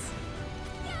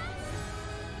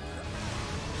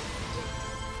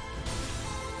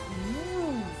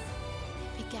 Ooh.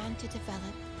 It began to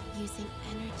develop using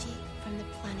energy from the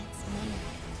planet's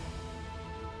monolith.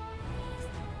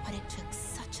 But it took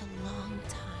such a long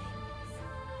time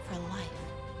for life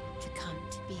to come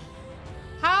to be.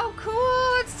 How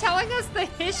cool! It's telling us the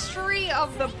history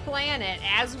of the planet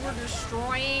as we're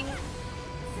destroying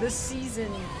the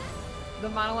season, the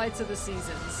monolites of the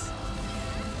seasons.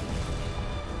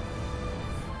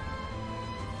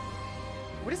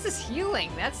 What is this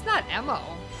healing? That's not ammo.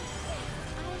 I'll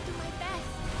do my best.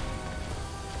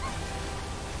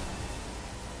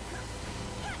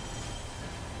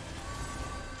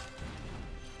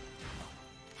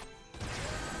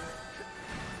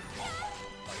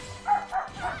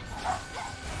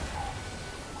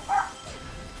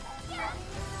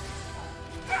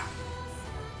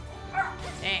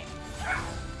 Dang.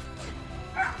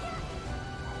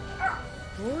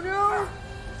 Oh no!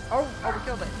 Oh, we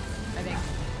killed it, I think.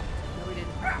 No, we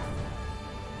didn't.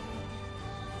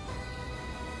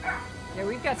 Yeah,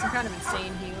 we've got some kind of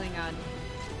insane healing on.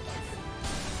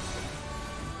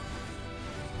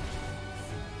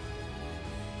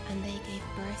 And they gave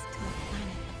birth to a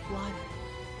planet of water.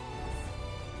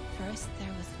 First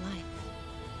there was life.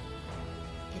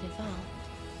 It evolved,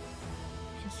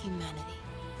 and humanity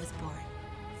was born.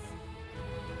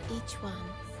 Each one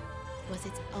was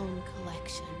its own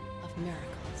collection of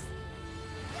miracles.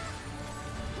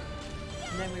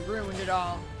 And then we ruined it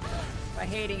all by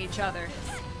hating each other.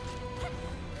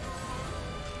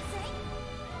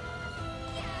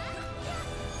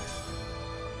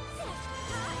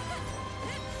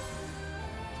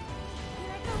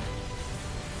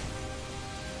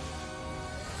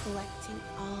 Collecting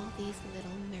all these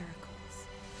little miracles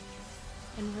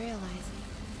and realizing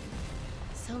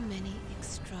so many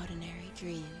extraordinary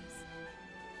dreams.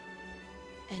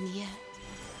 And yet,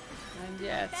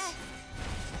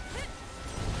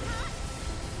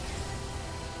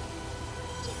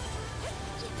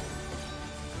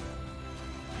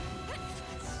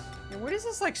 And what is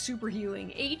this like super healing?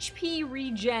 HP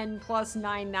regen plus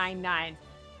 999.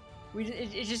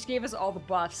 It just gave us all the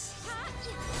buffs.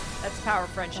 That's the power of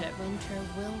friendship. but winter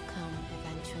will come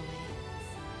eventually.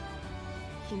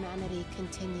 Humanity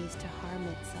continues to harm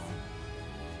itself.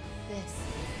 This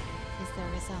is the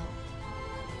result.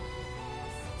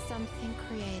 Something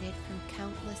created from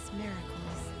countless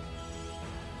miracles.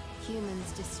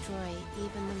 Humans destroy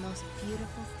even the most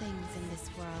beautiful things in this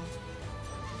world.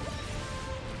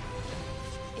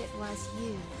 It was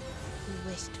you who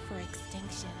wished for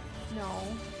extinction.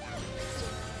 No.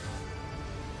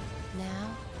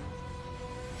 Now,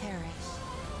 perish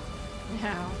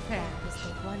Now, That was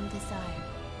the one desire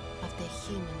of the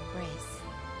human race.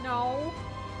 No.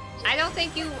 I don't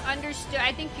think you understood.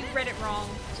 I think you read it wrong.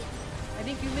 I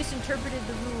think you misinterpreted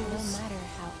the No rules. matter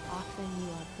how often you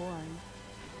are born,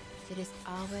 it is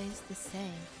always the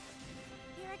same.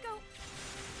 Here I go.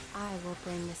 I will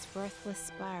bring this worthless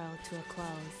spiral to a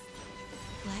close.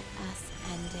 Let us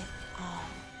end it all.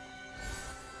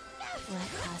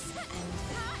 Let us end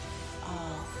it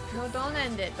all. No, don't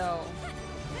end it though.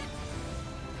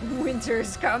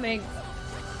 Winter's coming.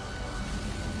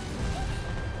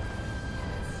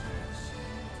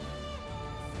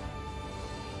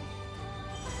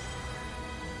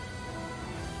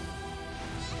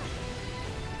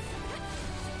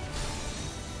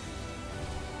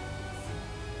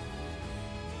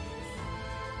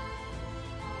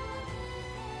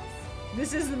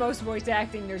 This is the most voice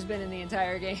acting there's been in the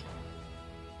entire game.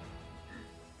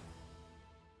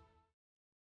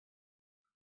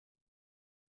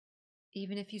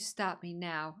 even if you stop me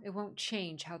now, it won't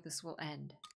change how this will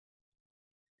end.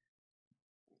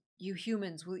 You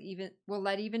humans will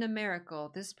let even a miracle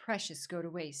this precious go to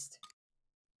waste.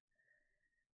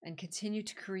 And continue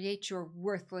to create your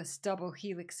worthless double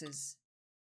helixes.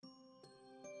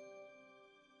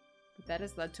 But that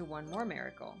has led to one more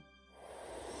miracle.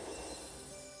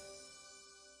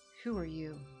 Who are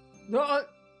you?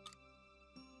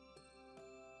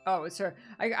 Oh, it's her.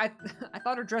 I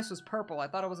thought her dress was purple. I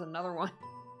thought it was another one.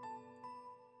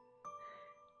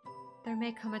 There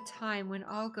may come a time when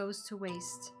all goes to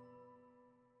waste.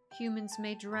 Humans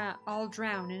may all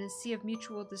drown in a sea of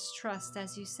mutual distrust,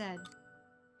 as you said.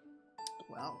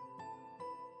 Well,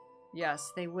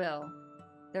 yes, they will.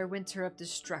 Their winter of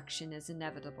destruction is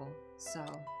inevitable, so...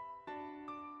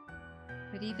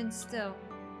 But even still,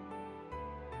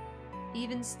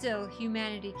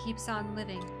 humanity keeps on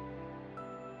living.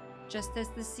 Just as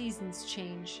the seasons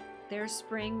change, their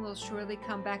spring will surely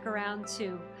come back around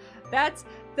too. That's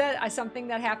something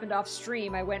that happened off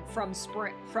stream. I went from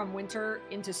winter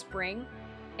into spring,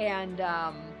 and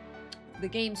the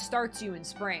game starts you in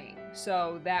spring.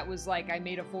 So that was like I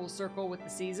made a full circle with the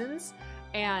seasons.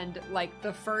 And like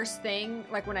the first thing,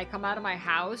 like when I come out of my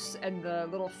house and the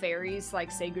little fairies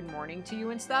like say good morning to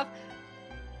you and stuff,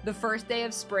 the first day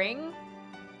of spring,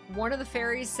 one of the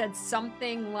fairies said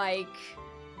something like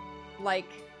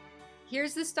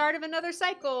here's the start of another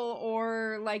cycle,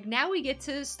 or like now we get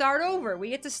to start over, we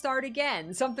get to start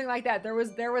again, something like that. There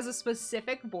was a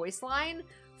specific voice line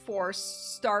for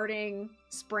starting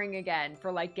spring again,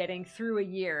 for like getting through a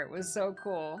year. It was so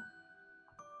cool.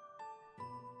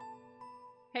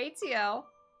 Hey TL.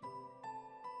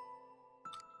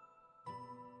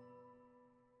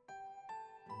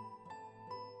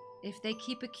 If they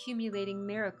keep accumulating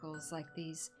miracles like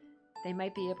these, they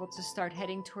might be able to start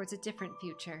heading towards a different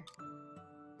future.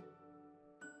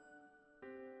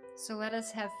 So let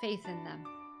us have faith in them,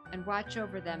 and watch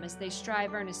over them as they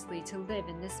strive earnestly to live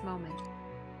in this moment.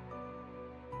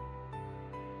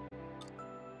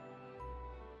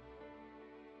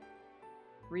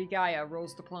 Regaia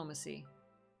rolls diplomacy.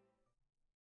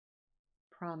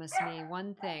 Promise me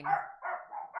one thing.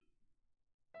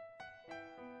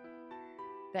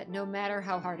 That no matter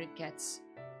how hard it gets,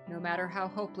 no matter how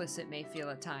hopeless it may feel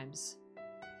at times,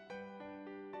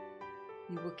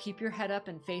 you will keep your head up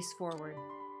and face forward.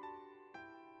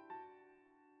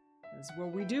 That's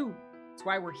what we do. That's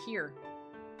why we're here.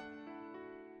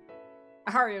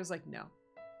 Aria was like, no.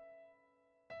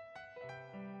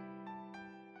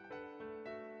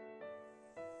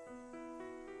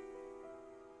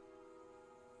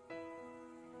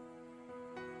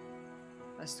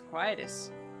 That's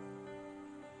Quietus.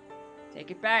 Take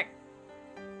it back.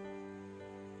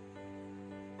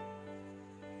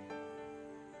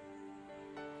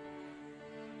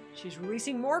 She's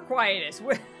releasing more Quietus.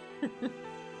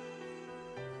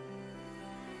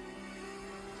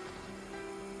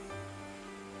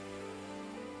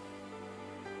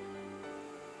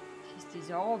 She's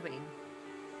dissolving.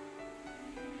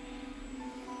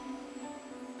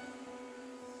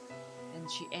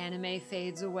 And she anime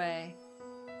fades away.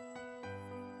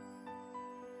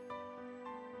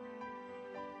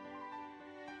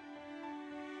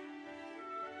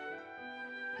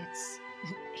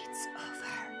 It's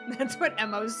over. That's what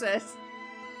Emo says.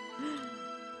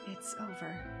 It's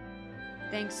over.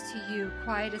 Thanks to you,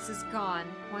 Quietus is gone,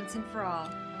 once and for all.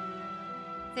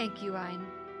 Thank you, Ein.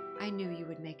 I knew you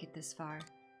would make it this far.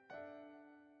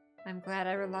 I'm glad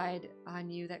I relied on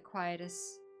you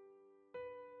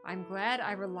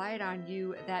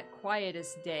that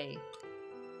Quietus day.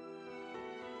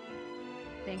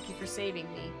 Thank you for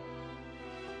saving me.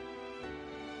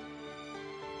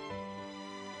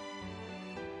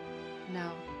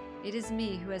 No, it is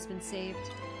me who has been saved.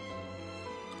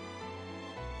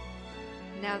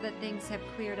 Now that things have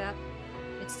cleared up,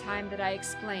 it's time that I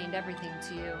explained everything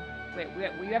to you. Wait,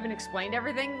 you haven't explained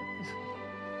everything?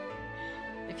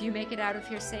 If you make it out of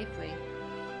here safely,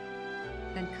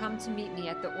 then come to meet me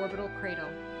at the orbital cradle.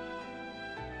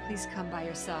 Please come by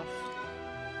yourself.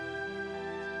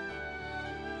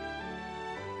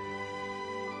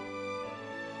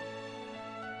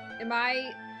 Am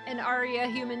I an Arya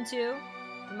human too?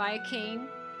 Am I a Cain?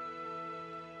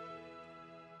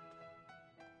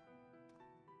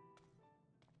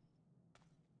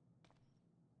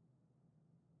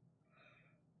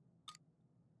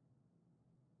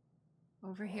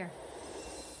 Over here.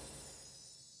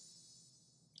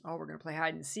 Oh, we're gonna play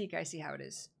hide and seek. I see how it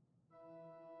is.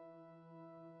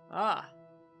 Ah.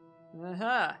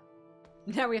 Uh-huh.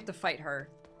 Now we have to fight her.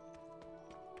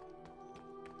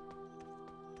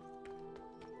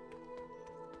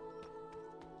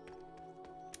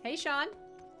 Hey, Sean.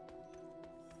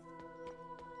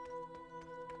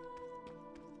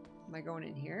 Am I going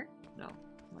in here? No.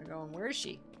 Am I going... Where is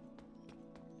she?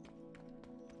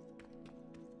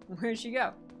 Where'd she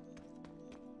go?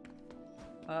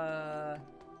 Oh,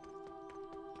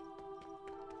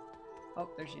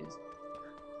 there she is.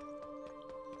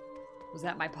 Was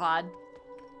that my pod?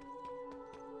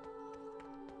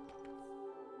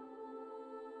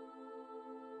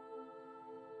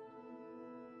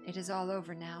 It is all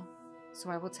over now, so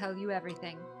I will tell you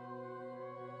everything.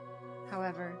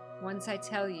 However, once I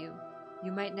tell you,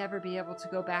 you might never be able to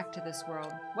go back to this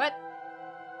world. What?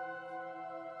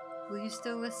 Will you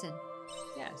still listen?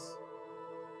 Yes.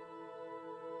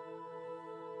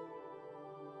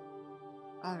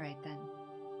 Alright then.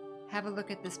 Have a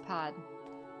look at this pod.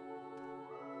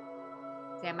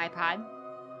 Is that my pod?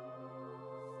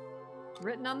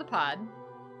 Written on the pod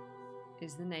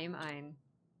is the name Ein.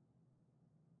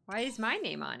 Why is my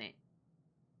name on it?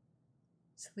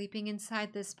 Sleeping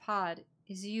inside this pod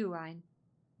is you, Ein.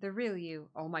 The real you.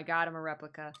 Oh my god, I'm a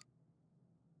replica.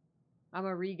 I'm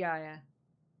a Regaia.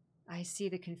 I see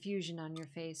the confusion on your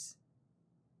face.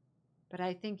 But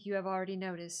I think you have already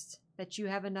noticed that you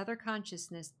have another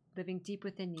consciousness living deep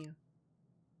within you.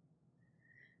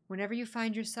 Whenever you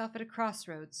find yourself at a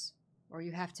crossroads, or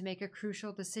you have to make a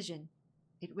crucial decision,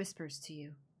 it whispers to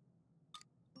you.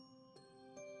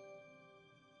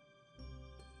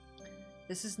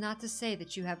 This is not to say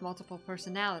that you have multiple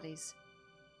personalities.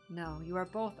 No, you are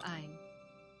both Ein.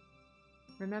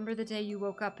 Remember the day you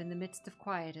woke up in the midst of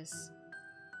quietus.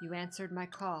 You answered my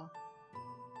call.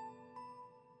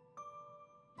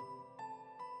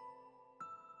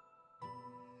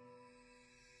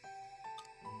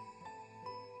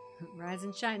 Rise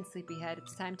and shine, sleepyhead.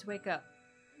 It's time to wake up.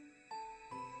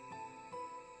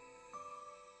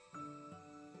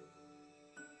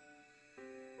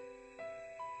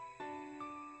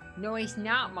 No, it's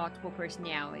not multiple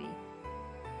personality.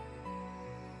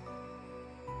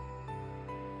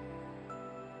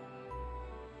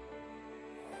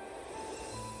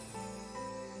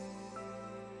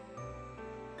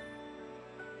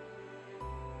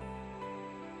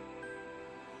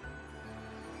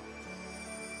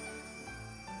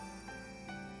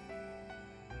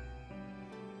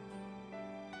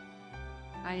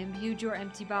 I imbued your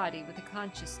empty body with a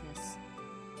consciousness.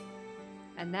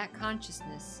 And that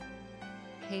consciousness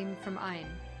came from Ein,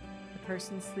 the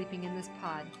person sleeping in this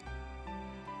pod.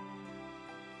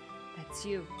 That's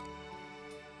you.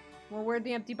 Well, where'd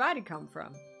the empty body come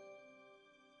from?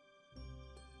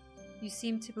 You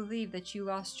seem to believe that you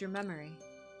lost your memory.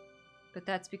 But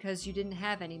that's because you didn't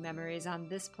have any memories on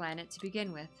this planet to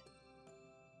begin with.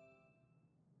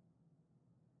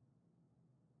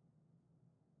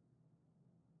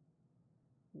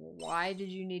 Why did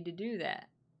you need to do that?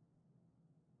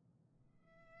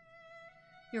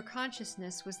 Your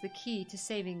consciousness was the key to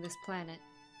saving this planet,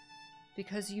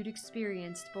 because you'd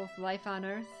experienced both life on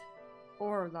Earth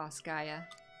or Lost Gaia,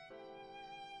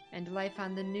 and life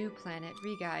on the new planet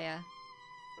Regaia.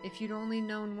 If you'd only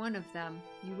known one of them,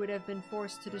 you would have been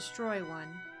forced to destroy one,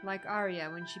 like Arya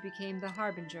when she became the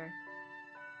Harbinger.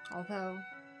 Although,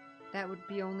 that would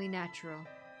be only natural.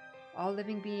 All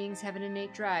living beings have an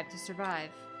innate drive to survive.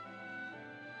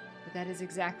 But that is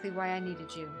exactly why I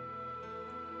needed you.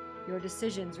 Your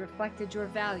decisions reflected your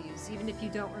values, even if you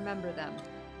don't remember them.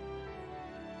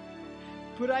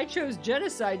 But I chose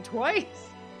genocide twice!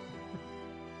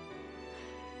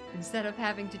 Instead of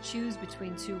having to choose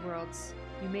between two worlds,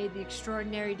 you made the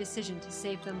extraordinary decision to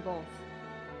save them both.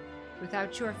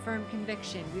 Without your firm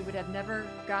conviction, we would have never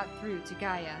got through to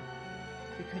Gaia.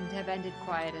 We couldn't have ended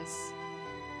quietus.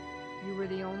 You were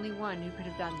the only one who could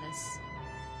have done this.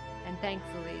 and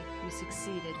thankfully, you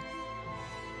succeeded.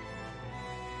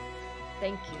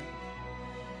 Thank you.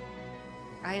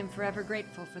 I am forever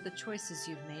grateful for the choices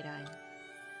you've made, Ein.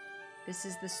 This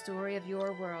is the story of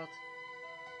your world.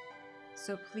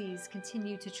 So please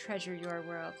continue to treasure your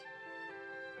world.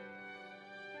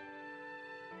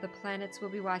 The planets will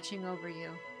be watching over you.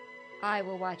 I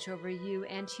will watch over you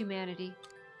and humanity.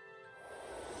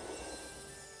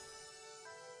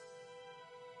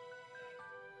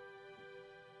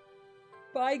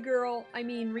 Bye, girl. I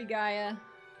mean, Rigaya.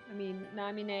 I mean,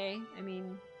 Namine. I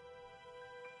mean...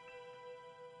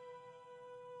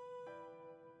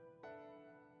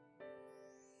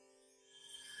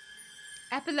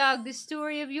 Epilogue, the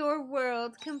story of your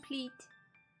world complete.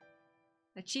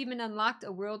 Achievement unlocked,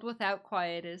 a world without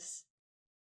quietus.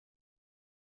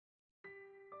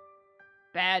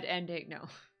 Bad ending, no.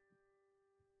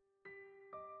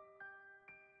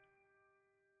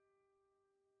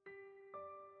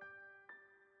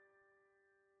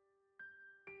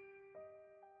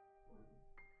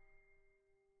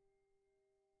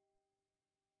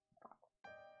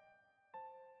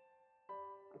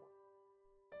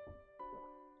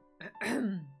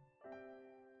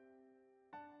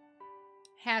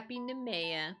 Happy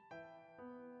Nemea.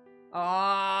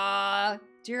 Aww,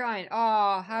 dear Ein.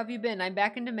 Aw, how have you been? I'm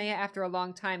back in Nemea after a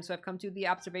long time, so I've come to the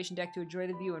observation deck to enjoy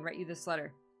the view and write you this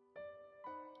letter.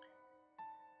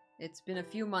 It's been a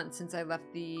few months since I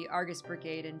left the Argus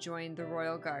Brigade and joined the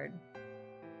Royal Guard.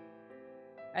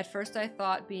 At first I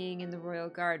thought being in the Royal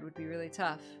Guard would be really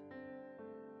tough.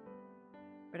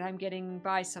 But I'm getting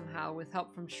by somehow with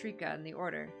help from Shrika and the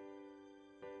Order.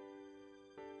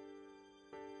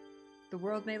 The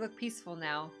world may look peaceful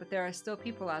now, but there are still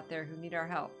people out there who need our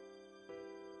help.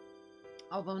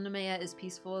 Although Nemea is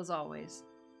peaceful as always.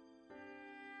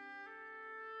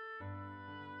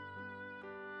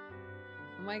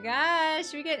 Oh my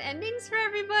gosh, we get endings for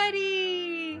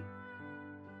everybody!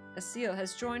 Asil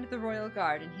has joined the Royal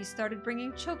Guard and he started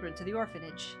bringing children to the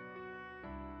orphanage.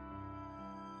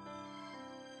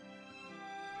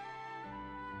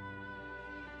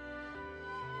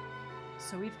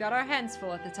 So we've got our hands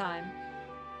full at the time.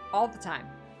 All the time.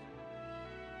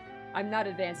 I'm not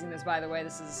advancing this, by the way.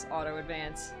 This is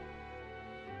auto-advance.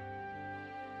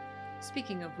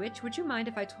 Speaking of which, would you mind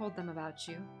if I told them about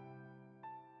you?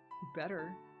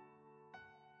 Better.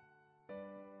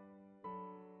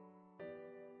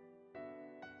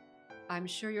 I'm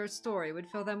sure your story would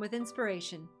fill them with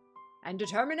inspiration. And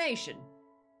determination.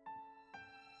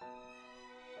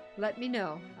 Let me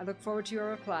know. I look forward to your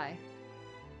reply.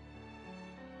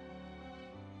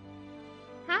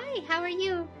 Hi, how are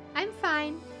you? I'm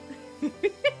fine.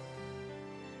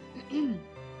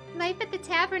 Life at the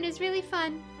tavern is really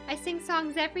fun. I sing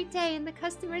songs every day and the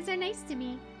customers are nice to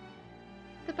me.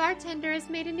 The bartender has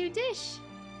made a new dish.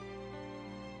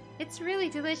 It's really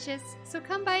delicious, so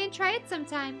come by and try it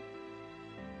sometime.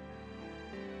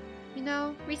 You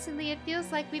know, recently it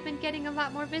feels like we've been getting a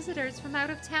lot more visitors from out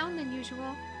of town than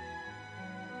usual.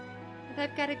 But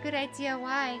I've got a good idea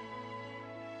why.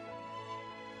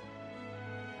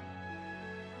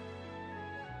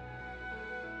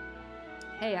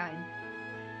 Hey, Ein.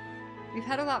 We've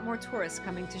had a lot more tourists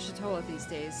coming to Shatola these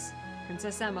days.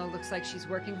 Princess Emma looks like she's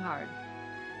working hard.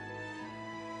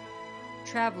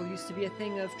 Travel used to be a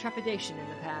thing of trepidation in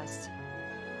the past.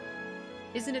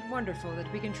 Isn't it wonderful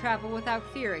that we can travel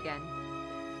without fear again?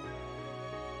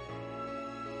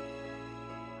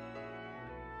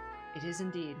 It is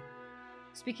indeed.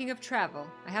 Speaking of travel,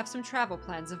 I have some travel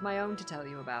plans of my own to tell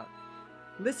you about.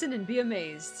 Listen and be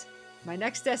amazed. My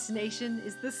next destination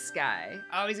is the sky.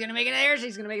 Oh, he's gonna make an airship.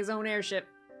 He's gonna make his own airship.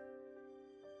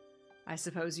 I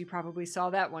suppose you probably saw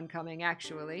that one coming,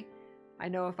 actually. I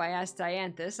know if I asked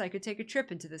Dianthus, I could take a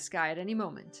trip into the sky at any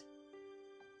moment.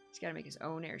 He's gotta make his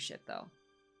own airship, though.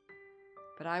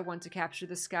 But I want to capture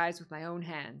the skies with my own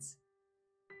hands.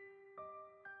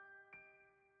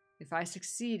 If I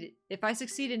succeed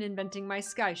in inventing my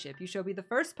skyship, you shall be the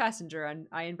first passenger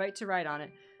I invite to ride on it.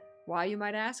 Why, you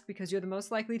might ask? Because you're the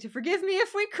most likely to forgive me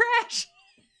if we crash!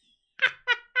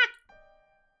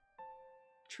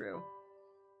 True.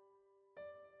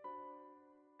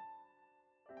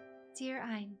 Dear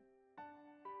Ein,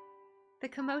 the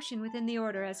commotion within the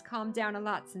Order has calmed down a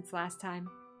lot since last time.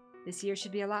 This year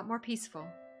should be a lot more peaceful.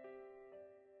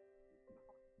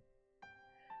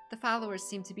 The followers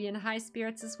seem to be in high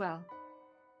spirits as well.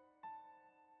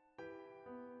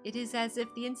 It is as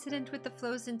if the incident with the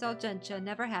Flo's Indulgentia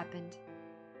never happened.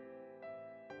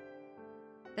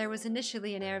 There was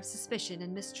initially an air of suspicion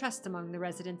and mistrust among the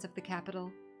residents of the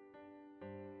capital.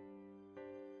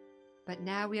 But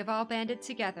now we have all banded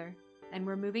together, and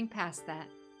we're moving past that.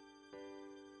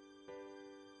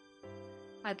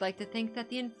 I'd like to think that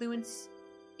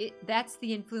that's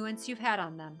the influence you've had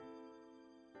on them.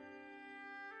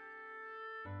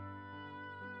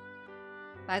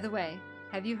 By the way,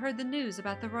 have you heard the news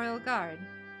about the Royal Guard?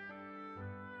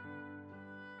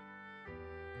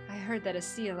 I heard that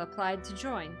Asil applied to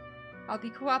join. I'll be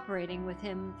cooperating with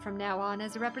him from now on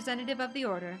as a representative of the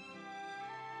Order.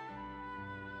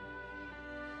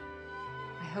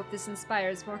 I hope this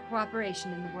inspires more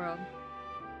cooperation in the world.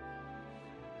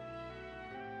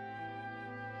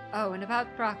 Oh, and about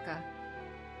Braca.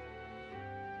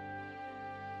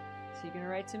 Is he gonna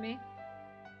write to me?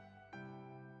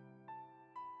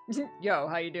 Yo,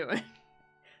 how you doing?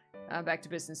 Back to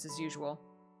business as usual.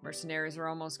 Mercenaries are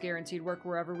almost guaranteed work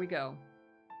wherever we go.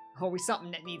 Always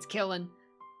something that needs killing.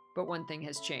 But one thing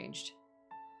has changed.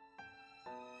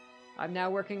 I'm now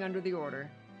working under the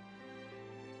Order.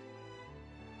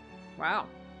 Wow.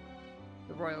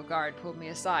 The Royal Guard pulled me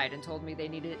aside and told me they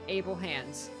needed able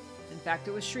hands. In fact,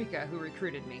 it was Shrika who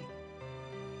recruited me.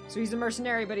 So he's a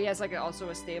mercenary, but he has like also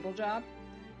a stable job?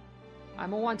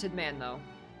 I'm a wanted man, though.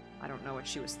 I don't know what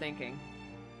she was thinking.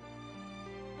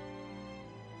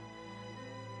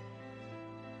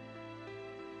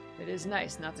 It is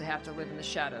nice not to have to live in the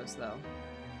shadows, though.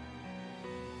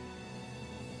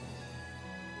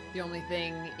 The only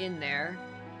thing in there...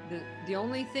 The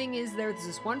only thing is there's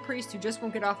this one priest who just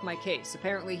won't get off my case.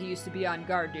 Apparently he used to be on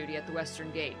guard duty at the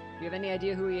Western Gate. Do you have any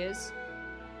idea who he is?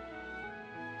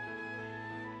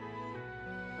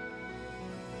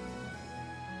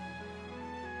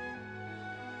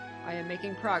 I am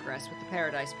making progress with the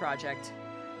Paradise Project.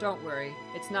 Don't worry,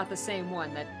 it's not the same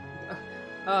one that...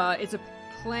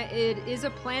 It is a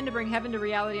plan to bring heaven to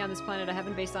reality on this planet, a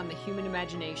heaven based on the human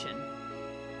imagination.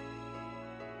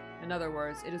 In other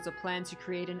words, it is a plan to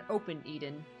create an open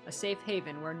Eden, a safe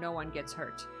haven where no one gets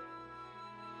hurt.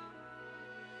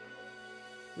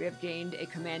 We have gained a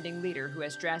commanding leader who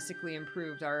has drastically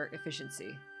improved our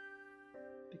efficiency.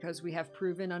 Because we have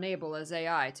proven unable as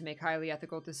AI to make highly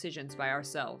ethical decisions by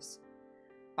ourselves.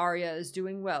 Arya is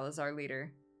doing well as our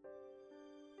leader.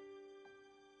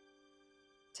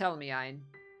 Tell me, Ein,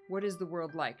 what is the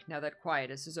world like now that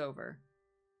quietus is over?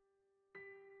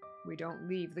 We don't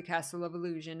leave the Castle of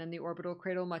Illusion and the Orbital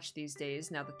Cradle much these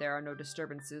days, now that there are no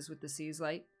disturbances with the sea's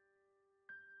light.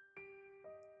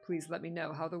 Please let me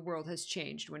know how the world has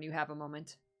changed when you have a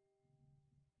moment.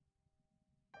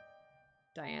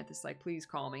 Dianthus like, please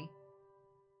call me.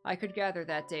 I could gather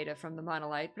that data from the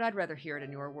monolith, but I'd rather hear it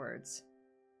in your words.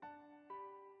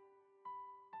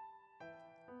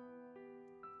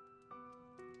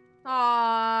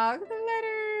 Aww, the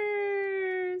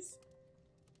letters!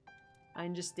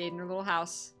 Ein just stayed in her little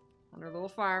house, on her little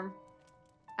farm.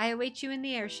 I await you in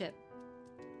the airship.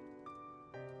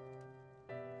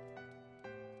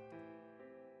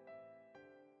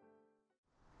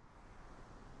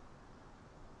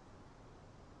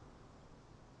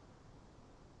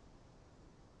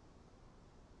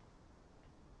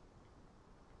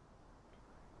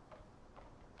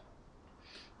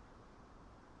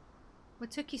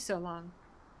 What took you so long?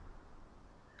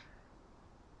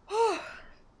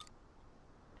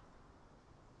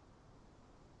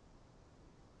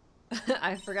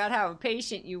 I forgot how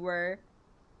impatient you were.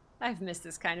 I've missed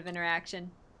this kind of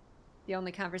interaction. The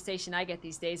only conversation I get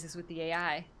these days is with the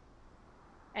AI.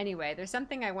 Anyway, there's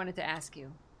something I wanted to ask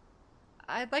you.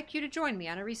 I'd like you to join me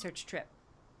on a research trip.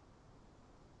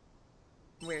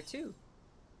 Where to?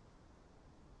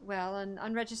 Well, an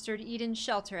unregistered Eden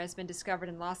shelter has been discovered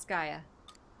in Lost Gaia.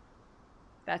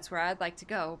 That's where I'd like to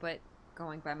go, but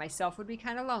going by myself would be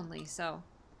kind of lonely, so...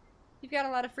 You've got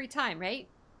a lot of free time, right?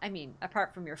 I mean,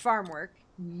 apart from your farm work.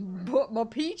 But my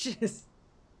peaches!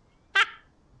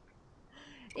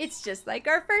 It's just like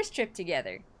our first trip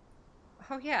together.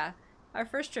 Oh yeah, our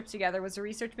first trip together was a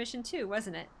research mission too,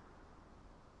 wasn't it?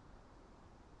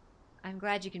 I'm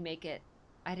glad you can make it.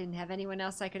 I didn't have anyone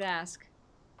else I could ask.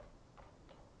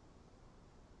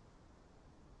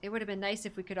 It would have been nice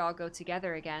if we could all go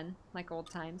together again, like old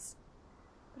times.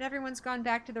 But everyone's gone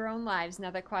back to their own lives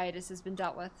now that quietus has been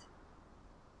dealt with.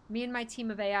 Me and my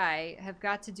team of AI have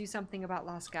got to do something about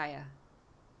Lost Gaia.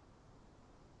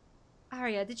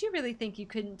 Arya, did you really think you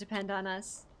couldn't depend on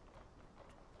us?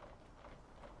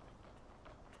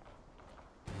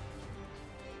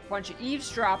 Bunch of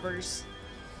eavesdroppers.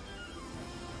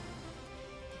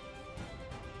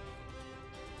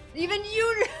 Even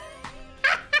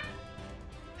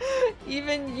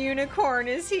Even Unicorn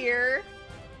is here.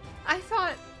 I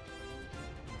thought...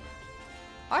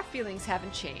 Our feelings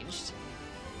haven't changed.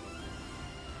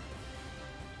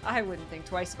 I wouldn't think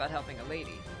twice about helping a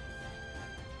lady.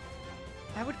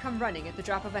 I would come running at the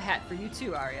drop of a hat for you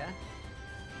too, Arya.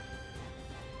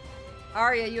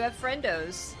 Arya, you have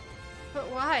friendos. But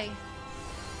why?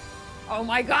 Oh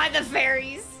my god, the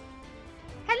fairies!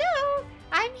 Hello!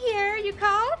 I'm here. You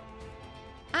called?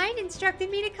 Ein instructed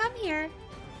me to come here.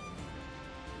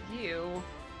 You?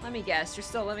 Let me guess, you're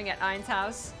still living at Ein's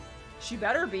house? She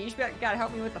better be. She gotta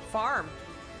help me with the farm.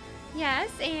 Yes,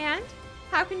 and?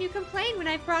 How can you complain when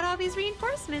I've brought all these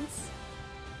reinforcements?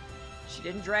 She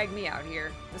didn't drag me out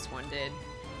here. This one did.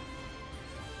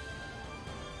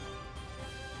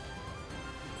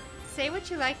 Say what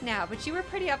you like now, but you were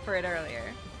pretty up for it earlier.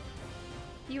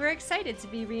 You were excited to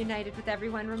be reunited with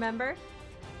everyone, remember?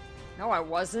 No, I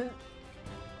wasn't.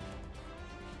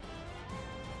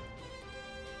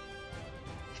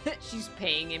 She's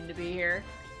paying him to be here.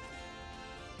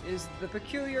 Is the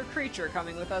peculiar creature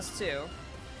coming with us too?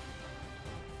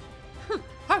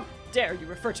 How dare you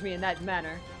refer to me in that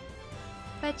manner?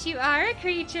 But you are a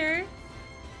creature.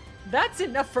 That's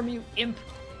enough from you, imp.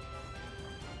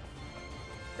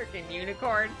 Frickin'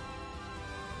 unicorn.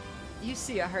 You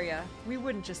see, Arya, we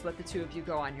wouldn't just let the two of you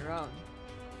go on your own.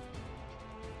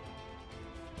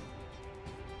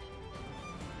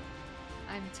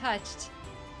 I'm touched.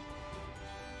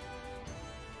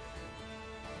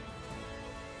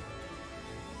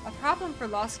 A problem for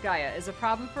Lost Gaia is a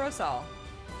problem for us all.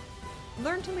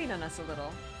 Learn to lean on us a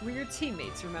little. We're your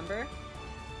teammates, remember?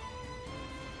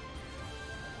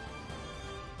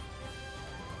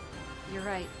 You're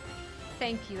right.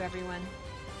 Thank you, everyone.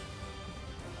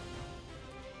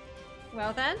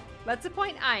 Well then, let's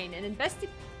appoint Ein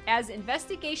as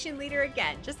investigation leader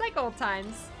again, just like old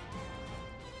times.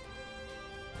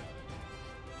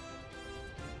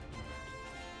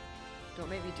 Don't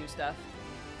make me do stuff.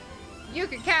 You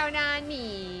can count on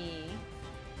me!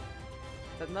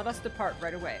 Then let us depart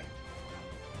right away.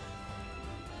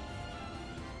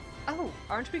 Oh,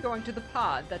 aren't we going to the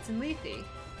pod that's in Lethe?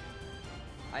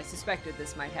 I suspected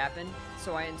this might happen,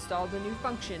 so I installed a new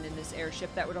function in this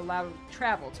airship that would allow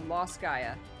travel to Lost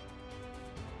Gaia.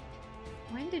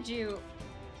 When did you...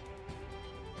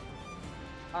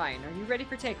 Ein, are you ready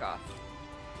for takeoff?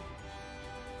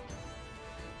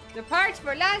 Depart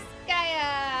for Lost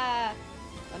Gaia!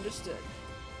 Understood.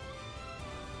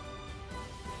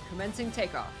 Commencing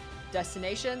takeoff.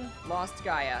 Destination, Lost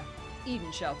Gaia.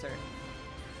 Eden Shelter.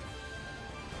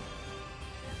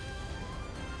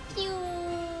 Pew!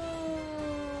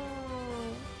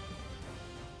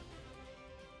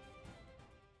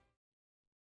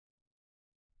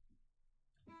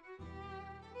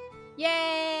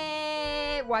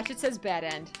 Yay! Watch, it says bad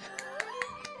end.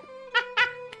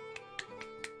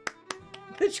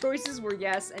 The choices were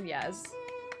yes and yes.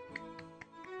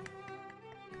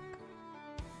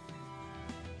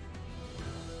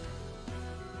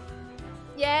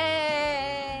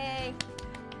 Yay!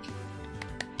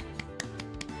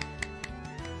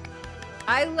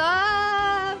 I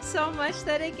love so much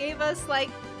that it gave us, like,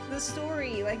 the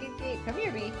story. Like, it gave... Come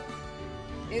here, Bee.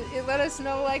 It let us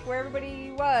know, like, where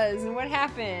everybody was and what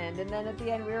happened. And then at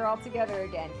the end, we were all together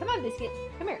again. Come on, Biscuit.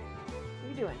 Come here. What are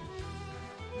you doing?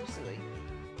 You're silly.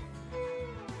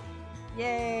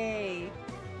 Yay!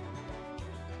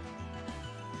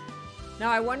 Now,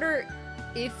 I wonder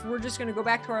if we're just going to go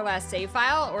back to our last save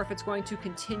file or if it's going to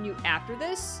continue after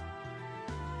this.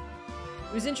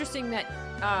 It was interesting that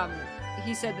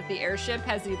he said that the airship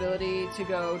has the ability to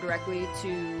go directly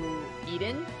to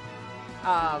Eden.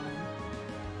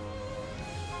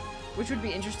 Which would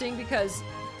be interesting because,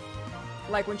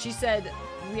 like, when she said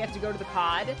we have to go to the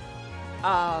pod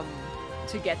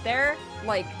to get there,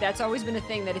 like, that's always been a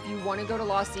thing that if you want to go to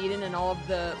Lost Eden and all of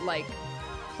the, like,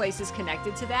 places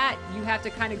connected to that, you have to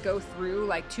kind of go through,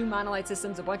 like, 2 monolith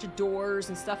systems, a bunch of doors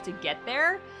and stuff to get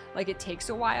there. Like, it takes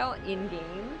a while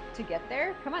in-game to get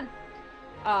there. Come on.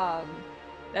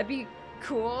 That'd be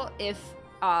cool if,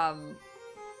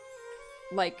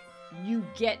 like, you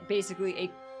get basically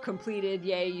a completed,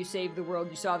 yay, you saved the world,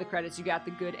 you saw the credits, you got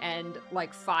the good end,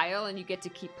 like, file, and you get to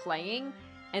keep playing,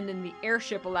 and then the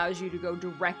airship allows you to go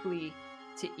directly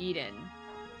to Eden.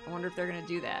 I wonder if they're gonna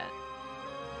do that.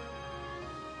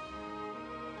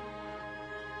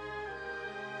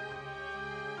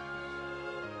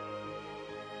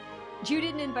 You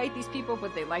didn't invite these people,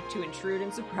 but they like to intrude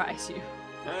and surprise you.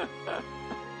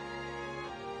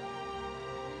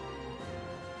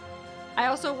 I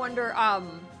also wonder,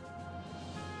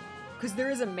 because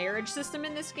there is a marriage system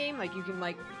in this game, like, you can,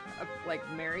 like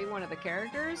marry one of the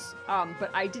characters, but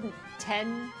I didn't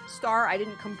 10-star, I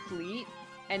didn't complete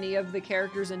any of the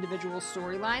characters' individual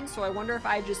storylines, so I wonder if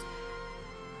I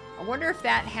wonder if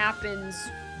that happens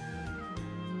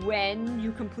when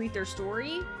you complete their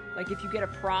story, like if you get a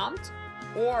prompt,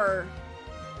 or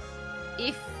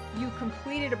if you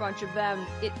completed a bunch of them,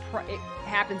 it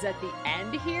happens at the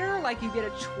end here, like you get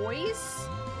a choice,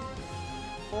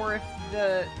 or if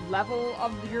the level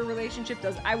of your relationship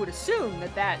does. I would assume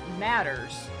that that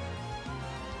matters.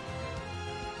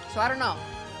 So I don't know.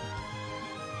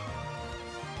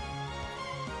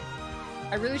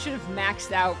 I really should have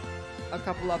maxed out a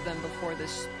couple of them before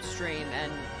this stream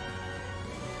and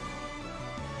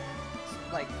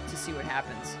like to see what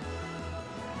happens.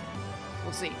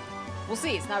 We'll see. We'll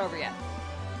see. It's not over yet.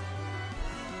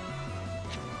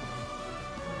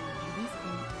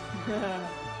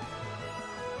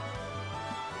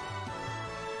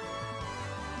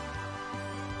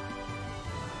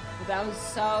 But that was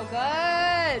so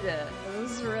good. It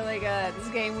was really good. This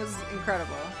game was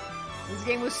incredible. This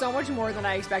game was so much more than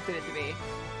I expected it to be.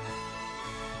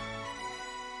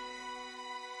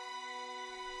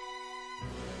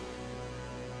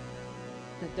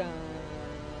 Da-dum.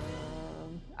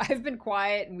 I've been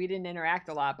quiet and we didn't interact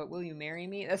a lot, but will you marry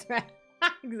me? That's right.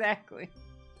 Exactly.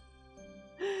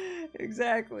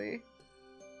 Exactly.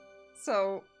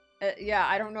 So, yeah,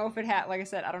 I don't know if it like I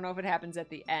said, I don't know if it happens at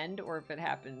the end or if it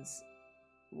happens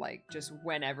like just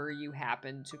whenever you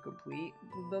happen to complete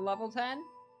the level 10.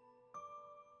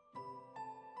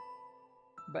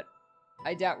 But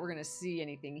I doubt we're gonna see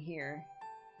anything here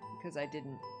because I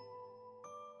didn't.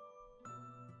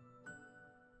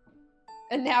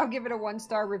 And now give it a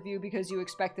 1-star review because you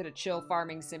expected a chill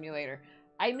farming simulator.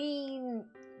 I mean,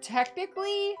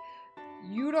 technically,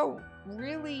 you don't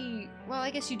really... Well, I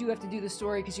guess you do have to do the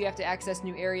story because you have to access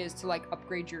new areas to, like,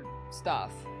 upgrade your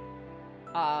stuff.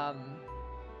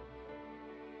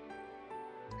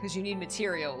 Because you need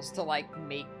materials to, like,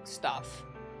 make stuff.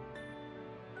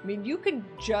 I mean, you can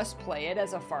just play it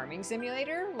as a farming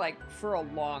simulator, like, for a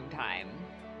long time.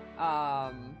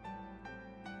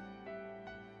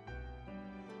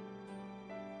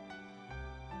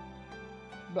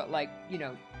 But, like, you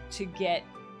know,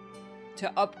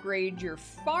 to upgrade your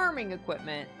farming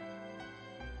equipment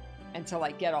and to,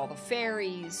 like, get all the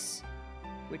fairies,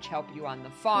 which help you on the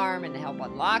farm and to help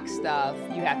unlock stuff,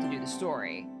 you have to do the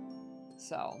story.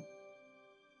 So,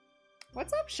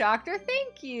 what's up, Shocker?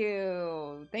 Thank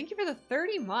you! Thank you for the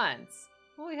 30 months.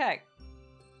 Holy heck.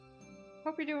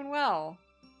 Hope you're doing well.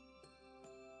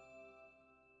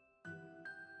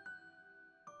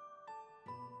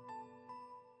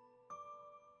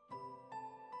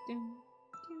 Dun,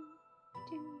 dun,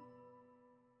 dun.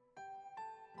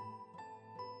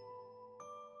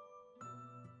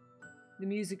 The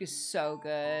music is so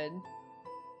good.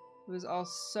 It was all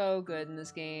so good in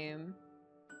this game.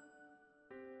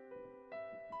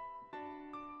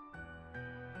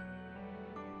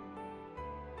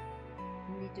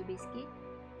 Little biscuit,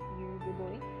 you're a good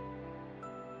boy.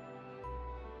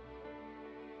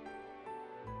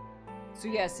 So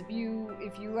yes, if you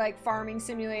like farming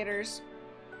simulators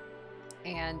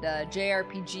and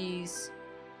JRPGs,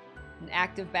 an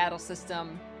active battle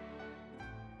system,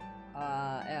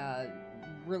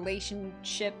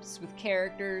 relationships with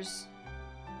characters,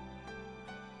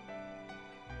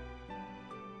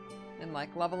 and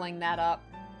like leveling that up,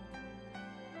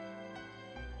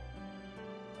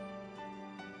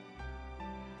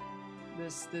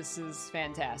 this is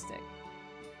fantastic.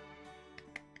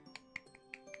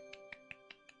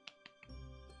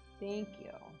 Thank you.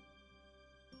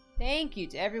 Thank you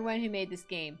to everyone who made this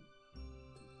game.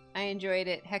 I enjoyed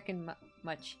it heckin'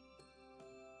 much.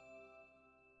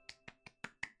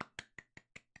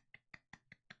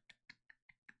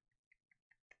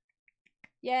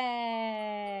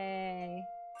 Yay!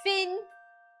 Finn!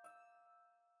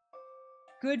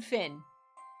 Good Finn.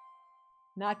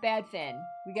 Not bad Finn.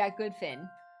 We got good Finn.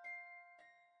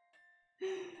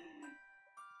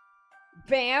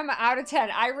 Bam out of 10.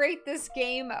 I rate this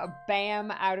game a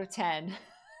bam out of 10.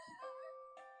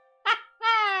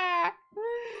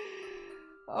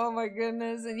 Oh my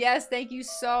goodness. And yes, thank you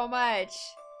so much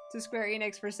to Square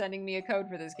Enix for sending me a code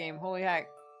for this game. Holy heck.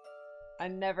 I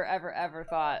never, ever, ever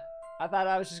thought. I thought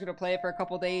I was just going to play it for a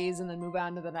couple days and then move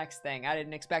on to the next thing. I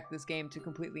didn't expect this game to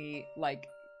completely, like,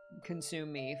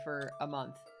 consume me for a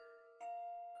month.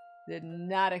 Did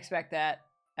not expect that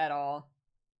at all.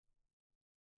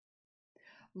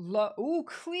 Ooh,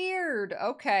 cleared!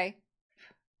 Okay.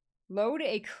 Load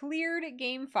a cleared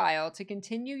game file to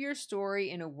continue your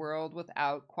story in a world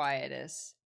without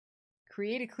quietus.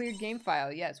 Create a cleared game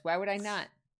file. Yes, why would I not?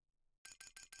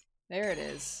 There it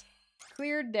is.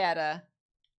 Cleared data.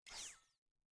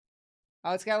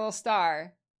 Oh, it's got a little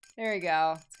star. There you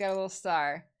go. It's got a little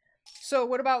star. So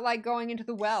what about, like, going into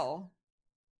the well?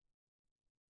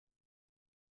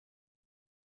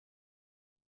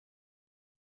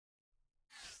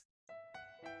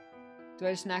 Do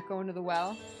I just not go into the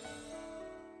well?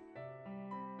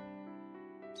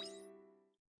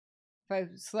 If I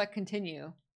select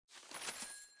continue.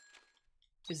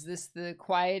 Is this the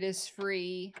quietus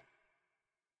free?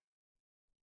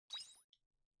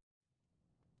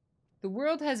 The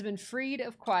world has been freed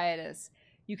of quietus.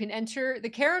 You can enter the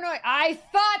Caranoid. I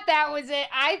thought that was it.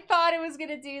 I thought it was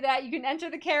gonna do that. You can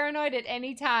enter the Caranoid at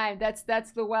any time. That's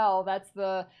the well. That's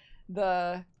the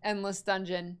endless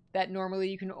dungeon that normally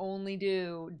you can only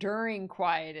do during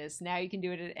quietus. Now you can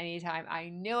do it at any time. I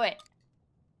knew it.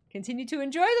 Continue to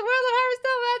enjoy the world of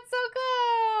Harvestella. That's so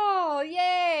cool.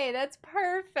 Yay, that's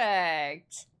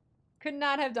perfect. Could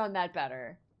not have done that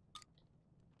better.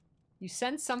 You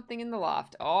sense something in the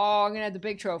loft. Oh, I'm gonna have the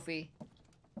big trophy.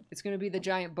 It's gonna be the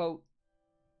giant boat.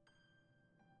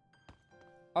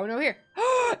 Oh no, here.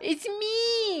 It's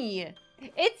me!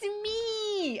 It's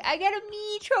me! I got a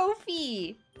me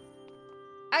trophy!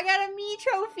 I got a me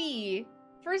trophy!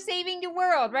 For saving the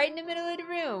world right in the middle of the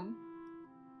room.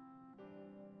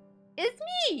 It's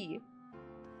me!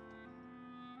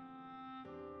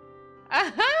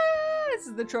 Aha! This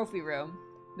is the trophy room.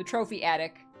 The trophy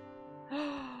attic.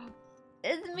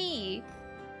 It's me!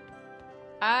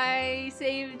 I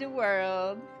saved the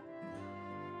world.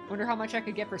 Wonder how much I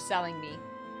could get for selling me.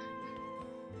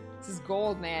 This is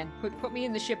gold, man. Put me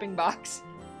in the shipping box.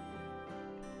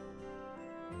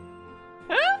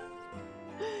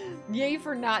 Yay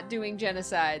for not doing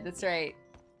genocide. That's right.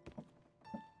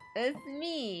 It's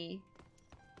me.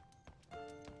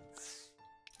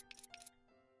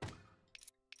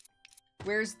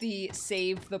 Where's the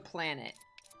save the planet?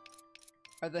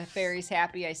 Are the fairies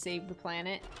happy I saved the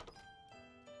planet?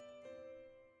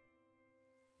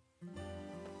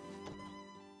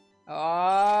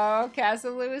 Oh,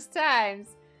 Castle Lewis times.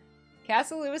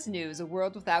 Castle Lewis news, a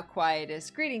world without quietus.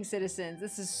 Greetings, citizens.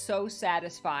 This is so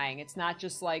satisfying. It's not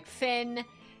just like Finn,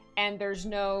 and there's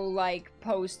no like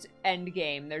post-end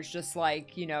game. There's just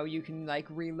like, you know, you can like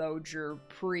reload your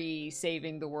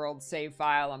pre-saving the world save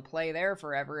file and play there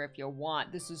forever if you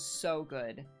want. This is so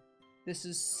good. This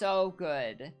is so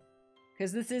good.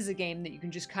 Because this is a game that you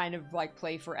can just kind of like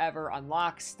play forever,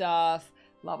 unlock stuff,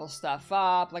 level stuff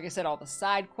up. Like I said, all the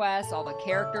side quests, all the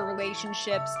character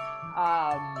relationships.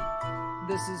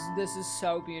 This is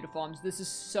so beautiful. This is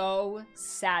so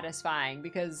satisfying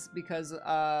because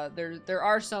there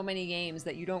are so many games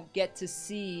that you don't get to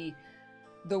see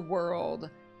the world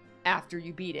after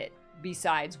you beat it,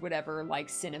 besides whatever like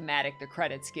cinematic the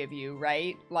credits give you,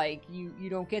 right? Like you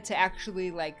don't get to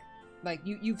actually like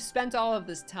you've spent all of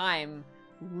this time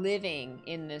living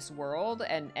in this world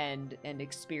and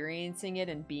experiencing it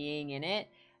and being in it,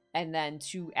 and then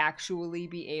to actually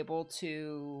be able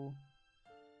to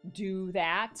do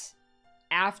that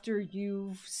after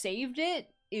you've saved it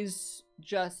is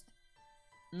just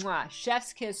mwah,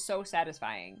 chef's kiss. So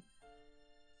satisfying.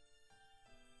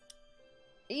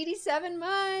 87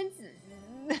 months.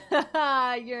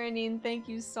 Uranine, thank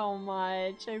you so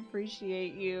much. I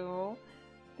appreciate you.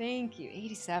 Thank you.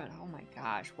 87. Oh my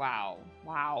gosh. Wow.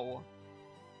 Wow.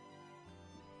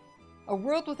 A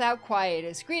world without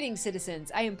quietus. Greetings,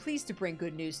 citizens. I am pleased to bring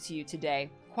good news to you today.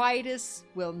 Quietus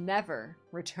will never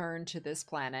return to this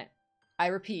planet. I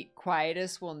repeat,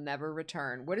 quietus will never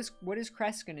return. What is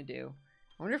Cress gonna do?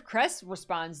 I wonder if Cress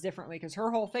responds differently, because her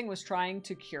whole thing was trying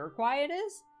to cure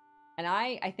quietus. And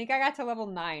I think I got to level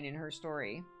 9 in her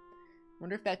story.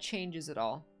 Wonder if that changes at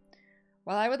all.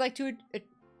 While I would like to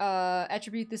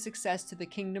attribute the success to the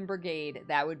Kingdom Brigade,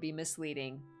 that would be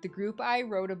misleading. The group I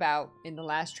wrote about in the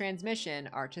last transmission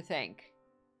are to thank.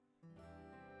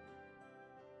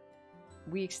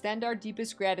 We extend our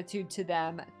deepest gratitude to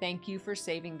them. Thank you for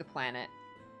saving the planet.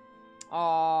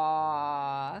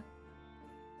 Aww.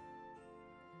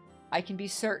 I can be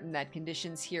certain that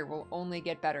conditions here will only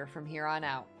get better from here on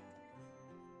out.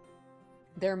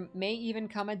 There may even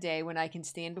come a day when I can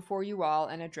stand before you all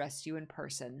and address you in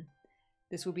person.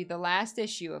 This will be the last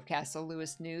issue of Castle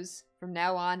Lewis News. From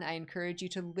now on, I encourage you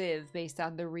to live based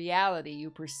on the reality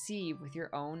you perceive with your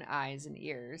own eyes and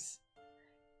ears.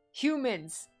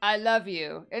 Humans, I love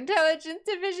you. Intelligence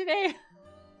Division A.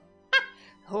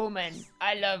 Human,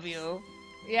 I love you.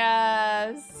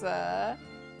 Yes.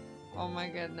 Oh my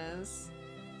goodness.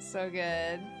 So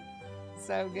good.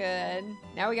 So good.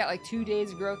 Now we got like 2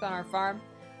 days growth on our farm.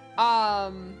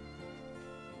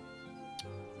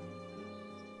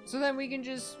 So then we can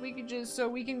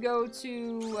go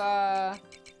to,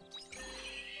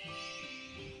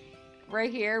 right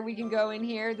here. We can go in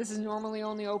here. This is normally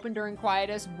only open during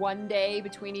quietus, 1 day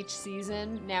between each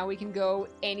season. Now we can go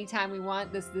anytime we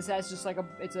want. This has just like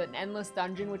it's an endless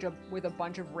dungeon with a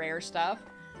bunch of rare stuff.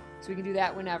 So we can do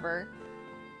that whenever.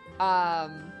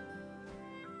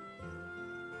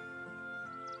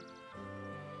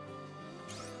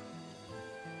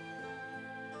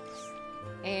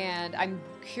 And I'm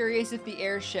curious if the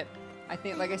airship, I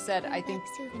think, like I said, I think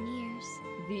souvenirs.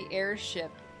 the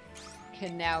airship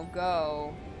can now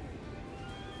go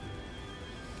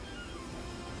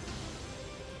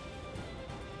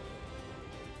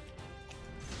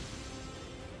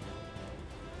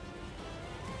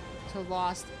to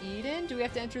Lost Eden. Do we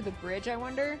have to enter the bridge, I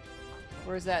wonder?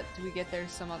 Or is that, do we get there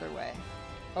some other way?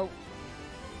 Oh.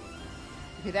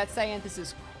 Okay, that's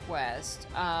Dianthus's quest.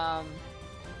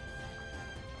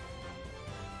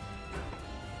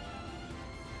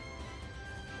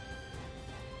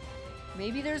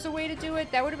 Maybe there's a way to do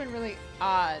it? That would have been really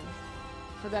odd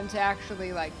for them to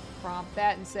actually, like, prompt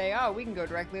that and say, oh, we can go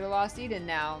directly to Lost Eden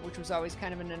now, which was always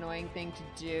kind of an annoying thing to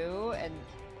do, and...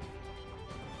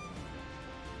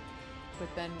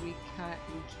 But then we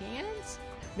can't?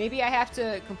 Maybe I have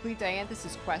to complete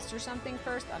Dianthus's quest or something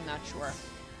first? I'm not sure.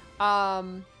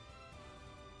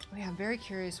 Wait, I'm very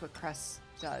curious what Cress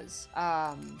does.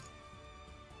 I'm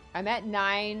at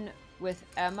 9 with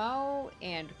Emo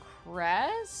and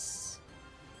Cress.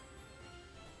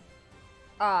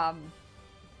 I'm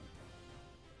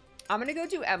gonna go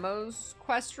do Emo's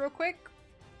quest real quick,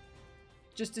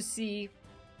 just to see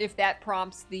if that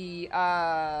prompts the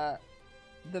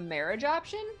marriage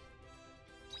option.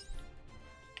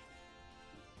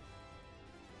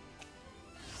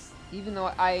 Even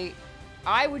though I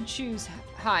would choose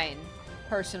Hein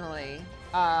personally,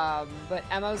 but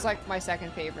Emo's like my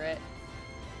second favorite.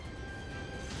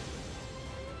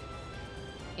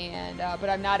 And but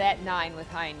I'm not at 9 with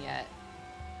Hein yet.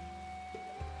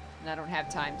 And I don't have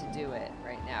time to do it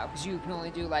right now, because you can only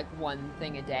do like one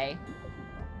thing a day.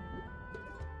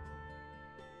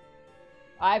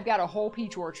 I've got a whole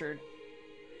peach orchard.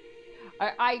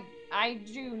 I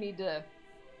do need to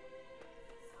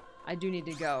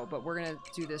go, but we're gonna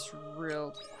do this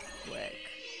real quick.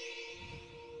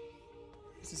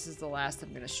 This is the last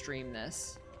I'm gonna stream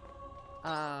this.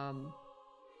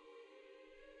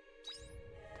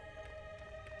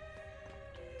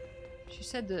 She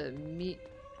said to meet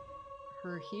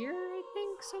her here, I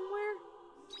think, somewhere.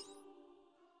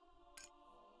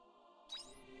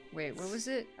 Wait, where was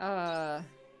it?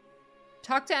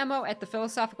 Talk to Emo at the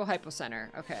Philosophical Hypocenter.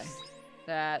 Okay.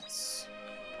 That's...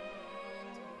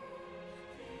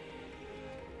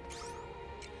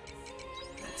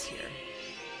 here.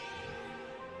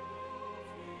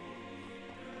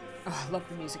 Oh, I love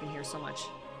the music in here so much.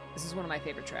 This is one of my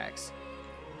favorite tracks.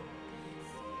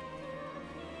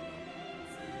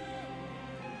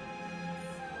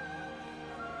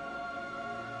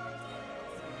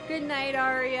 Good night,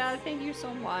 Aria. Thank you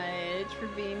so much for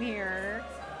being here.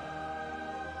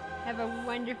 Have a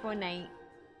wonderful night.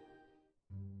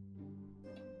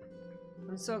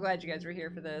 I'm so glad you guys were here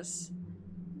for this.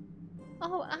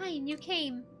 Oh, Ein, you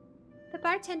came. The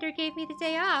bartender gave me the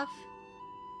day off.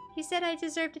 He said I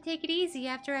deserve to take it easy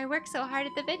after I worked so hard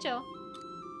at the vigil.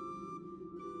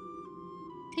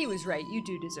 He was right. You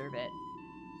do deserve it.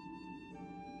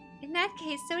 In that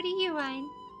case, so do you, Ein.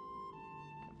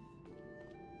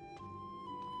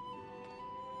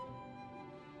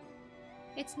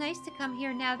 It's nice to come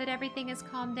here now that everything has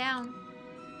calmed down.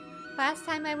 Last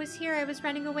time I was here, I was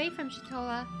running away from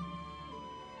Shatola.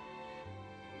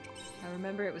 I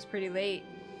remember it was pretty late.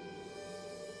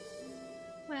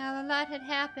 Well, a lot had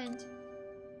happened.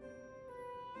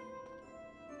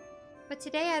 But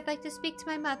today I'd like to speak to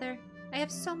my mother. I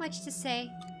have so much to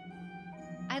say.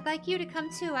 I'd like you to come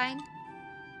too, Ein.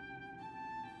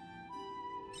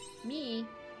 Me?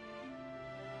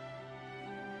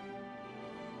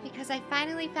 Because I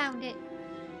finally found it.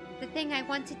 The thing I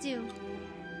want to do.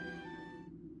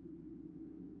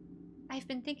 I've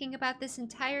been thinking about this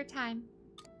entire time.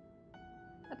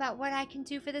 About what I can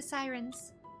do for the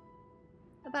sirens.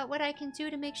 About what I can do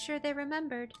to make sure they're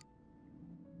remembered.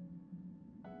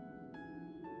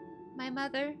 My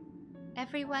mother,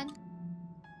 everyone,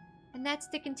 and that's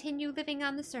to continue living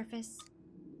on the surface.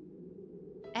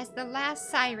 As the last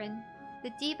siren,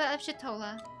 the diva of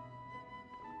Shatola.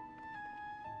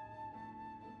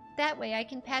 That way I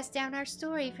can pass down our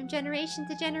story from generation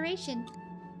to generation.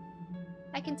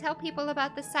 I can tell people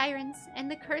about the sirens and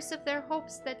the curse of their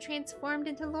hopes that transformed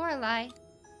into Lorelei.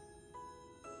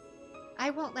 I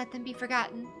won't let them be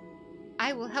forgotten.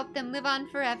 I will help them live on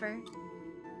forever.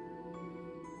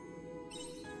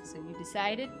 So you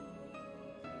decided?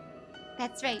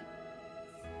 That's right.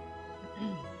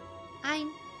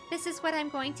 Ein, this is what I'm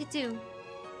going to do.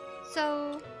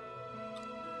 So...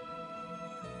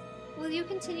 will you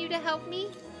continue to help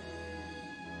me?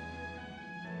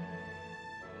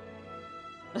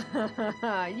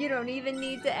 You don't even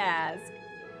need to ask.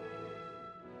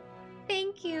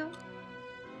 Thank you.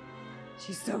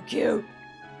 She's so cute.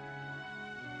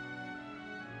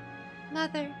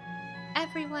 Mother,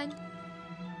 everyone.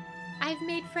 I've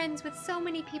made friends with so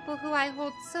many people who I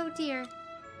hold so dear.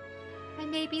 I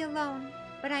may be alone,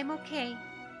 but I'm okay.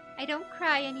 I don't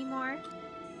cry anymore.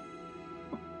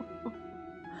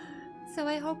 So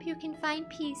I hope you can find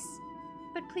peace,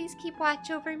 but please keep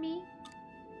watch over me.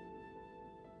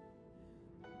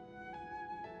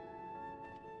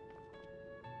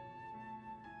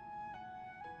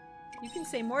 You can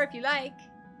say more if you like.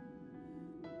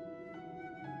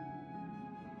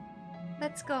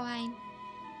 Let's go, Hein.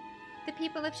 The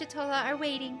people of Shatola are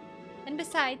waiting. And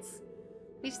besides,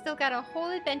 we've still got a whole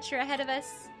adventure ahead of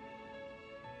us.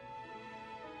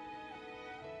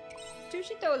 To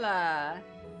Shatola.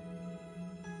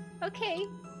 Okay.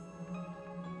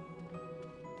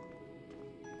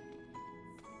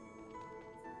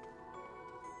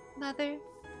 Mother,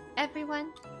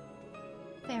 everyone,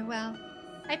 farewell.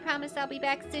 I promise I'll be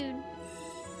back soon.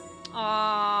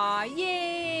 Aw,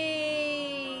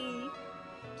 yay!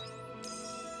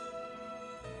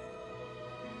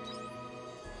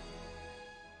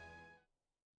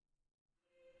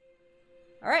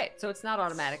 Alright, so it's not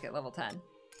automatic at level 10.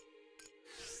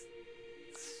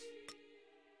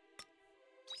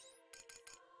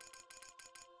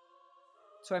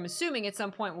 So I'm assuming at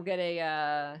some point we'll get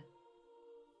a,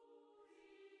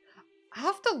 I'll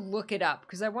have to look it up,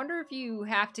 because I wonder if you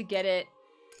have to get it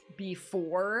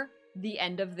before the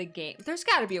end of the game. There's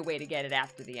got to be a way to get it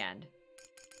after the end.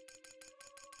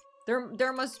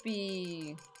 There must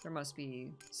be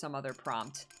some other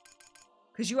prompt.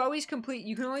 Because you always complete,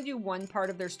 you can only do one part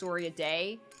of their story a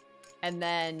day, and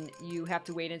then you have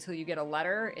to wait until you get a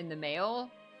letter in the mail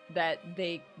that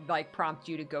they, like, prompt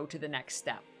you to go to the next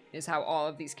step, is how all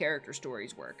of these character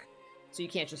stories work. So you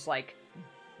can't just, like,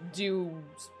 do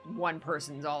one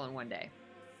person's all in one day.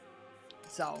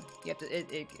 So you have to,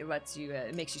 it lets you,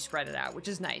 it makes you spread it out, which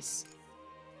is nice.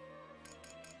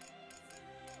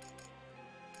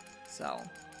 So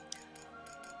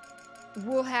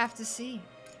we'll have to see.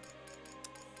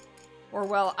 Or,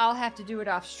 well, I'll have to do it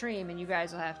off stream, and you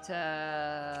guys will have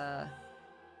to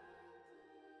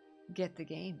get the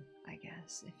game, I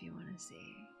guess, if you want to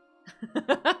see.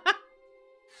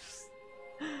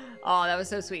 Oh, that was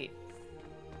so sweet.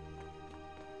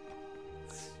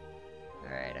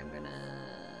 Alright, I'm gonna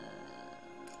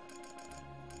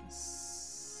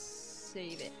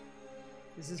save it.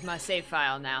 This is my save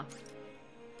file now.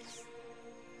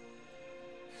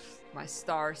 My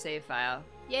star save file.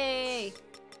 Yay!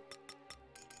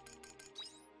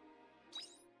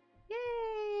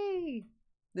 Yay!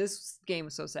 This game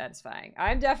was so satisfying.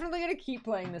 I'm definitely gonna keep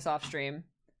playing this off stream.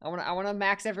 I wanna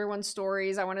max everyone's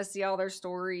stories. I wanna see all their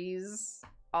stories.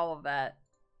 All of that.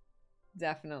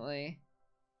 Definitely.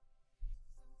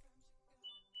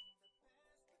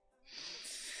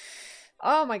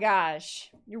 Oh my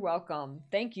gosh. You're welcome.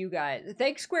 Thank you guys.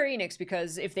 Thanks Square Enix,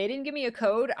 because if they didn't give me a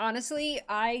code, honestly,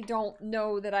 I don't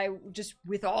know that I just,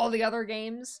 with all the other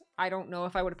games, I don't know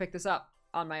if I would have picked this up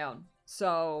on my own.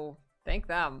 So, thank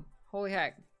them. Holy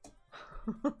heck.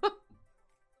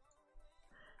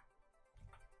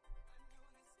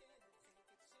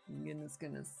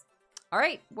 Goodness. All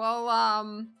right. Well,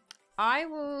 I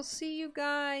will see you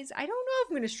guys. I don't know if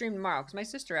I'm going to stream tomorrow, because my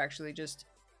sister actually just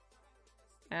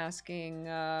asking,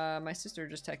 my sister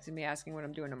just texted me asking what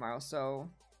I'm doing tomorrow, so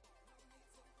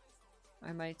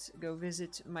I might go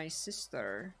visit my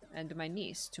sister and my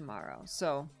niece tomorrow.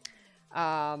 So,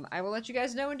 I will let you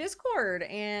guys know in Discord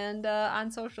and on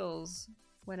socials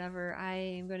whenever I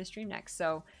am going to stream next.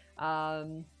 So,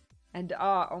 oh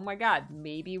my god,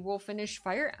 maybe we'll finish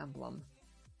Fire Emblem.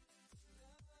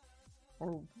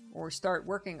 Or start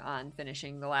working on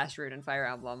finishing the last route in Fire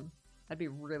Emblem. That'd be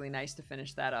really nice to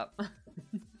finish that up.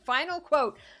 Final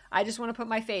quote. I just want to put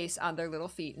my face on their little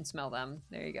feet and smell them.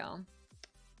 There you go.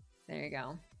 There you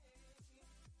go.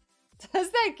 Does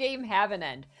that game have an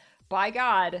end? By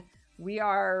God, we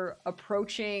are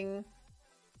approaching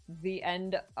the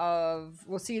end of...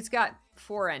 Well, see, it's got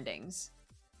 4 endings.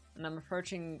 And I'm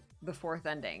approaching the 4th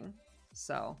ending.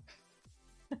 So...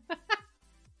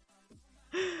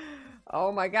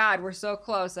 Oh my god, we're so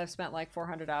close. I've spent like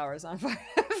 400 hours on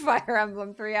Fire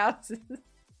Emblem 3 Houses.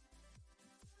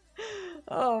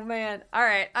 Oh man.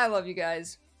 Alright, I love you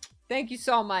guys. Thank you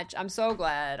so much. I'm so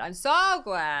glad. I'm so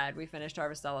glad we finished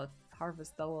Harvestella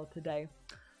today.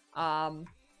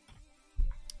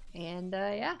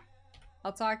 Yeah.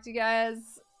 I'll talk to you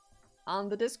guys on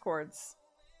the Discords.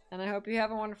 And I hope you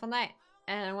have a wonderful night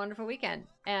and a wonderful weekend.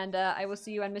 And I will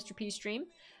see you on Mr. P's stream.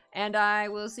 And I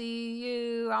will see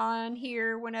you on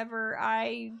here whenever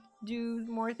I do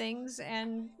more things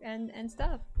and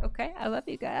stuff. Okay? I love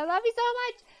you guys. I love you so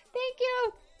much. Thank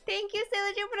you. Thank you,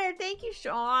 Sailor Jupiter. Thank you,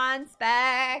 Sean.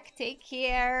 Spec. Take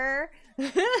care.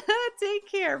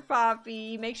 Take care,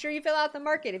 Poppy. Make sure you fill out the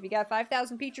market if you got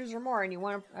 5,000 features or more and you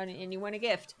want a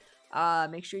gift.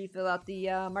 Make sure you fill out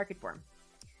the market form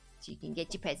so you can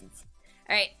get your presents.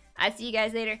 All right, I'll see you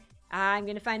guys later. I'm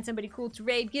gonna find somebody cool to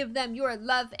raid. Give them your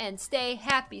love and stay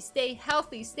happy, stay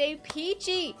healthy, stay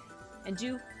peachy, and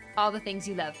do all the things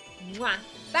you love. Mwah.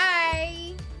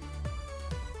 Bye.